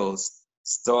will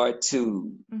start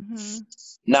to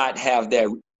not have that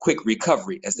quick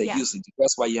recovery as they usually do.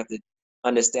 That's why you have to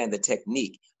understand the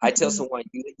technique. I tell someone,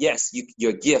 yes,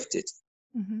 you're gifted,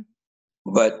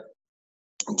 but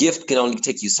gift can only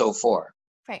take you so far.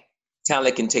 Right.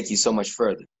 Talent can take you so much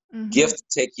further. Mm-hmm. Gift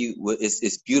take you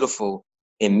is beautiful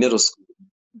in middle school,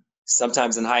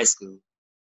 sometimes in high school.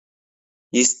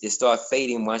 It start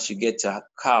fading once you get to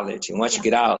college, and once you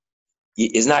get out,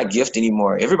 it's not gift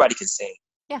anymore. Everybody can sing.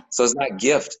 Yeah. So it's not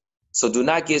gift. So do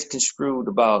not get construed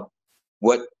about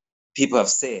what people have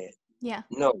said. Yeah.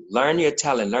 No, learn your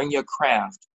talent, learn your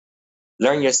craft,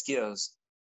 learn your skills,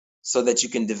 so that you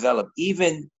can develop.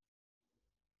 Even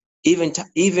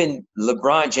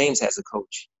LeBron James has a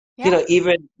coach. Yeah. You know,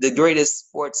 even the greatest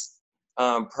sports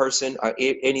person or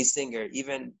any singer,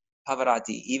 even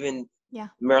Pavarotti, even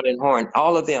Marilyn Horne,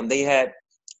 all of them, they had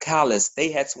Callis.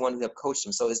 They had someone who coached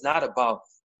them. So it's not about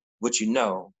what you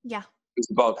know. Yeah.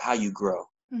 It's about how you grow.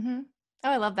 Mm-hmm. Oh,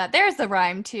 I love that. There's the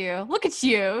rhyme too. Look at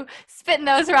you spitting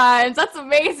those rhymes. That's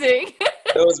amazing.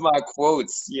 Those are my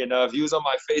quotes. You know, if you was on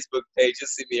my Facebook page, you'll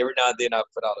see me every now and then I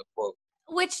put out a quote.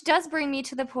 Which does bring me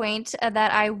to the point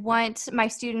that I want my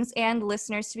students and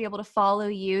listeners to be able to follow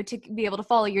you, to be able to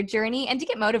follow your journey, and to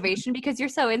get motivation because you're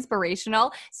so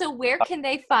inspirational. So where can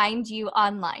they find you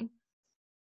online?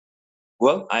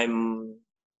 Well,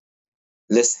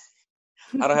 listen,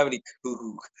 I don't have any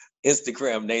cool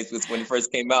Instagram names, because when it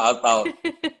first came out, I thought,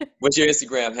 what's your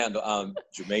Instagram handle?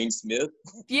 Jermaine Smith?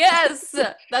 Yes,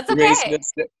 that's okay.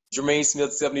 Jermaine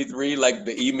Smith 73, like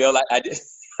the email I did.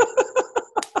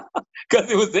 Because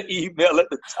it was the email at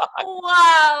the time.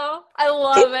 Wow, I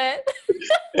love it.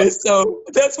 And so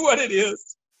that's what it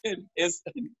is. And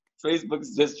Facebook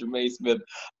is just Jermaine Smith.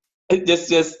 It's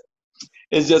just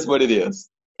what it is.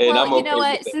 And well, I'm okay, you know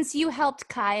what? Since you helped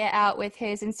Kaya out with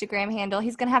his Instagram handle,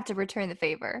 he's gonna have to return the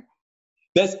favor.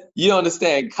 You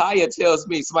understand. Kaya tells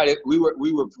me, we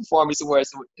were performing somewhere,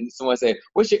 and someone said,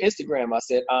 "What's your Instagram?" I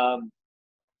said,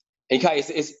 and Kaya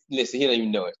said, listen, he don't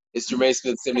even know it. It's Jermaine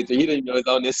Smith 73. He don't even know it's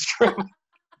on Instagram.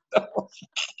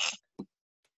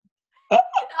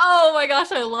 Oh my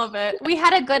gosh, I love it. We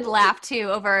had a good laugh too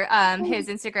over his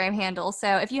Instagram handle.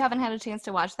 So if you haven't had a chance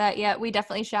to watch that yet, we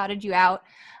definitely shouted you out.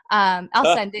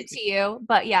 I'll send it to you.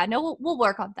 But yeah, no, we'll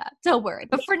work on that. Don't worry.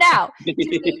 But for now,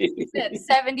 Jermaine Smith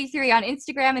 73 on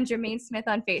Instagram and Jermaine Smith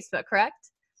on Facebook, correct?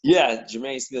 Yeah,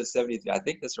 Jermaine Smith 73. I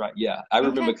think that's right. Yeah, I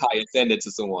remember Kaya sending it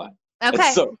to someone.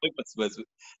 Okay. So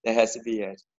that has to be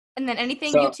it. And then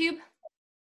anything YouTube?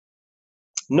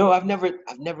 No, I've never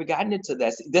gotten into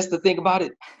that. That's the thing about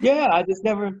it. Yeah, I just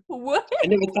never. What? I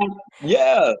never thought.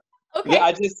 Yeah. Okay.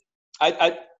 Yeah,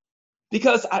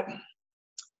 because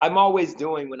I'm always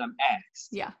doing when I'm asked.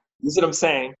 Yeah. You see what I'm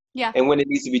saying? Yeah. And when it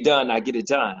needs to be done, I get it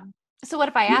done. So what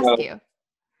if I ask you?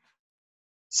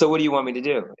 So what do you want me to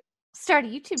do? Start a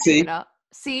YouTube channel.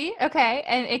 See? Okay.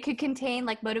 And it could contain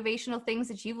like motivational things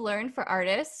that you've learned for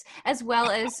artists, as well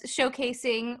as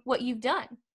showcasing what you've done.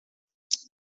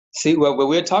 See, well,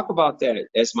 we'll talk about that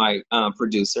as my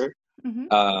producer.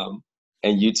 Mm-hmm.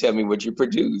 And you tell me what you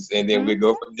produce, and then we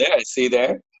go from there. See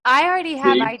there? I already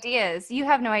have ideas. You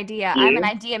have no idea. Yeah. I'm an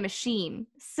idea machine.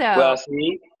 So well,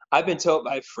 see, I've been told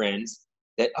by friends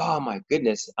that, oh my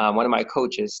goodness, one of my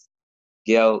coaches,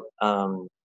 Gail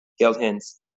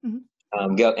Hens,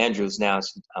 Gail Andrews now,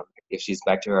 if she's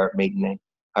back to her maiden name,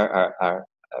 her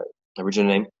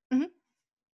original name,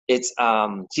 it's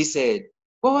she said,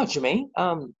 well, Jermaine,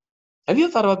 have you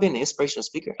ever thought about being an inspirational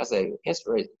speaker? I said,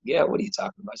 inspiration? Yeah, what are you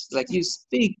talking about? She's like, you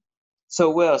speak so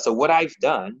well. So what I've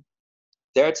done,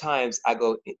 there are times I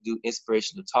go do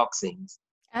inspirational talk scenes.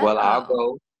 Oh. Well, I'll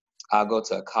go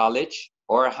to a college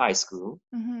or a high school,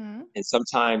 and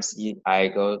sometimes I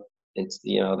go and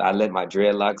I let my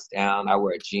dreadlocks down. I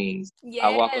wear jeans. Yes.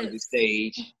 I walk on the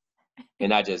stage,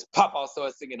 and I just pop out,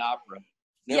 start singing opera.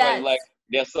 Everybody like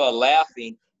they're sort of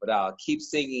laughing, but I'll keep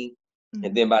singing.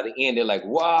 And then by the end, they're like,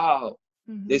 wow.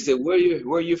 They said, where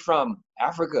are you from?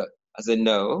 Africa? I said,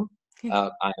 no, I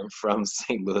am from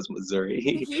St. Louis,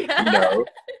 Missouri.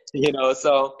 No.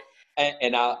 So,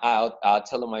 and I'll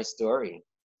tell them my story.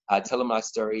 I tell them my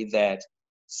story that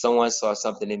someone saw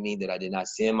something in me that I did not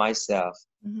see in myself.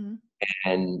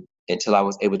 And until I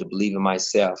was able to believe in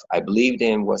myself, I believed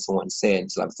in what someone said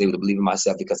until I was able to believe in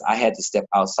myself, because I had to step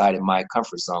outside of my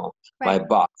comfort zone, my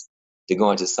box, to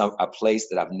go into a place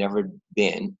that I've never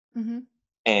been.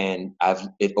 And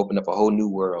it opened up a whole new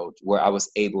world where I was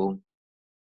able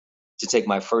to take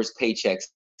my first paychecks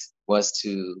I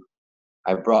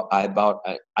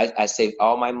saved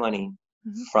all my money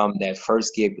from that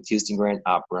first gig with Houston Grand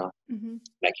Opera. And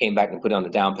I came back and put on the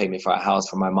down payment for a house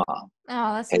for my mom.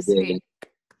 Oh, that's so sweet.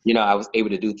 I was able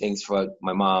to do things for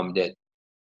my mom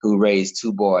who raised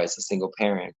two boys, a single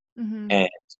parent, and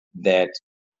that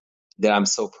I'm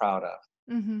so proud of.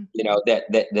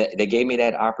 That gave me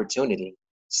that opportunity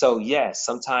So yes,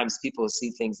 sometimes people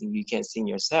see things and you can't see in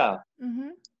yourself, Mm-hmm.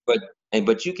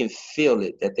 but you can feel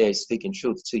it that they're speaking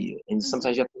truth to you, and Mm-hmm.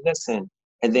 sometimes you have to listen,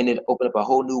 and then it open up a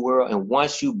whole new world. And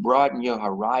once you broaden your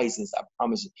horizons, I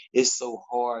promise you, it's so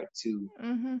hard to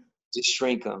Mm-hmm.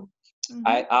 shrink them.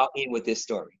 Mm-hmm. I'll end with this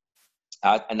story,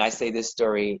 and I say this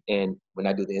story in when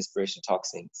I do the inspiration talk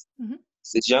scenes. Mm-hmm.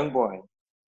 It's this young boy.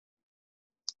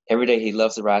 Every day he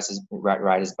loves to ride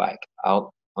his bike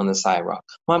out on the sidewalk.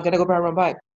 Mom, can I go ride my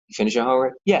bike? You finish your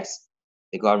homework? Yes.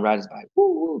 They go out and ride his bike. Woo,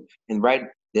 woo. And right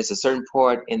there's a certain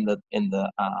part in the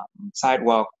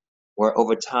sidewalk where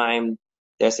over time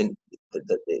there's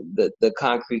the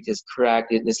concrete is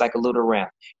cracked. It's like a little ramp.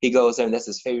 He goes there and that's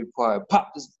his favorite part.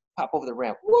 Just pop over the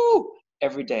ramp. Woo!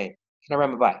 Every day. Can I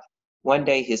ride my bike? One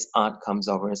day his aunt comes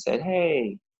over and said,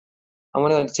 "Hey, I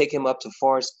want to take him up to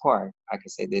Forest Park." I can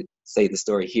say the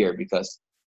story here because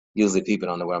usually people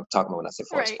don't know what I'm talking about when I say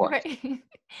Forest Right, Park. right.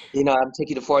 I'm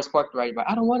taking you to Forest Park to ride your bike.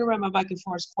 I don't want to ride my bike in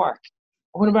Forest Park.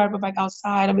 I want to ride my bike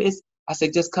outside. I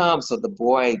said, just come. So the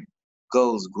boy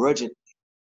goes grudgingly.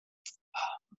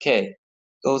 Okay.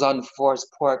 Goes out in Forest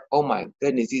Park. Oh my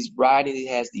goodness. He's riding. He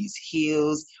has these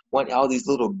hills, all these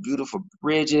little beautiful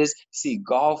bridges. You see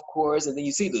golf course, and then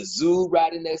you see the zoo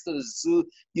riding next to the zoo.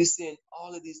 You're seeing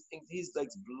all of these things. He's like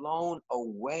blown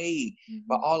away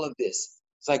by Mm-hmm. all of this.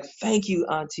 It's like, thank you,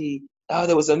 Auntie. Oh,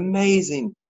 that was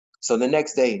amazing. So the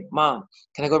next day, Mom,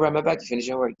 can I go ride my bike to finish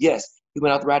your work? Yes. He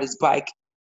went out to ride his bike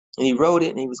and he rode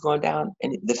it and he was going down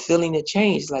and the feeling had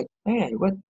changed. Like, man,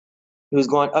 what? He was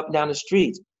going up and down the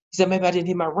street. He said, maybe I didn't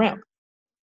hit my ramp,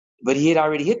 but he had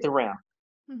already hit the ramp.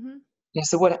 Mm-hmm. And I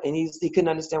said, what? And he couldn't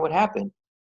understand what happened.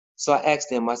 So I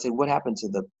asked him, I said, what happened to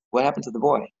the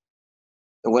boy?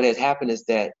 And what had happened is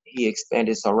that he expanded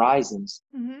his horizons.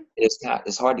 Mm-hmm.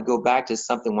 It's hard to go back to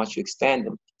something once you expand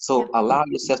them. Yeah. So allow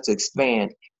yourself to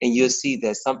expand and you'll see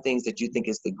that some things that you think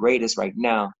is the greatest right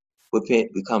now will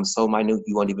become so minute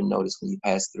you won't even notice when you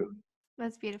pass through.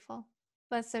 That's beautiful.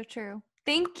 That's so true.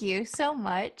 Thank you so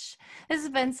much. This has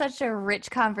been such a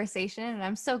rich conversation, and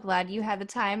I'm so glad you had the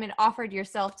time and offered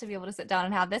yourself to be able to sit down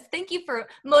and have this. Thank you for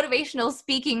motivational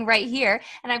speaking right here.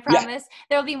 And I Yeah, promise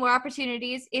there will be more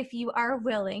opportunities if you are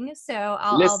willing. So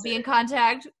I'll be in listen.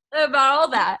 contact about all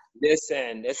that.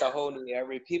 Listen, it's a whole new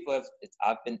area.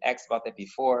 I've been asked about that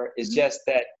before. It's Mhm. just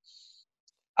that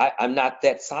I'm not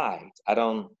that side.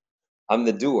 I'm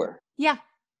the doer, Yeah.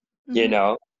 you Hmm.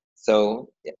 know? So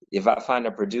if I find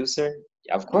a producer,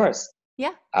 of Yeah. course,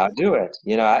 Yeah. I'll do it,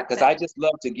 because Perfect. I just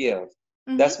love to give.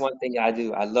 Hmm. That's one thing I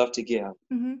do. I love to give.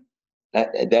 Hmm.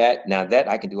 Now that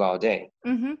I can do all day.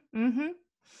 Hmm. Hmm.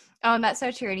 Oh, and that's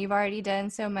so true. And you've already done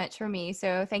so much for me.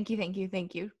 So thank you, thank you,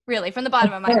 thank you. Really, from the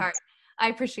bottom of my heart. I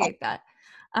appreciate that.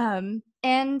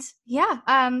 And yeah,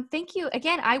 thank you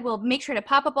again. I will make sure to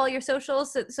pop up all your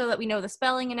socials so that we know the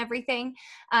spelling and everything.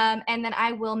 And then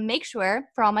I will make sure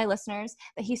for all my listeners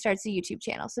that he starts a YouTube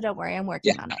channel. So don't worry, I'm Yeah.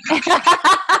 working on it.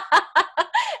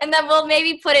 And then we'll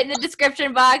maybe put it in the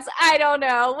description box. I don't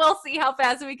know. We'll see how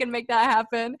fast we can make that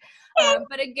happen.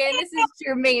 But again, this is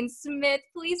Jermaine Smith.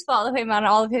 Please follow him on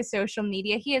all of his social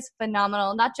media. He is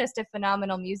phenomenal, not just a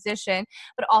phenomenal musician,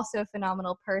 but also a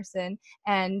phenomenal person.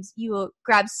 And you will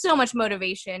grab so much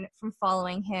motivation from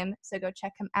following him. So go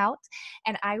check him out.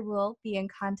 And I will be in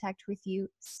contact with you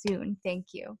soon.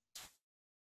 Thank you.